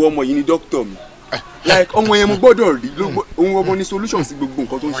ṣe ń wọ ọmọ yìí ní dókítà mi. like ọmọ yẹn mo gbọ́dọ̀ rí ohun ọmọ ní solution sí gbogbo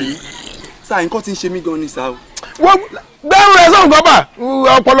nǹkan tó ń ṣe mí sáà nǹkan tí ń ṣe mí gan ni sáà o. wọ́n bẹ́ẹ̀rù rẹ̀ sọ̀rọ̀ bàbà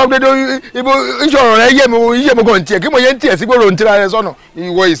ọpọlọ dédé ibo ìṣòro rẹ̀ yé mi kàn tiẹ̀ kí mo yé ń tiẹ̀ sí gbòòrò ń tira rẹ̀ sọ̀nà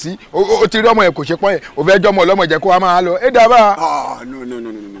ìwọ ìsí o ti rí ọmọ yẹn kò ṣe pọ́n yẹn o fẹ́ jọmọ ọlọ́mọ jẹ́ kó wa máa lọ ẹ dábàá.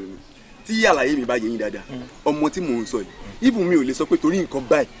 no tí àlàyé mi bá yẹ yín dáadáa ọmọ tí mò ń sọ yìí even mi ò lè sọ pé torí nǹkan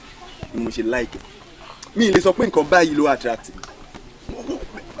báyìí ni mo ṣe like mi ì lè sọ pé nǹkan báyìí ló attract mi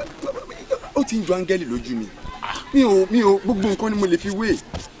ó ti ń ju áńgẹ́lì lójú mi mi ò gbogbo nǹkan ni mo lè fi wé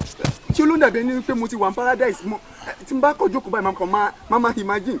ṣé ló ń dàbí ẹni pé mo ti wà ní paradise mo tí n bá kọ́ jókòó báyìí máa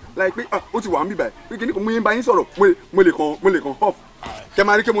imagine like pé ó ti wà ń bì báyìí pé kí ni mo yín bá yín sọ̀rọ̀ mo lè kàn off kẹ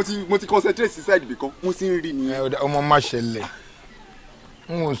máa rí pé mo ti concentrate sí side ibì kan mo ti ń rí nìyẹn. ọmọ má ṣẹlẹ̀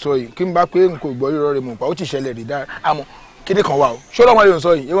n ò sọ yìí kí n bá pé n kò gbọ́ irọ́ rẹ̀ mọ̀ pa ó ti ṣẹlẹ̀ rí dáa àmọ́ kíni kan wà o ṣé ọlọ́mọ yóò sọ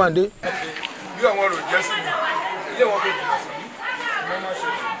yìí yé wà ń dé. bí àwọn ọ̀rọ̀ jẹ́ sí mi ilé wọn bẹ jìnnà sí mi mo máa ṣe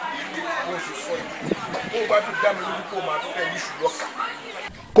kó o sì sọ yìí kó o bá fi dá mi lójú kó o máa fẹ́ ní ṣùgbọ́n kà.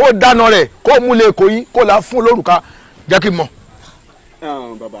 kó o dáná rẹ̀ kó o mú lè kó yín kó o là fún lórúkà jẹ́ kí n mọ̀.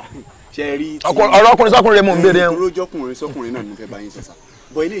 bàbá ṣe rí ọ̀rọ̀ ọkùnrin sọkùnrin rẹ̀ mò ń béèrè ẹ̀. ìròjọkùnrin sọkùnrin náà ni mo fẹ́ bá yín sọ sá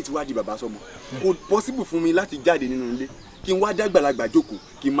bọ ilé tí wàá di bàbá sọmọ kò possible fún mi láti jáde nínú ilé kí n wá dàgbàlagbà jókòó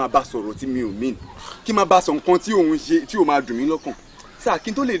kí n máa bá sọ̀rọ̀ tí mi ò mean kí n máa bá sọ nǹkan tí òun ṣe tí ò máa dùn mí lọ́kàn sáà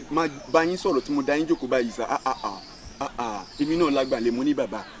kí n tó lè máa bá yín sọ̀rọ̀ tí mo dá yín jókòó báyìí sá èmi náà lágbàlẹ̀ mo ní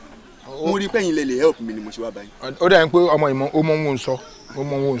bàbá mo rí pẹ́yìn lè help mi ni mo ṣe wá báyìí. ó dà ní pé ọmọ ìmọ̀ ó mọ ohun sọ ó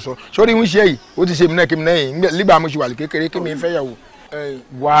mọ ohun sọ sórí ń ṣe yìí ó ti ṣe mí náà kí mi náà yìí nígbà mo ṣe wà kékeré kí mi fẹ́ yàwó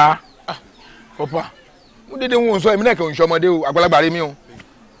wá ọ̀pá mo dédé ohun sọ èmi náà kì í ṣe ọmọdé o àgbàlagbà rí mi o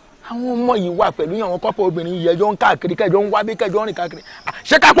àwọn ọmọ yìí wà pẹ̀lú àwọn kọ́pọ̀ obìnrin yìí ẹjọ́ ń káàkiri kẹjọ ń wá bí kẹjọ ń rìn káàkiri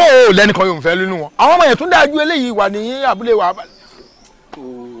ṣé kápọ̀ ò lẹ́nìkan yóò fẹ́ nínú wọn àwọn ọmọ yẹn tún dájú eléyìí wà ní abúlé wa.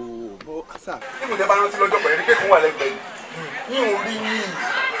 nínú ìjọba rántí lọ́jọ́ pẹ̀lú pé kò wà lẹ́gbẹ̀ẹ́ yìí ò rí yìí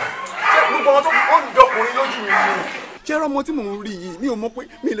gbogbo wọn tó ó ń jọkùnrin lójú mi ni. ṣé ọmọ tí mò ń rí yìí mi ò mọ pé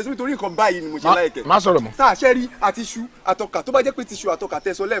mi ì lè sọ nítorí nǹkan báyìí ni mo ṣe láìkẹ́. má sọ̀rọ̀ mọ́. sáà ṣẹ́ rí àti iṣu àtọkà tó bá jẹ́ pé ti iṣu àtọkà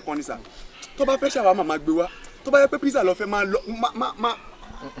tẹ́ sọ lẹ́ẹ̀kan ni sà tó bá fẹ́ ṣàwámà máa gbé wá tó bá jẹ́ pé pizza lọ fẹ́ máa lọ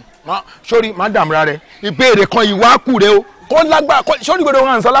sórí madam rẹ ìbéèrè kan yìí wá kù rẹ o kó lágbára sórí gbọdọ̀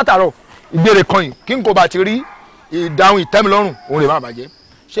hàn sọ látàárọ̀ ìbéèrè kan yìí kí n kò bá ti rí ìdáhùn ìtẹ́milọ́rùn òun rè má bàjẹ́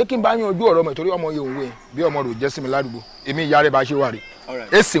ṣé kí n bá yan ojú ọ̀rọ̀ mọ̀ torí ọmọ yìí òun wẹ̀ bí ọmọ rò jẹ́ sí mi ládùúgbò èmi ìyá rẹ̀ bá ṣe wà rè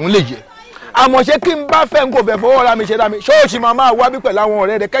èsì ń lè jẹ́ àmọ́ ṣé kí n bá fẹ́ n kò fẹ́ fọwọ́ ra mi ṣe dá mi ṣóòṣì máa máa wá bí pẹ̀lú àwọn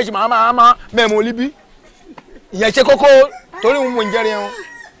ọ̀rẹ́ rẹ̀ kẹ́sì máa mẹ́mu olíbí ìyẹn ṣe kókó torí òun mò ń jẹ́rìí ẹ̀hún.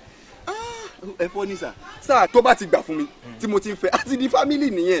 ẹ fọ́ ní sáà tó bá ti gbà fún mi tí mo ti ń fẹ́ àti di family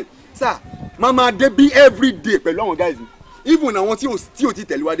nìyẹn sáà máa máa dé bí every day pẹ̀lú àwọn guys mi even àwọn tí ò ti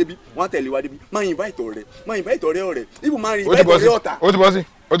tẹ̀lé wa débi wọ́n á tẹ̀lé wa débi máa invite ọ̀rẹ́ even máa invite ọ̀rẹ́ ọ̀tá. ó ti bọ́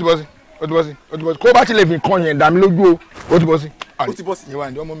sí kó bá ti lè fi kan yẹn dá mi lójú o ó ti bọ́ sí. ó ti bọ́ sí. ìwà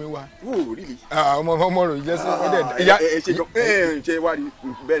ìdí ọmọ mi wà. wò ó rí i. ọmọ rò jẹ́ sí ṣe wá rí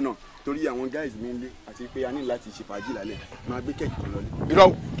bẹ́ẹ̀ náà torí àwọn guys mi ń lé àti pé a ní láti ṣe fàájì lálẹ́ máa gbé kẹ́ẹ̀kì kan lọlé. irọ́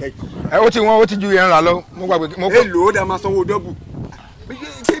ẹ ó ti ju yẹn rà lọ mo gbàgbé. èlò ó dá máa sanwó dọ́bù.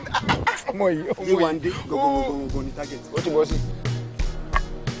 ọmọ yìí yé wa ń dé gbogbo ní target. ó ti bọ́ sí.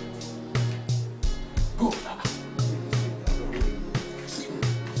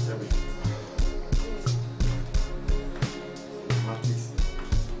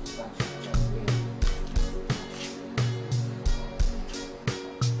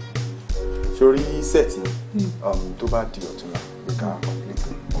 sórí sẹ́ẹ̀tì tó bá di ọ̀túnla pé ká complete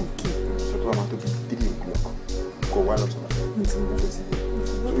so tó bá máa tó bí 3 o'clock kó wá lọ́túnla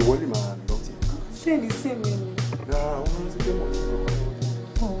ìwọ lè máa lọ tí. ṣé ní sèmi ni. rárá wọn ti gbé mọ̀ ní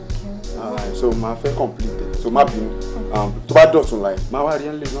so máa fẹ́ complete so má bínú tó bá dọ̀túnla yìí máa wá rí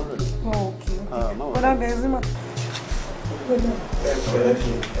ẹ̀ ń lè lọ́rọ̀ lọ. ọ̀dà bẹ̀rẹ̀ sí mà.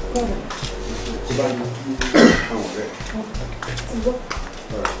 tó bá ní kí àwọn ọ̀rẹ́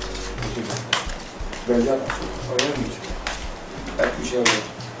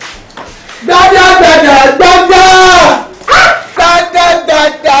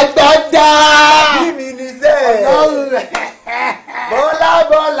gbàdàgbàdàgbàdà bí mi ní sẹ́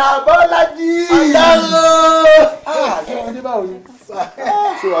bọ́lá jí ọlọ́run báwo ni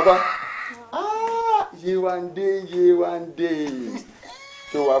ṣé wàá bá yéwàndé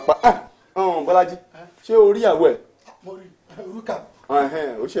ṣé wàá pa Bọ́lájí ṣé o rí àwọ̀ ẹ̀. mo rí orúkà.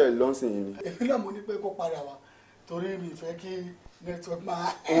 ó ṣe lọ́nsìn yìí ni. èmi náà mo ní pé kó padà wá torí mi fẹ́ kí network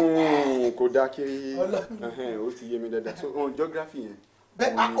máa. kò dáa kí ó ti yé mi dáadáa so geography yẹn.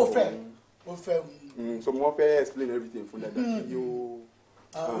 bẹ́ẹ̀ ó fẹ́. so mo fẹ́ explain everything fún dáadáa kí yóò.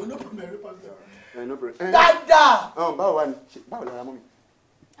 no problem ẹ̀rí pàṣẹ. no problem. dáadáa. báwo wà ní báwo lára mọ́ mi.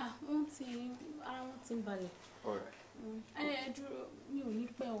 ara wọn ti ń balẹ̀. ẹ dúró mi ò ní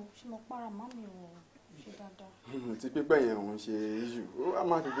pẹ́ o ṣe mo para mọ́ mi o. ti pípẹ́ yẹn òun ṣe iṣu ó á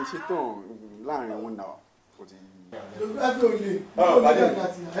máa tètè ṣe tán láàrin òun náà kò ti. ẹgbẹ́ òní òní ẹ̀ka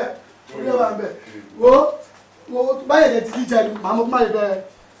ti ẹ̀ orí ẹ̀ wà ń bẹ̀ wo báyẹ̀ lẹ ti jíjẹ ni màá mọ̀ kó má lè bẹ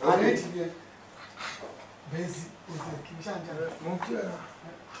àrẹ́jì yẹn bẹ́ẹ̀ sí òṣèlú kì í ṣàǹjà rẹ̀ mọ̀ kí ẹ̀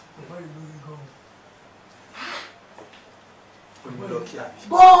bàbá yìí lórí gan-an.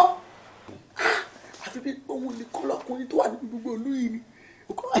 bọ́ àfi bí òun ní kọ́lọ́kùnrin tó wà níbi gbogbo olú yìí ni.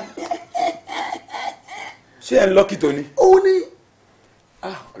 ṣé ẹ ń lọ́kì tó ni. òun ni.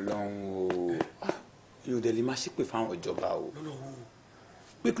 ọlọ́run o yóò dẹ̀ lè má ṣépè fáwọn ìjọba o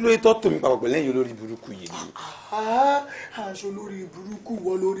pé kí ló yẹ tọ́ tòmí papọ̀ pẹ̀lú ẹ̀yìn olórí burúkú yìí ni. aṣọ olórí burúkú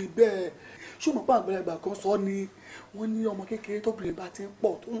wọ lórí bẹ́ẹ̀ ṣùgbọ́n pa àgbàlagbà kan sọ ni wọ́n ní ọmọ kékeré tóbìnrin bá ti ń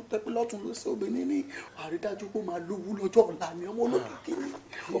pọ̀ tó ń tẹ́pẹ́ lọ́tún ló ṣe obìnrin ní àrídájú pé ó máa lówó lọ́jọ́ ọ̀la ni ọmọ olókìkí ni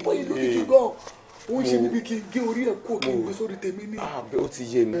ọmọ yìí lókìkí gan ó ń ṣe níbi kí n gé orí ẹ̀ kó kí n gbé sórí tèmi ní. ó ti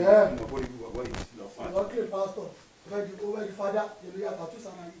yé mi. ìwọ́kìlì pásítọ̀ ó fẹ́ di fada ìlú yàtọ̀ tó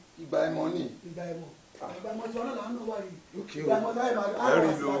sàmà yìí. ìgbà ẹ̀mọ́ ni. ìgbà ẹ̀mọ́ tí ọlọ́run là ń lọ wáyé ìgbà ẹ̀mọ́ táyà máa ń rà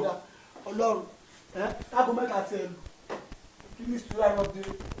sí fada ọlọ́run káàbọ̀ mẹ́ta ti ẹ̀ lù kí mistura náà dé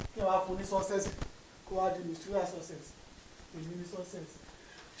kí wọ́n á fún ní success kó wá di mistura success èmi ní success.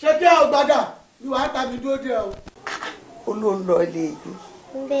 ṣé kí ẹ ò gbàdà ni wàá tàbí dúró dé o. ó ló ń lọ ilé ìlú.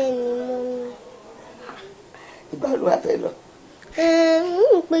 bẹ́ẹ̀ ni mo ń. ìgbà ló wà fẹ́ lọ.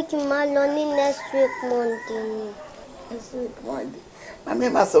 ń pé kí n máa lọ ní next week Monday ni. next week Monday màmí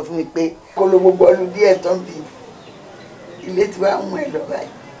ẹ̀ máa sọ fún mi pé kó ló gbogbo ọdún díẹ̀ tán bí ilé tí wàá mú ẹ lọ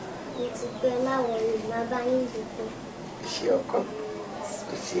báyìí. mo ti gbé láwọn ìgbà bá yín dìbò. ṣe ọkọ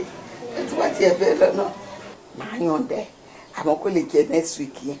ṣe ẹ tí wàá tiẹ̀ fẹ́ lọ náà máa yàn dẹ́ àmọ́ kó lè jẹ́ next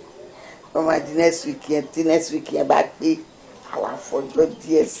week yẹn wọ́n máa di next week yẹn tí next week yẹn bá pé àwa fọjọ́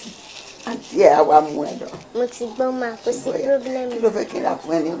díẹ̀ sí àti ẹ̀ àwa mú ẹ lọ. mo ti gbọ́ máa kó sí problem. kí ló fẹ́ kí n rà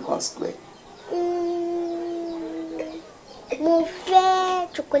fún ẹ ní nǹkan square. mo fẹ́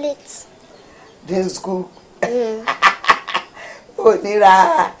chocolate. dín school ò ní ra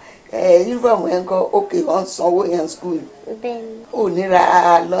uniform yẹn kọ́ òkè wọ́n sanwó yẹn school. bẹ́ẹ̀ni. ò ní ra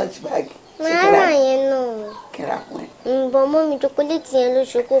lunch bag. máa rà yẹn náà. kí n rà fún ẹ. ǹbọ̀ mọ́ mi chocolate yẹn ló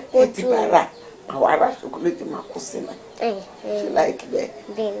ṣe kókó jù. ẹ ti bá rà àwọn ará chocolate máa kó sínú. ṣe láìkí bẹ́ẹ̀.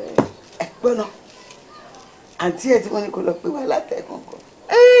 bẹ́ẹ̀ni. ẹ gbọ́nà àǹtí ẹ̀ tí wọ́n ní kó lọ pé wà látẹ̀kùn kan.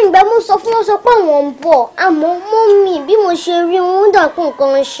 ìgbà mo sọ fún wọn sọ pé àwọn ń bọ̀ àmọ́ mọ́mì bí mo ṣe rí wọn dà kó nǹkan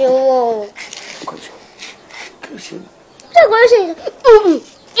ń ṣe wọn o. kí ló ṣe. ṣé kò ṣe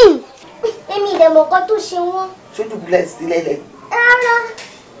èmi ìdẹ̀mọ̀ kan tó ṣe wọ́n. sójú bulẹ̀ sílẹ̀ lẹ̀. rárá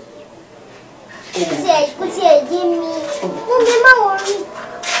kò tiẹ̀ yé mi mú mi má wọ rí.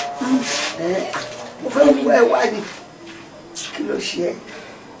 mo fẹ́ wú ẹ wá ní kí ló ṣe ẹ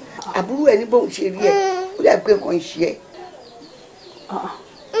àbúrò ẹ ní bóun ṣe rí ẹ ó dàbí pé nǹkan ń ṣe ẹ.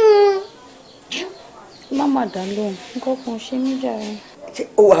 má dá lóhùn nǹkan kan ṣe mí jàre. ṣé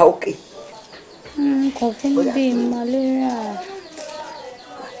ó wà òkè. nǹkan fún mi bíi malaria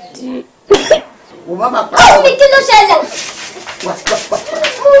tí. wò má má pa. àwọn mi kí ló ṣẹlẹ̀. wà á pa.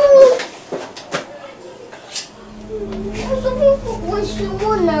 mo sọ fún kòkó ṣe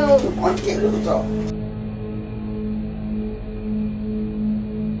wọ́n náà. wọ́n jẹ́ lóòótọ́.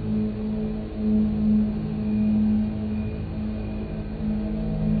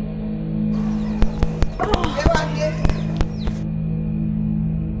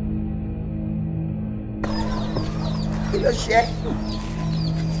 kí ló ṣe é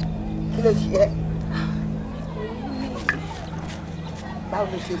kí ló ṣe é báwo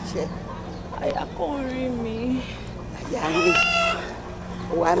ló ṣe ṣe. àyà kan rí mi. àyà ń rí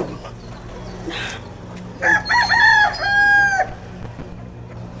wà ń bì.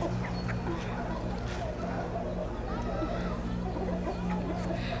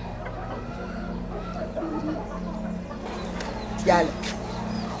 yálẹ̀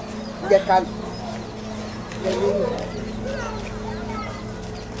jẹ́ ká lọ.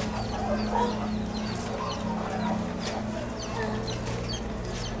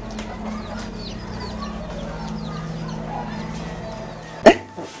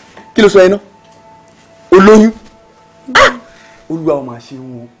 kí ló sọ yẹn náà olóyún olúwa ọmọ àṣẹ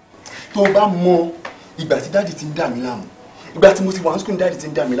wọn tó bá mọ ìgbà tí dáàdì ti ń dà mí láàmú ìgbà tí mo ti wà ní sukùn dáàdì ti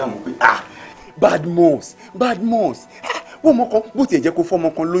ń dà mí láàmú pé Badmus wọ́n mọ kan bó tiẹ̀ jẹ́ kó fọ́mọ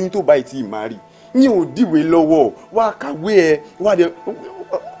kan lóyún tó báyìí tí ì máa rí ní ò dìwé lọ́wọ́ wá kàwé ẹ wá dé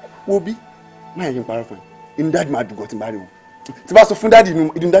wo bí má yẹ kí n parọ́ fún ẹ inú dáàdì máa dùn gan tí n bá rí wọn tí bá sọ fún dáàdì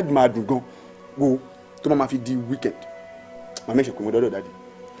inú dáàdì máa dùn gan wo tó máa fi di weekend màá mẹ́sẹ̀ pé mo dọ́dọ̀ dáàdì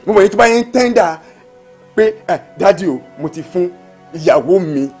mo mọ̀ yín tó bá yẹn tẹ́ńdà pé dáàdì o mo ti fún ìyàwó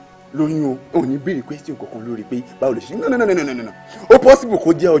mi lóyún o ò ní béèrè question kankan lórí pé báwo lè ṣe no ó possible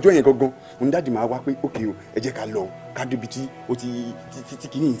kó jẹ́ ọjọ́ yẹn gangan òun dáàdì máa wá pé ok o ẹ jẹ́ ká lọ ká débi tí ó ti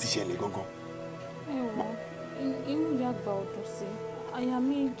kìíní yìí ti ṣẹlẹ̀ gangan. inú ìyá àgbà ọdún sí àyà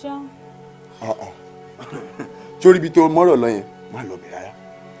mi já. sórí ibi tó mọ́rọ̀ lọ yẹn má lọ bẹ̀ rárá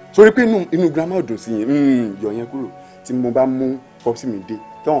sórí pé inú girama ọdún sí yẹn yọ yẹn kúrò tí mo bá mú pọ́sí mi dé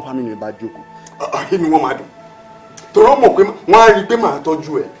tí àwọn fámìlì mi bá jókòó inú wọn máa dùn torí wọ́n mọ̀ pé wọ́n á rí i pé màá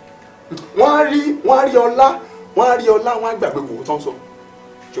tọ́jú ẹ̀ wọ́n á rí ọlá wọ́n á gbàgbé kò tán sọ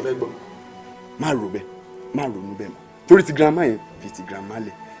ṣó fẹ́ gbọ́ má rò bẹ́ẹ̀ má ronú bẹ́ẹ̀ mọ́ torí ti girama yẹn fi ti girama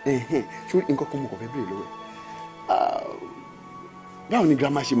lẹ̀ ṣó nǹkan kan mo kàn fẹ́ béèrè lọ́wọ́ ẹ̀ báwo ni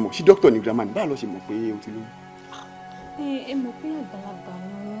girama ṣe mọ̀ ṣí dókítà ni girama ni báwo ló ṣe mọ̀ pé o ti lóyún. ẹ mọ̀ pé àgbàlagbà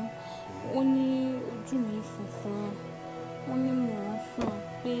ni wọ́n ní ojú mi funfun wọ́n ní mò ń sùn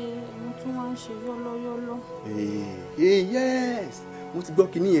pé mo tún wá ń ṣe yọ́lọ́yọ́lọ́. yes wọ́n ti gbọ́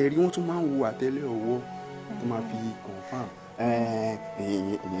kínní yẹn rí wọ́n tún máa ń wo àtẹ́lẹ̀ ọwọ́ tó máa fi confam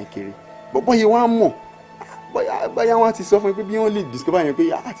ìyẹn kéré bọ́bọ́ yẹn wọ́n á mọ̀ bóyá wọ́n ti sọ fún mi pé bí wọ́n lè discover yẹn pé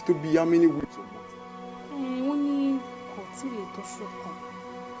àti tó bí how many weeks or months. wọ́n ní kò tí ì lè tó ṣọ̀kan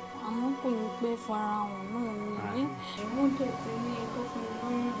àmọ́ kò ní pẹ́ fún ara wọn náà ní ẹ̀wọ̀n dẹ̀ ti ní tó fún mi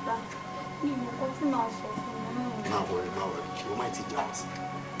lóyún gbà ní ìmọ̀kọ́ tí màá sọ fún mi náà. máa wọrí ṣùgbọ́n máa ti jẹun sí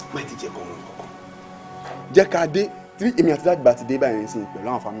máa ti jẹ kọ́ mọ́ nǹkan kan. jẹ́ ká dé tí èmi àti dájú bá ti dé báyìí sí pẹ̀lú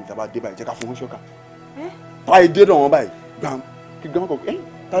àwọn fámìlì tá a bá dé báyìí jẹ́ ká fún wọn ṣọ́kà. táyé dé dọ̀ wọ́n báyìí gbàm kí gbàm kọ̀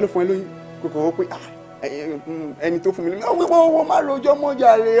ta ló fún ẹ lóyún kókò wọ́n pé ẹni tó fún mi lóyún wọ́n máa rojọ́ mọ́jà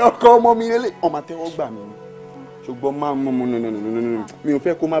rẹ̀ ọkọ ọmọ mi lélẹ̀ ọmọ àtẹ́wọ́ gbà mí ṣùgbọ́n máa mọ́ mọ́ nínú mi ò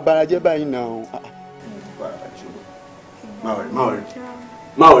fẹ́ kó máa bára jẹ́ báyìí náà.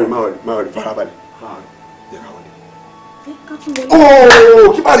 má wọrí farabalẹ̀ jẹ́ ká wọlé.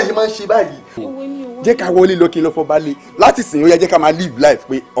 Kí bá lè ṣe máa ń ṣe báyìí jẹ́ ká wọlé lọ kí n lọ fọ́ balẹ̀ láti sìn ó yẹ jẹ́ ká máa live life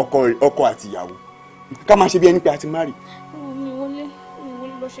pé ọkọ àti ìyàwó ká máa ṣe bí ẹni pé a ti marry. mi wọlé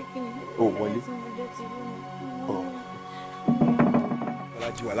lọ ṣe kí ni. o wọlé.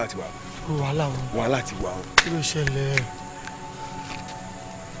 Bọ́lájí wàhálà ti wà o. wàhálà ti wà o. kí ló ṣẹlẹ̀.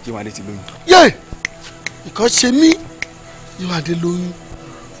 Yéwándé ti lóyún. yé ìkọ́ ṣe mí Yéwándé lóyún.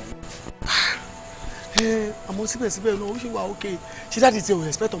 àmọ́ síbẹ̀síbẹ̀ náà ó ṣe wà ókè ṣé dáàdi ti ò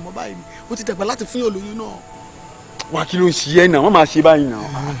respect ọmọ báyìí ni ó ti dàgbà láti fún yàn lóyún náà. wà á kí ló ń ṣe ẹ náà wọ́n máa ṣe báyìí náà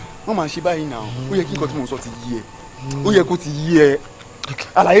wọ́n máa ṣe báyìí náà ó yẹ kí nǹkan tí mo sọ ti yí ẹ ó yẹ kó ti yí ẹ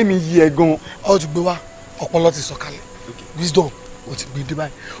àlàyé mi yí ẹ gan. ọ ti gbé wá ọpọlọ ti sọ̀kalẹ̀ wisdom o ti gbé dé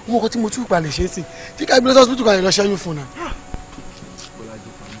báyìí wọn kọ tí mo tún palẹ̀ ṣe é sí tí ká ìbílẹ̀ hospital kan yẹn lọ ṣẹ́yún fún un náà.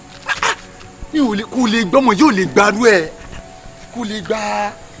 mi ò lè kó lè gbọ́mọ yóò lè gbárù ẹ̀ kó lè gbá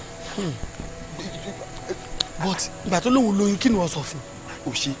but ìgbà tó lóun lóyún kí ni wọ́n sọ fún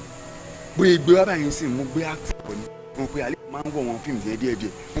un. o ṣe bóyá gbé wá báyìí sí mo gbé act pọ̀ ní mo pe alẹ́ máa ń wọ̀ wọn fíìmù díẹ̀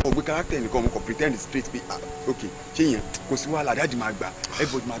mo gbé character nìkan mo kàn pretend straight pé ok ṣé yẹn kò sí wàhálà dáàdì máa gbà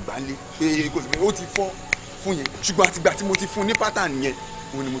everybody máa gbà á lé pé kò sí pé ó ti fọ́ fún yẹn ṣùgbọ́n àtìgbà tí mo ti fún ní pattern yẹn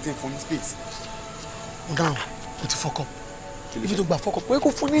òun ni mo ti ń fún ní space. mo dáhùn mo ti fọkọ ibi tó gbà fọkọ pé kò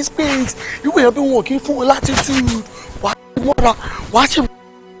fún ní space irú èèyàn bí wọn kì í fún wọn latitude wàá mọ́ra wàá ṣe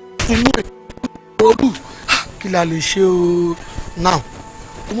inú ẹ̀ olú kí la lè ṣe o now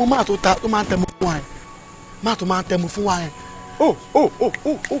ọmọ máa tó máa ń tẹmu fún wa yẹn máa tó máa ń tẹmu fún wa yẹn. ok.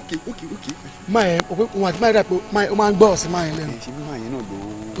 máa yẹn òun àti máa yẹn dà pé ó máa ń gbọ́ ọ̀sìn máa yẹn lẹ́nu. ṣé bí máa yẹn náà ló.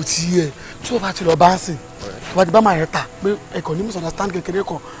 o ti yẹ tí o bá ti lọ bá ń sìn tó bá ti bá máa yẹn ta pé ẹ̀kọ́ ní misunderstand kékeré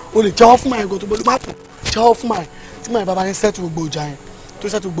kan o lè jẹ́wọ́ fún máa yẹn gan tó bọ́lú má tó jẹ́wọ́ fún máa yẹn tí máa yẹn bá bá yẹn sẹ́tù gbogbo ìjà yẹn tó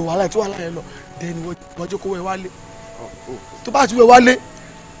sẹ́tù gbogbo wàhálà yẹn tí wàhálà yẹn lọ dẹ́ni wọ́n jẹ́ kó wẹ̀ wálé tó bá ti wẹ̀ wálé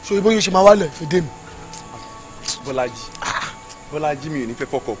so ibo yóò ṣe máa wálẹ̀ fèdè mi. Bọ́lájí mi ò ní fẹ́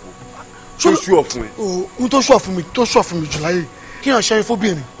fọ́kọ̀ kù tó ṣú ọ̀ fún ẹ. ohun tó ṣú ọ̀ fún mi jù láyé kí yàn ṣẹ́yìn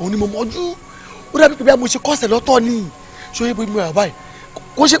fóbìnrin òun ni mo mọ́jú ó dàbí pé bí mo ṣe kọ́sẹ̀ lọ́tọ̀ ní ṣóyè bí mo rà báyìí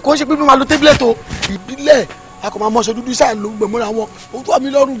kò ṣe pé bí mo máa lo tébílẹ̀tì o ìbílẹ̀ a kò máa mọṣọ dúdú ṣáà ló gbẹ̀mọ́ra wọn òun tó wà mí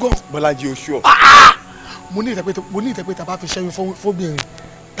lọ́rùn gan. Bọ́lájí o ṣú ọ̀. mo ní ìtẹ́pẹ́ tá a bá fi ṣẹ́yìn fóbìnrin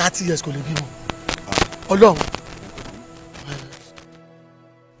 30 years kò lè bímọ Ọlọ́run.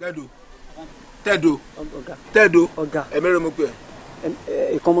 tẹ́ẹ̀dọ̀ ẹ̀mẹ́rẹ̀ mo pè ẹ́.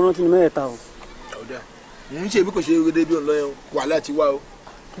 ìkọ́mọ́rán tí ni mẹ́rẹ̀ẹ́ta o. ọ̀dà mo ń ṣe bí kò ṣe rédé bí òun lọ́yẹ̀ wàhálà ti wá o.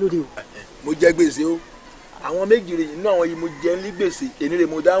 kí ló dé o. mo jẹ gbèsè o àwọn méjì rè nínú àwọn yìí mo jẹ ní gbèsè èmi rè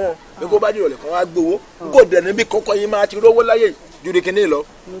mo dá wọn pé kó bá dìrọ̀lẹ́ kan wá gbowó n kò dẹ̀ níbi kọ́kọ́ yín máa ti rówó láyè ju de kinní lọ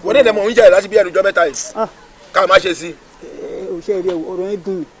wọ́n dẹ̀ mọ̀ ń jà láti bí ẹnujọ́ mẹ́ta yìí ká má ṣe sí. òṣèré rẹ ọ̀rọ̀ yẹn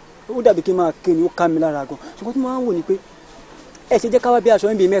dùn mí ó dàbí kí n máa ké ni ó ká mi lára gan ṣùgbọ́n tí mo máa ń wò ni pé ẹ ṣe jẹ́ ká wá bí aṣọ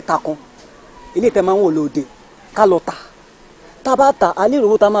níbi mẹ́ta kan ilé ìtẹ́ máa ń wò lóde ká lọ tà tá a bá tà á lè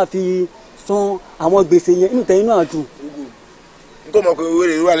rówó tá a máa fi san àwọn gbèsè yẹn inú tẹ̀yìn náà dùn. n kò mọ̀ pé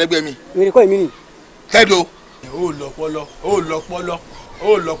wèrè wà lẹ́gbẹ̀ẹ́ mi. wèrè kọ́ èmi nì. tẹ́dọ̀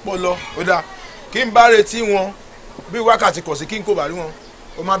ó lọ́pọlọ ó dáa kí n bá retí wọn bí wákàtí kọ̀ sí kí n kò bá rí wọn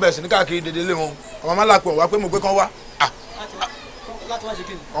ó máa bẹ̀rẹ̀ sí ní káàkiri dédé lé wọn ọmọ máa lápẹ̀ wá pé mo gbé kán wá. láti wá ṣe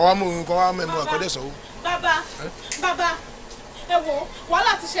kí ni. ọwọ́ mú un kán wá mẹ́mu àkọ́dẹ̀ sọ́wọ́. bàbá ẹ wo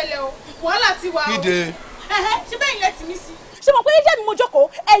wàhálà ti ṣẹlẹ̀ o wàhálà ti wà o. kíde. ṣé bẹ́ẹ̀ ilẹ̀ tì mí sí. ṣé mo pé jẹ́ mi mo jókòó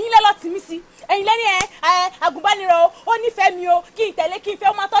ẹ̀yin lẹ́ lọ́ọ́ tì mí sí ẹ̀yin lẹ́ni àgùnbánirọ̀ o ó nífẹ̀ẹ́ mi o kí n tẹ̀lé kí n fẹ́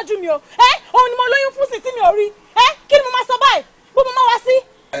ó máa tọ́jú mi o òun ni mo lóyún fún sí tí mi ò rí kí ni mo máa sọ báyìí bó mo máa wá sí.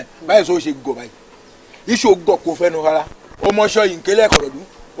 báyìí sọ ṣe gọ̀ báyìí iṣu gọ̀ kò fẹ́nu rárá ọmọọṣọ yìí nkélé ẹ̀kọ́rọ̀dú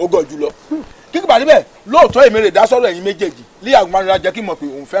ó gọ̀ jù lọ kíkì bá níbẹ̀ lóòótọ́ èmi rè dá sọ́rọ̀ ẹ̀yin méjèèjì lé àgùnbánirọ̀ jẹ́ kí n mọ̀ pé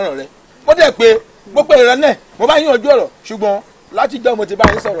òun fẹ́ràn rẹ mo dẹ̀ pé mo pè rẹ náà mo bá yín ojú ọ̀rọ̀ ṣùgbọ́n látijọ́ mo ti bá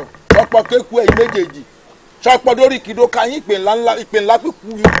yín sọ̀rọ̀ ọ̀pọ̀ kéku ẹ̀yin méjèèjì sọpọ lórí kìdó ka yín ìpè ńlá pípú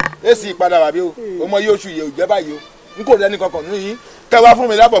yín èsì ìpadà wà bí o ọmọ yìí oṣù yìí ò jẹ́ báyìí o n kò rẹ́ni kankan nínú yín kẹwàá fún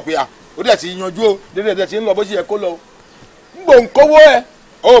mi lábọ̀ pé à ó dẹ̀ ti yanjú o dédé ti ń lọ bó ṣe yẹ kó lọ o n gbò ń kówó ẹ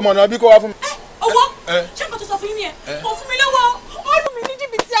o mọ̀nà bí kó wá fún mi. owó ṣé nǹkan tó sọ fún yín nìyẹn kò fún mi lówó ó lù mí ní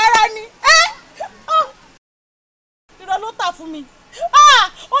jìbìtì ara ni irọ́ ló tà fún mi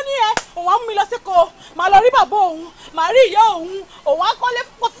ó ní òun á mú mi lọ sẹ́kọ̀ọ́ màá lọ rí bàbá òun màá rí ìyá òun á kọ́lé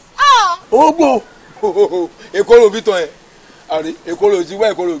fún ogbó ekoro bí tán ẹ àrí ekoro ti wá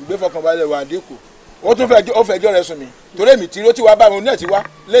ekoro gbé fọkànbalẹ̀ wà dínkù ó tún fẹjọ́ rẹ̀ sùn mí torí èmi tí ló ti wá bá mi oní ẹ̀ ti wá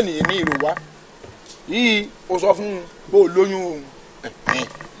lẹ́nìí ní ìrò wá yìí ó sọ fún un pé ó lóyún òun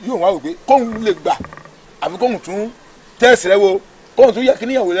yóò wá wò pé kóun lè gbà àfi kóun tún tẹ́ẹ̀sì rẹ wo kóun tún yẹ kí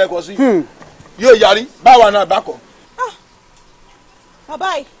níyàwó rẹ kọ sí yóò yarí báwa náà bá kọ. bàbá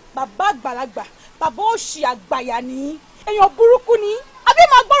yìí bàbá àgbàlagbà bàbá òṣì àgbàyà ni èèyàn burúkú ni àbí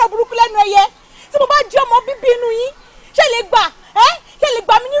máa gbọ́rọ̀ burúkú lẹ́nu ẹyẹ tí mo bá jẹ́ ọmọ bíbí inú yín ṣé lè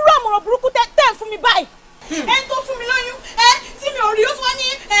gbà mí nírú àmọ̀ràn burúkú tẹ́ ń fún mi báyìí. ẹni tó fún mi lóyún tí mi ò rí ó tún wá ní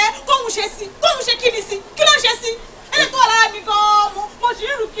kóhun ṣe kí ni sí kí ló ń ṣe sí ẹni tó wà lára mi gan-an mo sì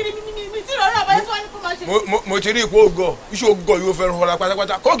rí ìrùkiri mi tí ìrọ̀rùn àbáyé tó wá ní kó máa ṣe. mo ti rí ipò ògọ iṣẹ́ ògọ yóò fẹ́ràn ọ̀la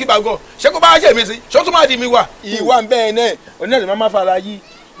pátápátá kó kí bá gọ ṣé kó bá ṣe mí sí ṣé ó tún máa di mi wà ìwà ń bẹ́ẹ̀ náà onílẹ̀ máa fara yí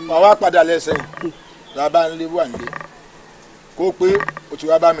wà wá padà lẹ́sẹ̀ làbá ń lé wà nílé kó pé o ti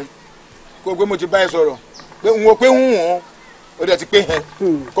wá bá mi kó pé mo ti bá ẹ sọ̀rọ̀ pé n wo pé ń wọ̀n o dẹ̀ ti pé hẹ́n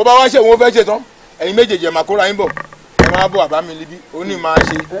kó bá wá ṣe òun fẹ́ ṣe tán ẹ̀yin méjèèjì ẹ̀ máa kóra yín bọ̀ ẹ máa bọ̀ àbá mi níbí ó ní máa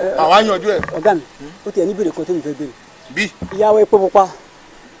ṣe àwọn àyànjú ẹ̀. ọ̀gá mi ó ti ẹ̀ ní bèrè kan tó mi fẹ́ bèrè. bí. ìyàwó epo pupa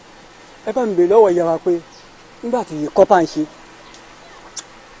ẹ bá mi bèrè lọ́wọ́ ìyàwó pé nígbà tí kọ́pà ń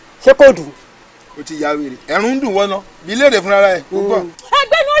ṣe kò dùn. o ti ya wèrè ẹ̀rùn ń dùn wọ́n náà bí léèrè fúnra rẹ̀ gbogbo.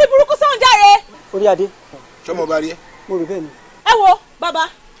 ẹgbẹ́ inú orí burúkú sọ̀hún járe. orí adé. sọmọ bá rí ẹ. mo rò bẹ́ẹ̀ ni. ẹ wo bàbá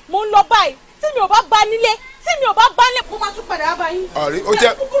mo ń lọ báyìí tí mi ò bá bá nílé tí mi ò bá bá nílé mo máa tún padà bá yín. ọ̀rí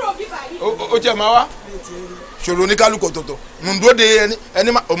ó jẹ́ máa wá ṣòro oníkálukú ọ̀tọ̀ọ̀tọ̀ mùndó de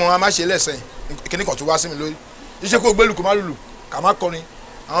ẹni ọmọ wa máa ṣe lẹ́sẹ̀ kíní kan tó wá sí mi lórí iṣẹ́ kó gbé lùkù má lùlù kà má kọrin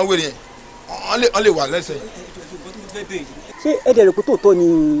àwọn wèrè yẹn wọ́n lè wà lẹ́sẹ̀. ṣé ẹ̀dẹ̀ rẹ̀ kó tòótọ́ ni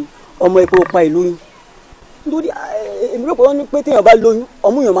ọmọ epo pa ìlú yín nítorí èmi rò pé wọ́n ní pé téèyàn bá lóyún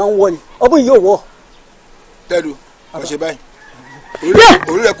ọmú yẹn máa ń wọ ni ọmú yìí yóò wọ̀. tẹ́lu kò ṣe báyìí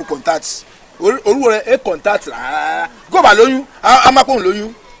orí rẹ̀ kò contact orúkọ rẹ̀ ẹ̀ contact rárá kó bá lóyún a máa pòun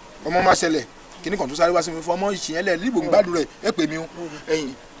lóyún ọmọ máa ṣẹlẹ̀ kíní kan tó sáré wá sí mi fún ọmọ ìṣìyẹn lẹ̀ líbò ń gbádùn rẹ̀ ẹ̀ pè mí o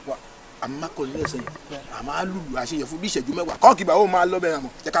ẹ̀yìn àmọ́ má kọrin lẹ́sẹ̀ yìí àmọ́ á lùlù àṣeyẹ fún bí ìṣẹ́jú mẹ́wàá kọ́ọ̀kì bá ó máa lọ bẹ̀rẹ̀ àmọ́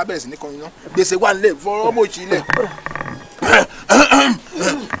jẹ́ ká bẹ̀rẹ̀ sí ní kọrin náà gbèsè wà nílẹ̀ fọ́rọ́ ọmọ òṣì lẹ̀.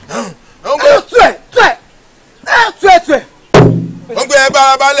 ó gbé ẹ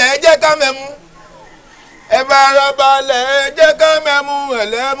barabalẹ̀ ẹ jẹ́ ká mẹ́mú ẹ barabalẹ̀ ẹ jẹ́ ká mẹ́mú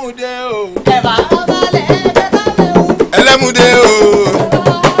ẹlẹ́múdé o. ẹ barabalẹ̀ ẹ jẹ́ ká mẹ́mú ẹlẹ́múdé o.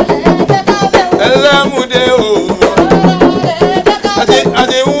 ẹlẹ́múdé o. àti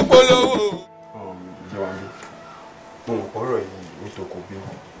ń polówó. Jẹ́wàmí mo mọ̀ ọ̀rọ̀ yìí ní tòkó bí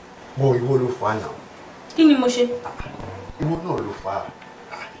wọ́n ìwọ ló fà á náà. kí ni mo ṣe. ìwọ náà ló fà á.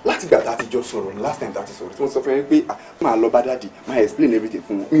 láti ìgbà tá a ti jọ sọ̀rọ̀ last time tá a ti sọ̀rọ̀ tí wọ́n sọ fún mi pé máa lọ bá dáàdì máa explain everything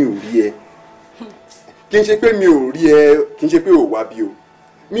fún mi ò rí ẹ kì í ṣe pé mi ò rí ẹ kì í ṣe pé ò wá bí o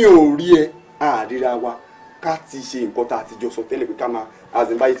mi ò rí ẹ àríra wa ká ti ṣe nǹkan tá a ti jọ sọ tẹ́lẹ̀ pé ká máa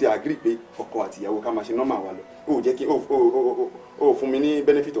azimbayi ti agree pé ọkọ àti ìyàwó ká máa ṣe normal wa lọ ó jẹ́ kí ó fún mi ní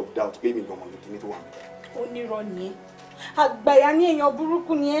benefit of doubt pé mi gan-an ló tó wà mí. onírọ̀ ni àgbàyà ní èèyàn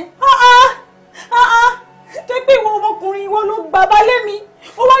burúkú ni ẹ́ jẹ́ pé ìwọ ọmọkùnrin ìwọ ló gbà balẹ̀ mi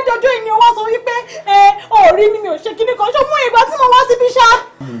ó wá jọjọ́ ìní ọwọ́ sọ wípé ọ̀rí mi ò ṣe kíní kan ṣó mú ìgbà tí mo wá síbi ṣá.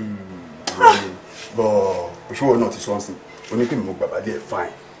 bọ̀ òṣùwọ̀n náà ti sọ ọ́n sí onípè mi mo gbà balẹ̀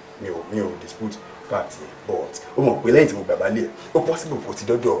fine mi ò dispute fact but ó mọ̀ pé lẹ́yìn tí mo gbà balẹ̀ ó possible kò ti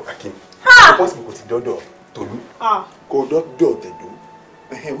dọ́dọ̀ Akim ó possible kò ti dọ́dọ̀ Tolú kò dọ́dọ̀ tẹ̀dó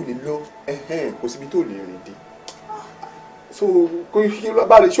ó lè lọ kò síbi tó lè rìn dé so kò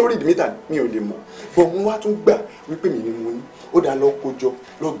bá lè ṣó rí ìdìmítà mi ò lè mọ̀ bọ̀ mo wá tún gbà wípé mi ni mo ní ó dáa lọ kójọ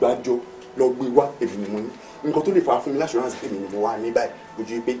lọ gbàjọ lọ gbé wá èmi ni mo ní nǹkan tó lè fà á fún mi l'assurance pé mi ni mo wà ní báyìí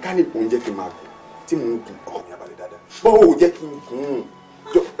ojú pé kánìpù ń jẹ́ kí n máa gùn tí mo ń gùn ọkàn mi abalẹ̀ dáadáa bọ́ ò jẹ́ kí n gùn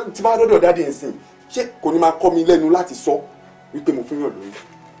tí bá dọ́dọ̀ dáadé ń sìn ṣé kò ní máa kọ́ mi lẹ́nu láti sọ wípé mo fún yàn lóyún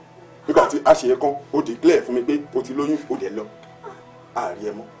nígbà tí a ṣe yẹ kán ó declare fún mi pé o ti lóyún ó dẹ̀ lọ àárí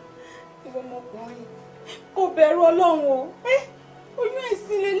ẹ mọ́. ìwọ ọmọkùnrin kò bẹ̀rù ọlọ́run o oyún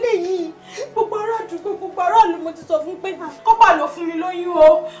ẹ̀sìn lélẹ́yìí gbogbo ará àdúgbò gbogbo aráàlú mo ti sọ fún pé kọ́pà ló fún mi lóyún o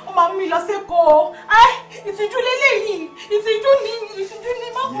ó máa mú mi lọ sẹ́kọ̀ọ́ o ìtìjú lélẹ́yìí ìtìjú ni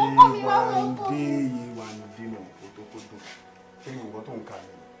má fọkàn mi wá fọkàn. Yéwàndé mọ̀ kótókótó kí ni nǹkan tó ń kà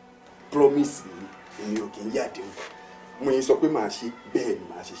mí. promise mi èmi ò kì í yàdé o mo yẹn sọ pé màá ṣe bẹ́ẹ̀ ni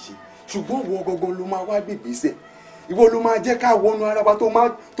màá ṣe ṣe ṣùgbọ́n ìwọ gangan ló máa wá gbègbèsẹ̀ ìwọ ló máa jẹ́ ká wọnú ara wa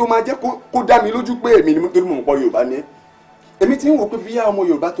tó máa jẹ́ kó dá mi lójú pé èmi ni torí mo mọ̀ pọ̀ Yorùbá ni èmi ti ń wò pé bí ọmọ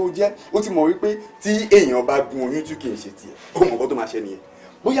Yorùbá tó jẹ́ ó ti mọ̀ wípé tí èèyàn bá gun oyún tí kì í ṣe tiẹ̀ ó mọ̀ nǹkan tó máa ṣe nìyẹn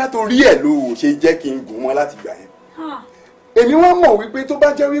bóyá torí ẹ̀ ló ṣe jẹ́ kí n gùn mọ́ láti gbà yẹn èmi wá mọ̀ wípé tó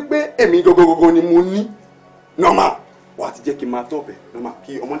bá jẹ́ wípé èmi gogogogo ni mo ní normal wà á ti jẹ́ kí n máa tọ̀pẹ̀ normal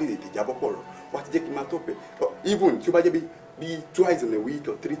kí ọmọ lè tètè jábọ́ pọ̀ rọ̀ wà á ti jẹ́ kí n máa tọ̀pẹ̀ even tí ó bá jẹ́ bí twice in a week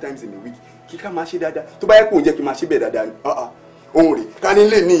or 3 times in a week kí ká máa ṣe dáadáa tó bá yẹ kó ń jẹ́ kí n máa ṣe bẹ́ẹ̀ dáadáa ni ohun rè ká ní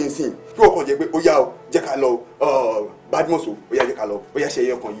lè ní ìsìn kí wọ́n kàn jẹ́ pé ó yá o jẹ́ ká lọ Badmus o ó yá jẹ́ ká lọ ó yá ṣe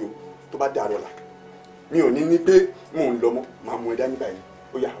ẹyẹ kan yìí o tó bá dàrọ̀ la mi ò ní pé mò ń lọ mọ́ máa mú ẹ dání báyìí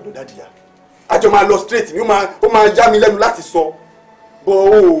ó yá ọ̀dọ̀ dáàdì yá àjọ máa lọ straight ni ó máa yá mi lẹ́nu láti sọ bọ́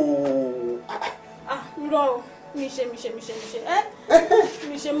ooo. irọ́ o mi ṣe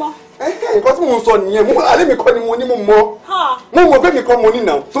mọ́. nǹkan tí mò ń sọ nìyẹn mo alẹ́ mi kọ́ ni mo ní mo mọ̀ pé mi kọ́ mo ní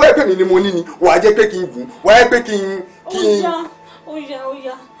nà tó yẹ pé mi ni mo ní ni wàá jẹ́ pé kí n gùn wàá jẹ́ pé kí n. ó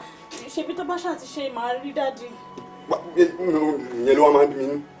yá ṣebí tó bá ṣáà ti ṣe màá rí dáàdi. ìyẹn ló wá máa ń bí mi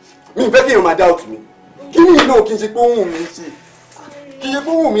nú mi fẹ́ kí èèyàn máa doubt mi kí ni ìlú kí n ṣe pé ó wù mí ṣe kí n ṣe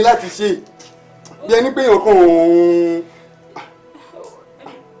pé ó wù mí láti ṣe bí ẹni pé èèyàn kan òun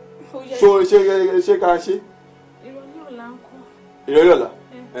ṣe ká ṣe. ìrọ̀lẹ́ ọ̀la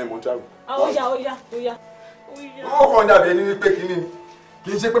mọ̀ ń travel. ó yá. ó kàn dàbí ẹni wípé kínní ni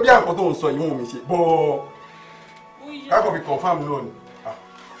kì í ṣe pé bí àǹkó tó ń sọ yìí wọ́n mi ṣe bọ́ kákọ̀ fi confam náà ni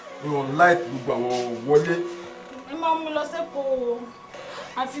ìwọ̀n láì gbogbo àwọn wọlé. ẹ máa mú lọ sẹ́kọ̀ọ́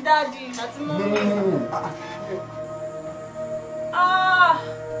àti dáàdì àti mọ́mí.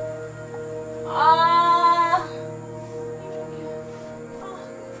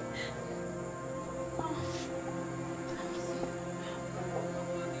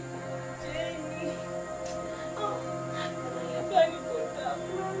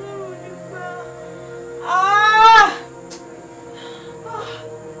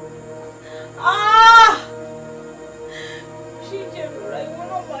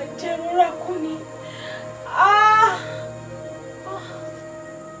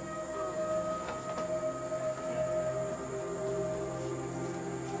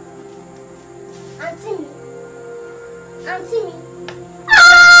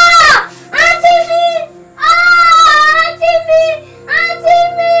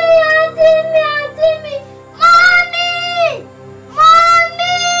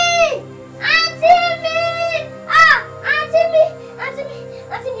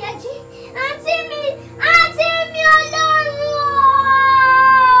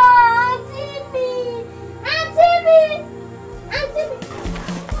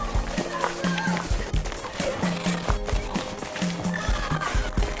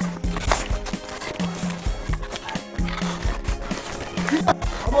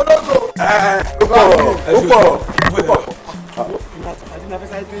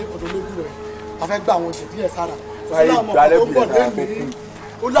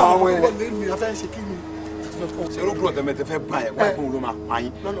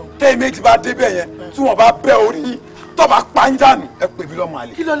 tẹ́yìn méjì bá débẹ̀ yẹn tí wọ́n bá bẹ́ orí tó bá pa ń dànù ẹ pè mí lọ́mọ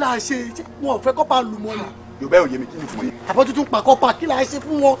àlè. kí ló la ṣe wọn ò fẹ́ kọ́pà lù mọ́ ni. yorùbá ò yé mi kí ni fún mi. àbọ̀ tuntun pa kọ́pà kí la ṣe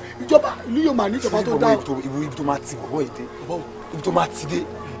fún wọn ìjọba ìlú yóò máa ní ìjọba tó dáa. ibi tó máa ti bọ̀ èdè ibi tó máa ti dé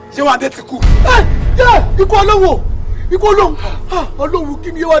ṣé wọn adé ti kú. ikú olówó ikú olóhùn olóhùn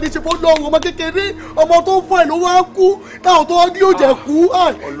kí ni Yéwàndé ṣe fọ́ lọ́hùn ọmọ kékeré ọmọ tó fọ́ ẹ̀ ló wá kú táwọn tó ní yóò jẹ́ kú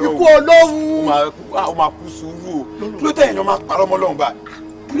ikú olóhùn. ó máa kú sùúrù o kí ló tẹ̀ èèyàn máa parọ́ mọ́ lọ́hùn báyìí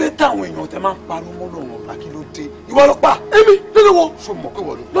kí ló tẹ̀ àwọn èèyàn tẹ̀ máa parọ́ mọ́ lọ́hùn ọ̀bá kí ló dé ìwọ ló pa. èmi lọ́nà wo. ṣó mọ̀ pé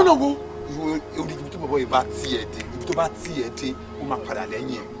ìwọ ló pa lọ́nà wo. ibi tó bọ̀ yìí bá tiẹ̀ dé ibi tó bá tiẹ̀ dé ó máa padà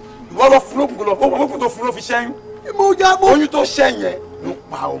lẹ́yìn ẹ̀ ìwọ lọ fún lókun lọ ó mọ̀ lókun tó fún ló fi ṣẹ́yún oyún tó ṣẹ́yìn ẹ̀ ló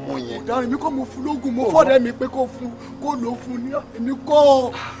pa ọmọ yẹn. ọ̀daràn mi kọ́ mo fún lóògùn mo fọ́ọ̀dẹ́ mi pé kó lò fún ní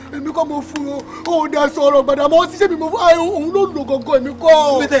èmi kọ́ mo fún o ò dẹ̀ sọ̀rọ̀ gbàdàmọ́ ṣiṣẹ́ mi mo fún òun ló lò gọ́gọ́ èmi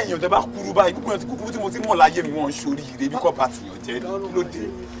kọ́. ilé tẹ̀yìn ọ̀dẹ́ bá kúrú báyìí kúkúrú tí mo ti mọ̀ láyé mi wọ́n ń sórí ire bí kò bá tìyàn jẹ́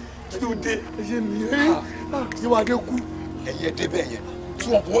kí ló dé. ẹyẹ mi Yéwádé kú. ẹyẹ débẹ̀ yẹn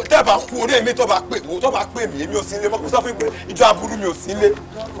tún tẹ́ bá kú orí èmi tó bá pè mí èmi ò sí ilé mọ́ kó sọ fún mi pé ìjọ aburú mi ò sí ilé.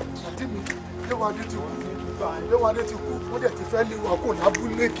 Yéwádé ti kú wọ́n dẹ̀ ti fẹ́ lé wa kó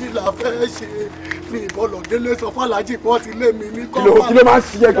lábúlé kí la fẹ́ ṣe ní ìbọ̀lọ̀ délé sọ fàlájì pé wọ́n ti lé mi ní kọ́ńtà. kí ló máa ń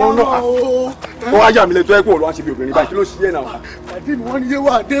ṣiyẹ gan-an náà ó wá yà mí lẹ́tọ́ ẹ̀ pé òun wá ṣe bí obìnrin báyìí kí ló ṣiyẹ náà. àdí mi wọ́n ní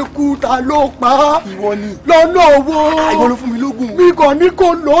Yéwádé kú ta ló pa á. ìwọ ni. lọ́nà owó. ìwọ ló fún mi lógún. mi kàn ní kò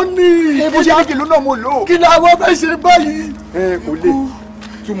lónìí. bó ṣe ní kí ló náà mo lò. kí la wọ́n fẹ́ ṣe báyìí. kò lè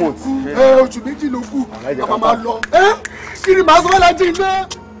 2 months. oṣù méjì ló kù àmọ́ máa lọ. kí ni màá sọ fàlájì náà.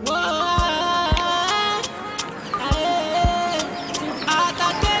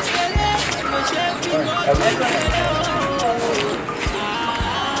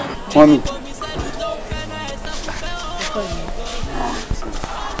 Mọ́mí.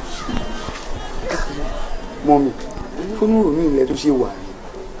 Mọ́mí, fún ronú ilẹ̀ tó ṣe wà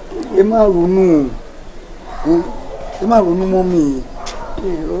ẹ má ronú mọ́mí.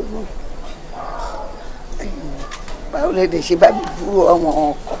 báwo lè dè ṣe bá mi búrò ọmọ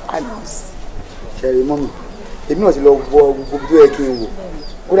ọkọ̀ palace. ṣẹ̀rí mọ́mí èmi náà ti lọ wọ gbogbo tó yẹ kí n wò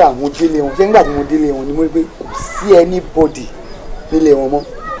kódà mo délé wọn ṣé nígbà tí mo délé wọn ni mo rí pé kò sí anybody nílé wọn mọ́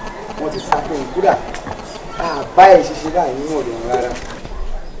wọ́n ti sá fún un kódà àbá ẹ̀ ṣiṣẹ́ báyìí nínú ọ̀dọ̀ wọn rárá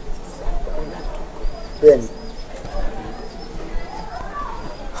bẹ́ẹ̀ ni.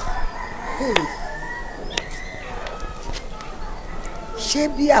 ṣé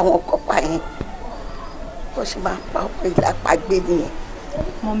bí àwọn kọ́pà yẹn bó ṣe máa pa ọ̀pọ̀ ìlápá gbé nìyẹn.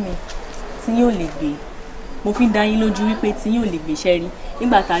 mọ́mí tí yóò lè gbé mo fi ń dá yín lójú wípé tí yóò lè gbéṣẹ́ rí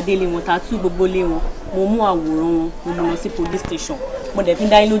nígbà tá a délé wọn tá a tú gbogbo lé wọn mo mú àwòrán wọn mo mú lọ sí police station mo dẹ̀ fi ń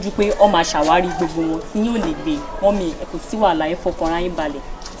dá yín lójú pé ó máa ṣàwárí gbogbo wọn tí yóò lè gbé mọ́mí ẹ kò sí wàhálà ẹ fọkàn ara yín balẹ̀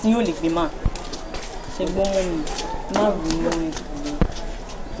tí yóò lè gbé mà ṣe gbọ́ mọ́mí má rò ó lọ́rùn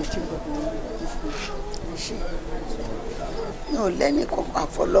mi ò lẹ́ni kankan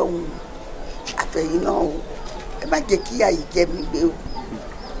àfọlọ́hún àfẹ̀yìn náà o ẹ má jẹ́ kí àyè jẹ́ mi gbé o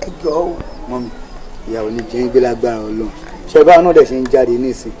ẹ jọ o. mọ́mí ìyàwó ní jẹ́ ń gbé lágbára ọlọ́run ṣe báwọn náà dẹ̀ ṣe ń jáde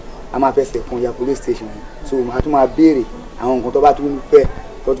nísìn a máa fẹsẹ̀ kan ya police station so a tún máa béèrè àwọn nǹkan tó bá tún fẹ́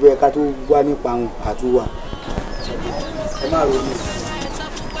tó tún fẹ́ ká tó wá nípa àwọn àtúwà ẹ má ronú.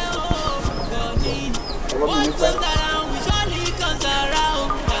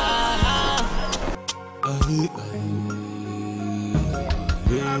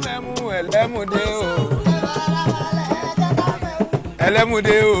 ẹlẹ́mùdé o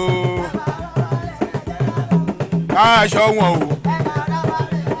ẹlẹ́mùdé o máa ṣọ́ wọn o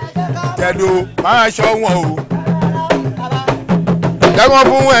tẹ̀dó máa ṣọ́ wọn o jẹ́wọ́n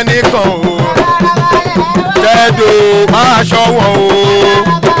fún ẹnìkan o tẹ̀dó máa ṣọ́ wọn o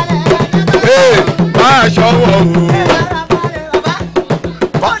máa ṣọ́ wọn o.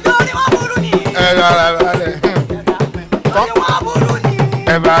 ẹ rárá balẹ̀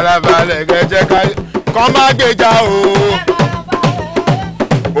ẹ bára balẹ̀ kẹjẹ ká kọ́ má gbèjà o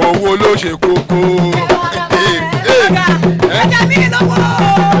owó ló ṣe kókó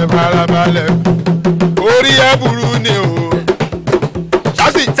ẹ bára balẹ̀ orí ẹ burú ni o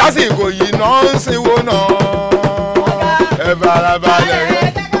chasi kò yí náà ń sinwó náà ẹ bára balẹ̀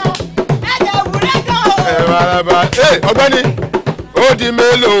ẹ bára balẹ̀ ọ̀gbẹ́ni ó di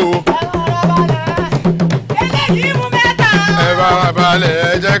mélòó. ẹ bára balẹ̀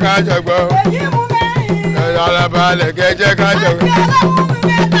ẹ jẹ́ ká jọgbọ́ ẹ bára balẹ̀ kẹ jẹ́ ká jọgbọ́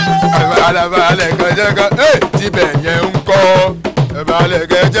ẹ bára balẹ̀ kẹ jẹ́ ká tibẹ̀ yẹn ń kọ́ ẹ balẹ̀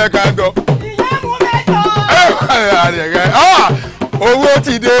kẹ jẹ́ ká gbọ́ ẹ balẹ̀ kẹ owó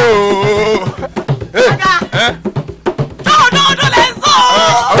ti dé o. òdodo lẹ ń sọ.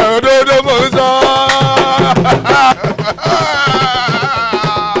 òdodo mo ń sọ.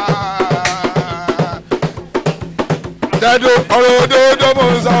 Dado ọ̀rọ̀ òdodo mo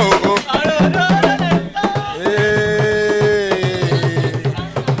ń sọ o.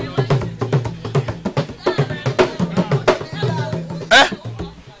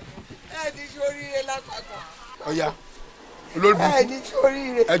 Ọ̀ya olórí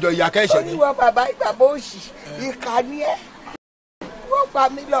ẹjọ́ ìyá kẹ́sẹ̀ ni. oníwọ̀ bàbá ìgbàgbọ́ òṣì ìkà ni ẹ́ wọ́n pa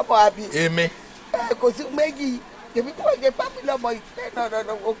mí lọ́mọ àbí. èmi. kò sí méjì èmi kò jẹ́ pa mí lọ́mọ ìfẹ́ náà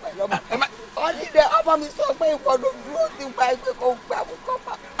wọ́n pẹ̀ lọ́mọ. ọ̀nìdẹ ọmọ mi sọ pé ìwọ ló dúró ti gba ẹgbẹ́ kó gbà mú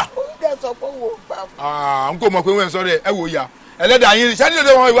kọ́pà òun dẹ̀ sọ pé òun ò gbà mú. n kò mọ̀ pé wọ́n ń sọ rẹ̀ ẹ wò ya ẹlẹ́dàá yín sẹ́ni ló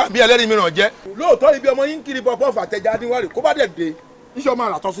dé wọn ìwà bí ẹlẹ́rìí mìíràn jẹ́. lóòótọ́ ibi ọmọ yín kiri pọ̀pọ̀ fàtẹ́jà níwájú kó bá dẹ̀ dé iṣẹ́ ọmọ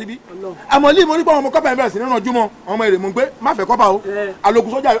àlàtọ̀ síbí àmọ́ ilé ìmọ̀ nípa ọmọ kọ́pà ẹ̀bẹ̀rẹ̀ sí nínú ọjúmọ́ ọmọ èrè mú gbé má fẹ́ kọ́pà o àlòkù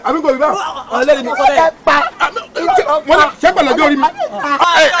sójà àbíkò ìbá ọ̀lẹ́ni mi kọ́pà ṣé pẹ̀lú ọjọ́ orí mi.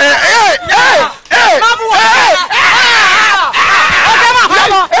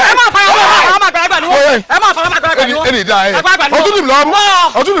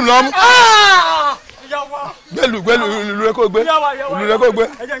 ọtún nìmú lọ́mú gbẹlú ìlú rẹ kó gbé ìlú rẹ kó gbé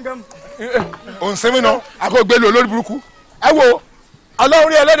òǹsẹ́mi náà àkó gbẹlú olórí burúkú ẹ wo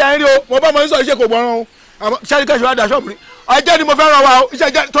ọlọ́run ẹlẹ́dàá ń rí o mo bá ọmọ yín sọ iṣẹ́ kò gbọ́ràn o sẹ́ni kẹ́sì wá da ṣọ́ọ̀bù rí ọjọ́ ni mo fẹ́ ràn wá o iṣẹ́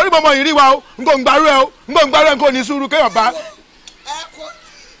jẹ́ torí bọ́mọ yìí rí wa o n kò ń gbarú ẹ o n kò ń gbarú ẹ n kò ní sùúrù kéèyàn bá.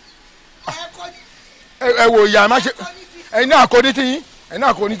 ẹ wo ìyá má ṣe ẹ̀yin náà kò ní tiyín ẹ̀yin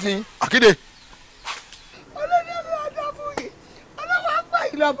náà kò ní tiyín àkídè. olórí ẹ̀rọ ọjọ́ fún yìí ọlọ́wọ́ apá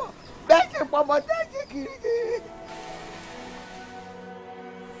ìlọ́mọ bẹ́ẹ̀ ṣe pọ̀mọ́ bẹ́ẹ̀ ṣe kiri kiri.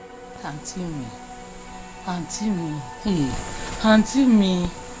 àǹtí mi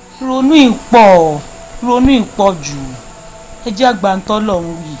ronú ìpọ̀ jù ẹ jẹ́ àgbàntọ́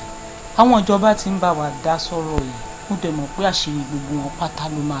lọ́hùn yìí àwọn ìjọba ti ń bá wa dá sọ̀rọ̀ yìí mo dẹ̀ mọ̀ pé àṣírí gbogbo wọn pátá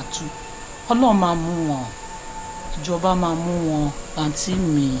ló máa tú ọlọ́run máa mú wọn ìjọba máa mú wọn àǹtí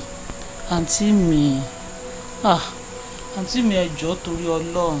mi ẹ jọ̀ọ́ torí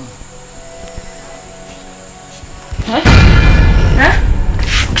ọlọ́run.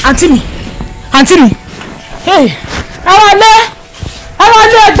 àǹtí mi ara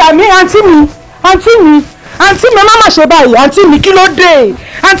lé ẹgbà mi àǹtí mi má má ṣe báyìí àǹtí mi kí ló dé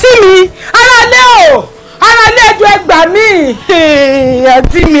àǹtí mi ara lé ẹjọ́ ẹgbà mi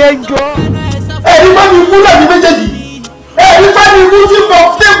àǹtí mi ẹjọ́. ẹ̀rí bá mi kú lẹ́yìn méjèèjì ẹ̀rí bá mi kú tí mo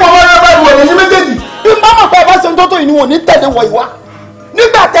fi pọ̀ wọ́n bá wọ̀ lẹ́yìn méjèèjì bí mọ́mọ́ pé bá ṣe ń tótó ìníwọ̀n ní tẹ̀lé wọ̀ ìwá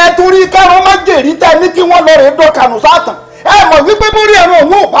nígbà tẹ́ ẹ tún rí kẹ́rọ má jèrè tẹ́ ní kí wọ́n lọ rè é dọ́kànù sáàtàn ẹ mọ̀ wípé bórí ẹ̀rọ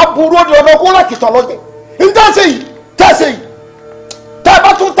òun ò bá burú ó di ọ̀dọ̀ kó lákìtàn lọ́jẹ̀ ń tẹ́sẹ̀ yìí tẹ́ ẹ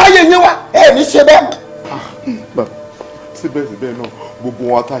bá tún táyé yín wá ẹ ní ṣe bẹ́ẹ̀ mọ́. síbẹ̀síbẹ̀ náà gbogbo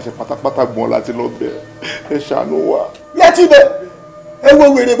wọn tá a ṣe pátápátá gbọ́n láti lọ bẹ̀ ẹ ṣàánú wa. yẹtí bẹ ẹ wo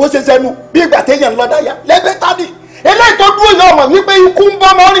wèrè bó ṣe sẹnu bí ìgbà téèyàn lọ dáyà lẹgbẹ tádì eléyìí tó dúró yìí ọmọ wípé ikú ń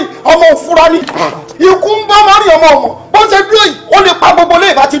bọ́ mọ́rin ọmọ òfurá ni ikú ń bọ́ mọ́rin ọmọ bó ṣe dúró yìí ó lè pa gbogbo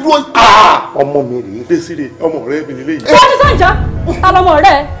léyìí bá ti dúró yìí. ọmọ mi rèé Désiré ọmọ rẹ mi nílé yìí. wọ́n ti sànjà ta lọmọ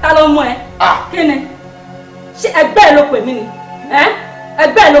rẹ ta lọmọ ẹ kí ni ṣé ẹgbẹ́ ẹ ló pè mí ni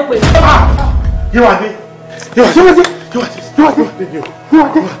ẹgbẹ́ ẹ ló pè mí. Yíwándé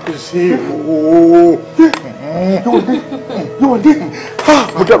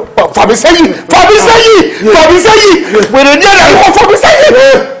fàmí sẹ́yìn wèrè ní ẹ̀rọ ìwọ fàmí sẹ́yìn.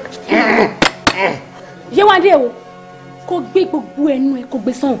 Yéwándé o kò gbé gbogbo ẹnu ẹ kò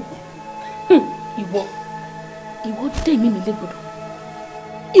gbé sàn ìwọ dé ẹ̀mí mi légbodò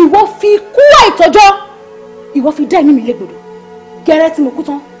ìwọ fi kú àìtọ́jọ́ ìwọ fi dá ẹ̀mí mi légbodò gẹ́rẹ́ tí mo kú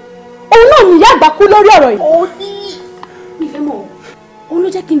tán òun náà ní ìyá àgbà kú lórí ọ̀rọ̀ yìí. ó ní mi fẹ́ mọ̀ òun ló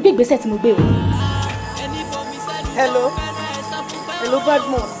jẹ́ kí n gbé ìgbésẹ̀ tí mo gbé o. hello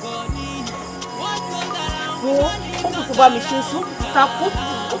badmus wo ó kò tó bá mi ṣe sí ó kò ta kó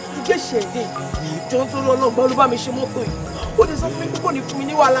ó ti gbé ṣẹ̀dẹ̀ ìjọ tó lọ lọ́gbọ́n ló bá mi ṣe mọ́tò yìí ó lè sọ fún mi pé kò ní fún mi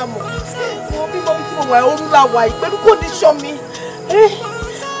ní wàhálà mọ́ mo bí mo bí tí mo wà ó ń la wà yìí pẹ̀lú kò ní sọ mi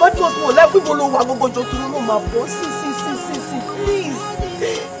badmus mo lẹ́kùn ìbò ló wà gbogbo ìjọ tó ló máa bọ́ sí please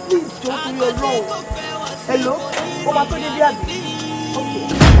jọ torí ọlọ́run hello ó máa tó dédé àbí ok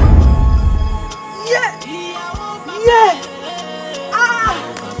yeah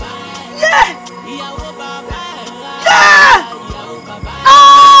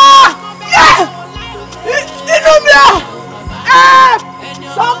inú mi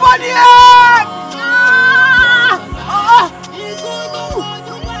somebody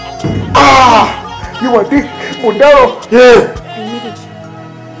Yíwándé kò dárò.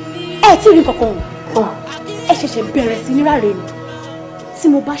 ẹ tí rí kankan o ẹ ṣẹ̀ṣẹ̀ bẹ̀rẹ̀ sí ní ráre ni tí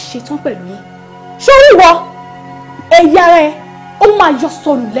mo bá ṣetán pẹ̀lú yín sórí ìwọ ẹ̀yà rẹ ó máa yọ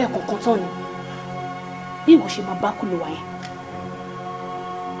sọnù lẹ́ẹ̀kọ̀ọ̀kan tán ni bí ìwọ ṣe máa bá kú ló wà yẹn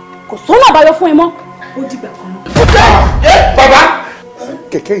kò sọ́nà àbáyọ fún ẹ mọ́ ó dìgbà kan náà. bàbá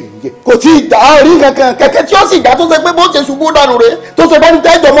kẹ̀kẹ́ yìí yẹ kò tí ì dá rí kankan kẹ̀kẹ́ tí ó sì dá tó ṣe pé bó ṣe ṣubú dànù rẹ̀ tó ṣe bá ní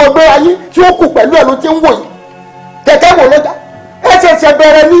tẹ́jọ́ mọ́ ọgbẹ́ ayé tí ó kù pẹ̀lú ẹ̀ ló ti ń wò yìí kẹ̀kẹ́ wò lọ́jà ẹ ṣẹ̀ṣẹ̀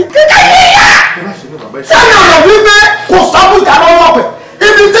bẹ̀rẹ̀ ní. kíkẹ́ yìí yá sẹ́ni ọ̀nà wípé kò sábùjà lọ́wọ́ pẹ̀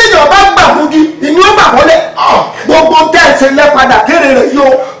ibi tí èèyàn bá gbà fúgi ìní ó gbà wọlé gbogbo tẹ̀sí lẹ́padà kéré rẹ̀ yó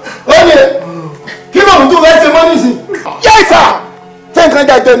ó yẹ kí lóun tún fẹ́ ṣe mọ́ nísìn. yẹ́sà ṣé nǹkan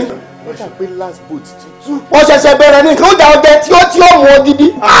jẹjẹ ni. wọ́n ṣàpé last boat tuntun. wọ́n ṣẹ̀ṣẹ̀ bẹ̀rẹ̀ ní nǹkan ó jà ọjẹ́ tí ó mú ọ gidi.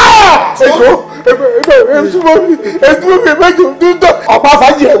 ètò ètùmọ̀ méjì ń dún tán. ọ̀pá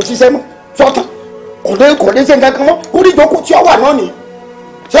fàájì rẹ̀ ò ṣiṣẹ́ mọ́ sọ́tàn kò lè ṣe nǹkan kan mọ́ orí ìjókòó tí ó wà náà nìyí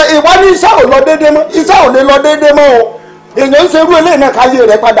ṣe ìwà ní iṣẹ́ ò lọ déédé mọ́ iṣẹ́ ò lè lọ déédé mọ́ o èèyàn ń ṣerú eléyìí náà káyé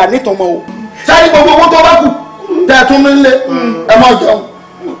rẹ̀ padà nítumọ̀ o sáré gbogbo owó tó bá kù tẹ̀ ẹ̀ tún mí lé ẹ máa jẹun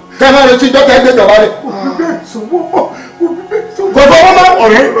tẹ̀ ẹ máa retí ìjọ tẹ̀ ẹ gbé jọba rẹ̀. kò fọwọ́ mọ́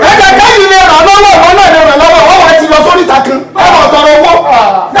ọ̀rẹ́ ẹ̀jẹ̀ káyìí lè ràn lọ́wọ́ ìwọ náà lè ràn lọ́wọ́ ọwọ́ ẹ ti lọ sórí ìta kan ẹ máa tọrọ owó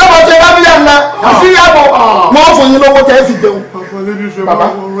ẹ máa ṣe lábíyá ńlá àti ìyàbọ̀ wọ́n fún yín lówó tẹ́ ẹ fi jẹun. bàbá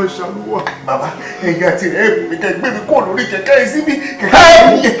bàbá ẹ̀yìn àti ẹ̀bùn mi kẹ́ gbé mi kó lórí kẹ̀kẹ́ yìí síbi kẹ̀kẹ́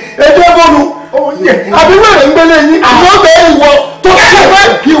ẹjọ́ bọ́ọ̀lù àbí wẹ̀rẹ̀ ń gbélé yín àwọn ọgbẹ́ ìwọ tó ṣe pé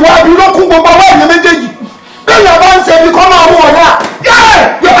ìwọ àbí ló kún gbogbo àwọn ènìyàn méjèèjì bẹ́ẹ̀ yà bá ń ṣe ibi kọ́ máa wọ̀ ọ̀la yàrá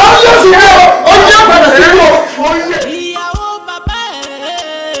yóò sì rí ọ oúnjẹ padà sí ìlú. ìyàwó bàbá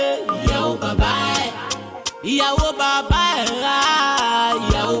ẹ̀ ìyàwó bàbá ẹ̀ ìyàwó bàbá ẹ̀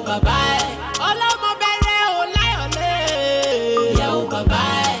ìyàwó bàbá ẹ̀ ọlọ́mọ bẹ̀rẹ̀ ò láyọ̀lé ìyàwó bàbá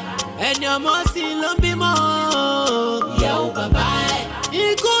ẹ̀ ẹni ọmọ sí ló ń bímọ ìyàwó bàbá ẹ̀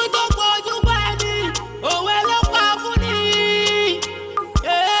ikú tó pọ̀jù bá ẹni òwe ló pa fún ni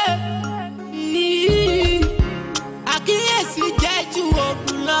àkíyèsí jẹ́ ju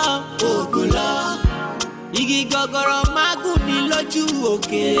ògùn lọ igi gọgọrọ mágùn ní lójú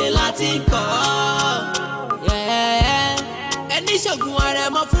òkèèrè láti kọ́ ẹni ṣògùn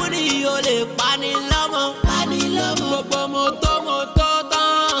àrẹ̀mọ fún ni o lè pani lọ́mọ gbogbo mọ́tò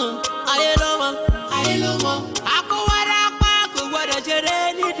tán ayé ló mọ̀ àkówárá pa kò gbọdọ̀ ṣeré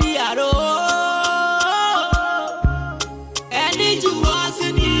nídìí àrò ẹni jù wọ́n sí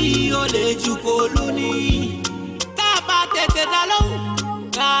ni o lè jù kó lù ní tá a bá tètè dá lọ́wọ́.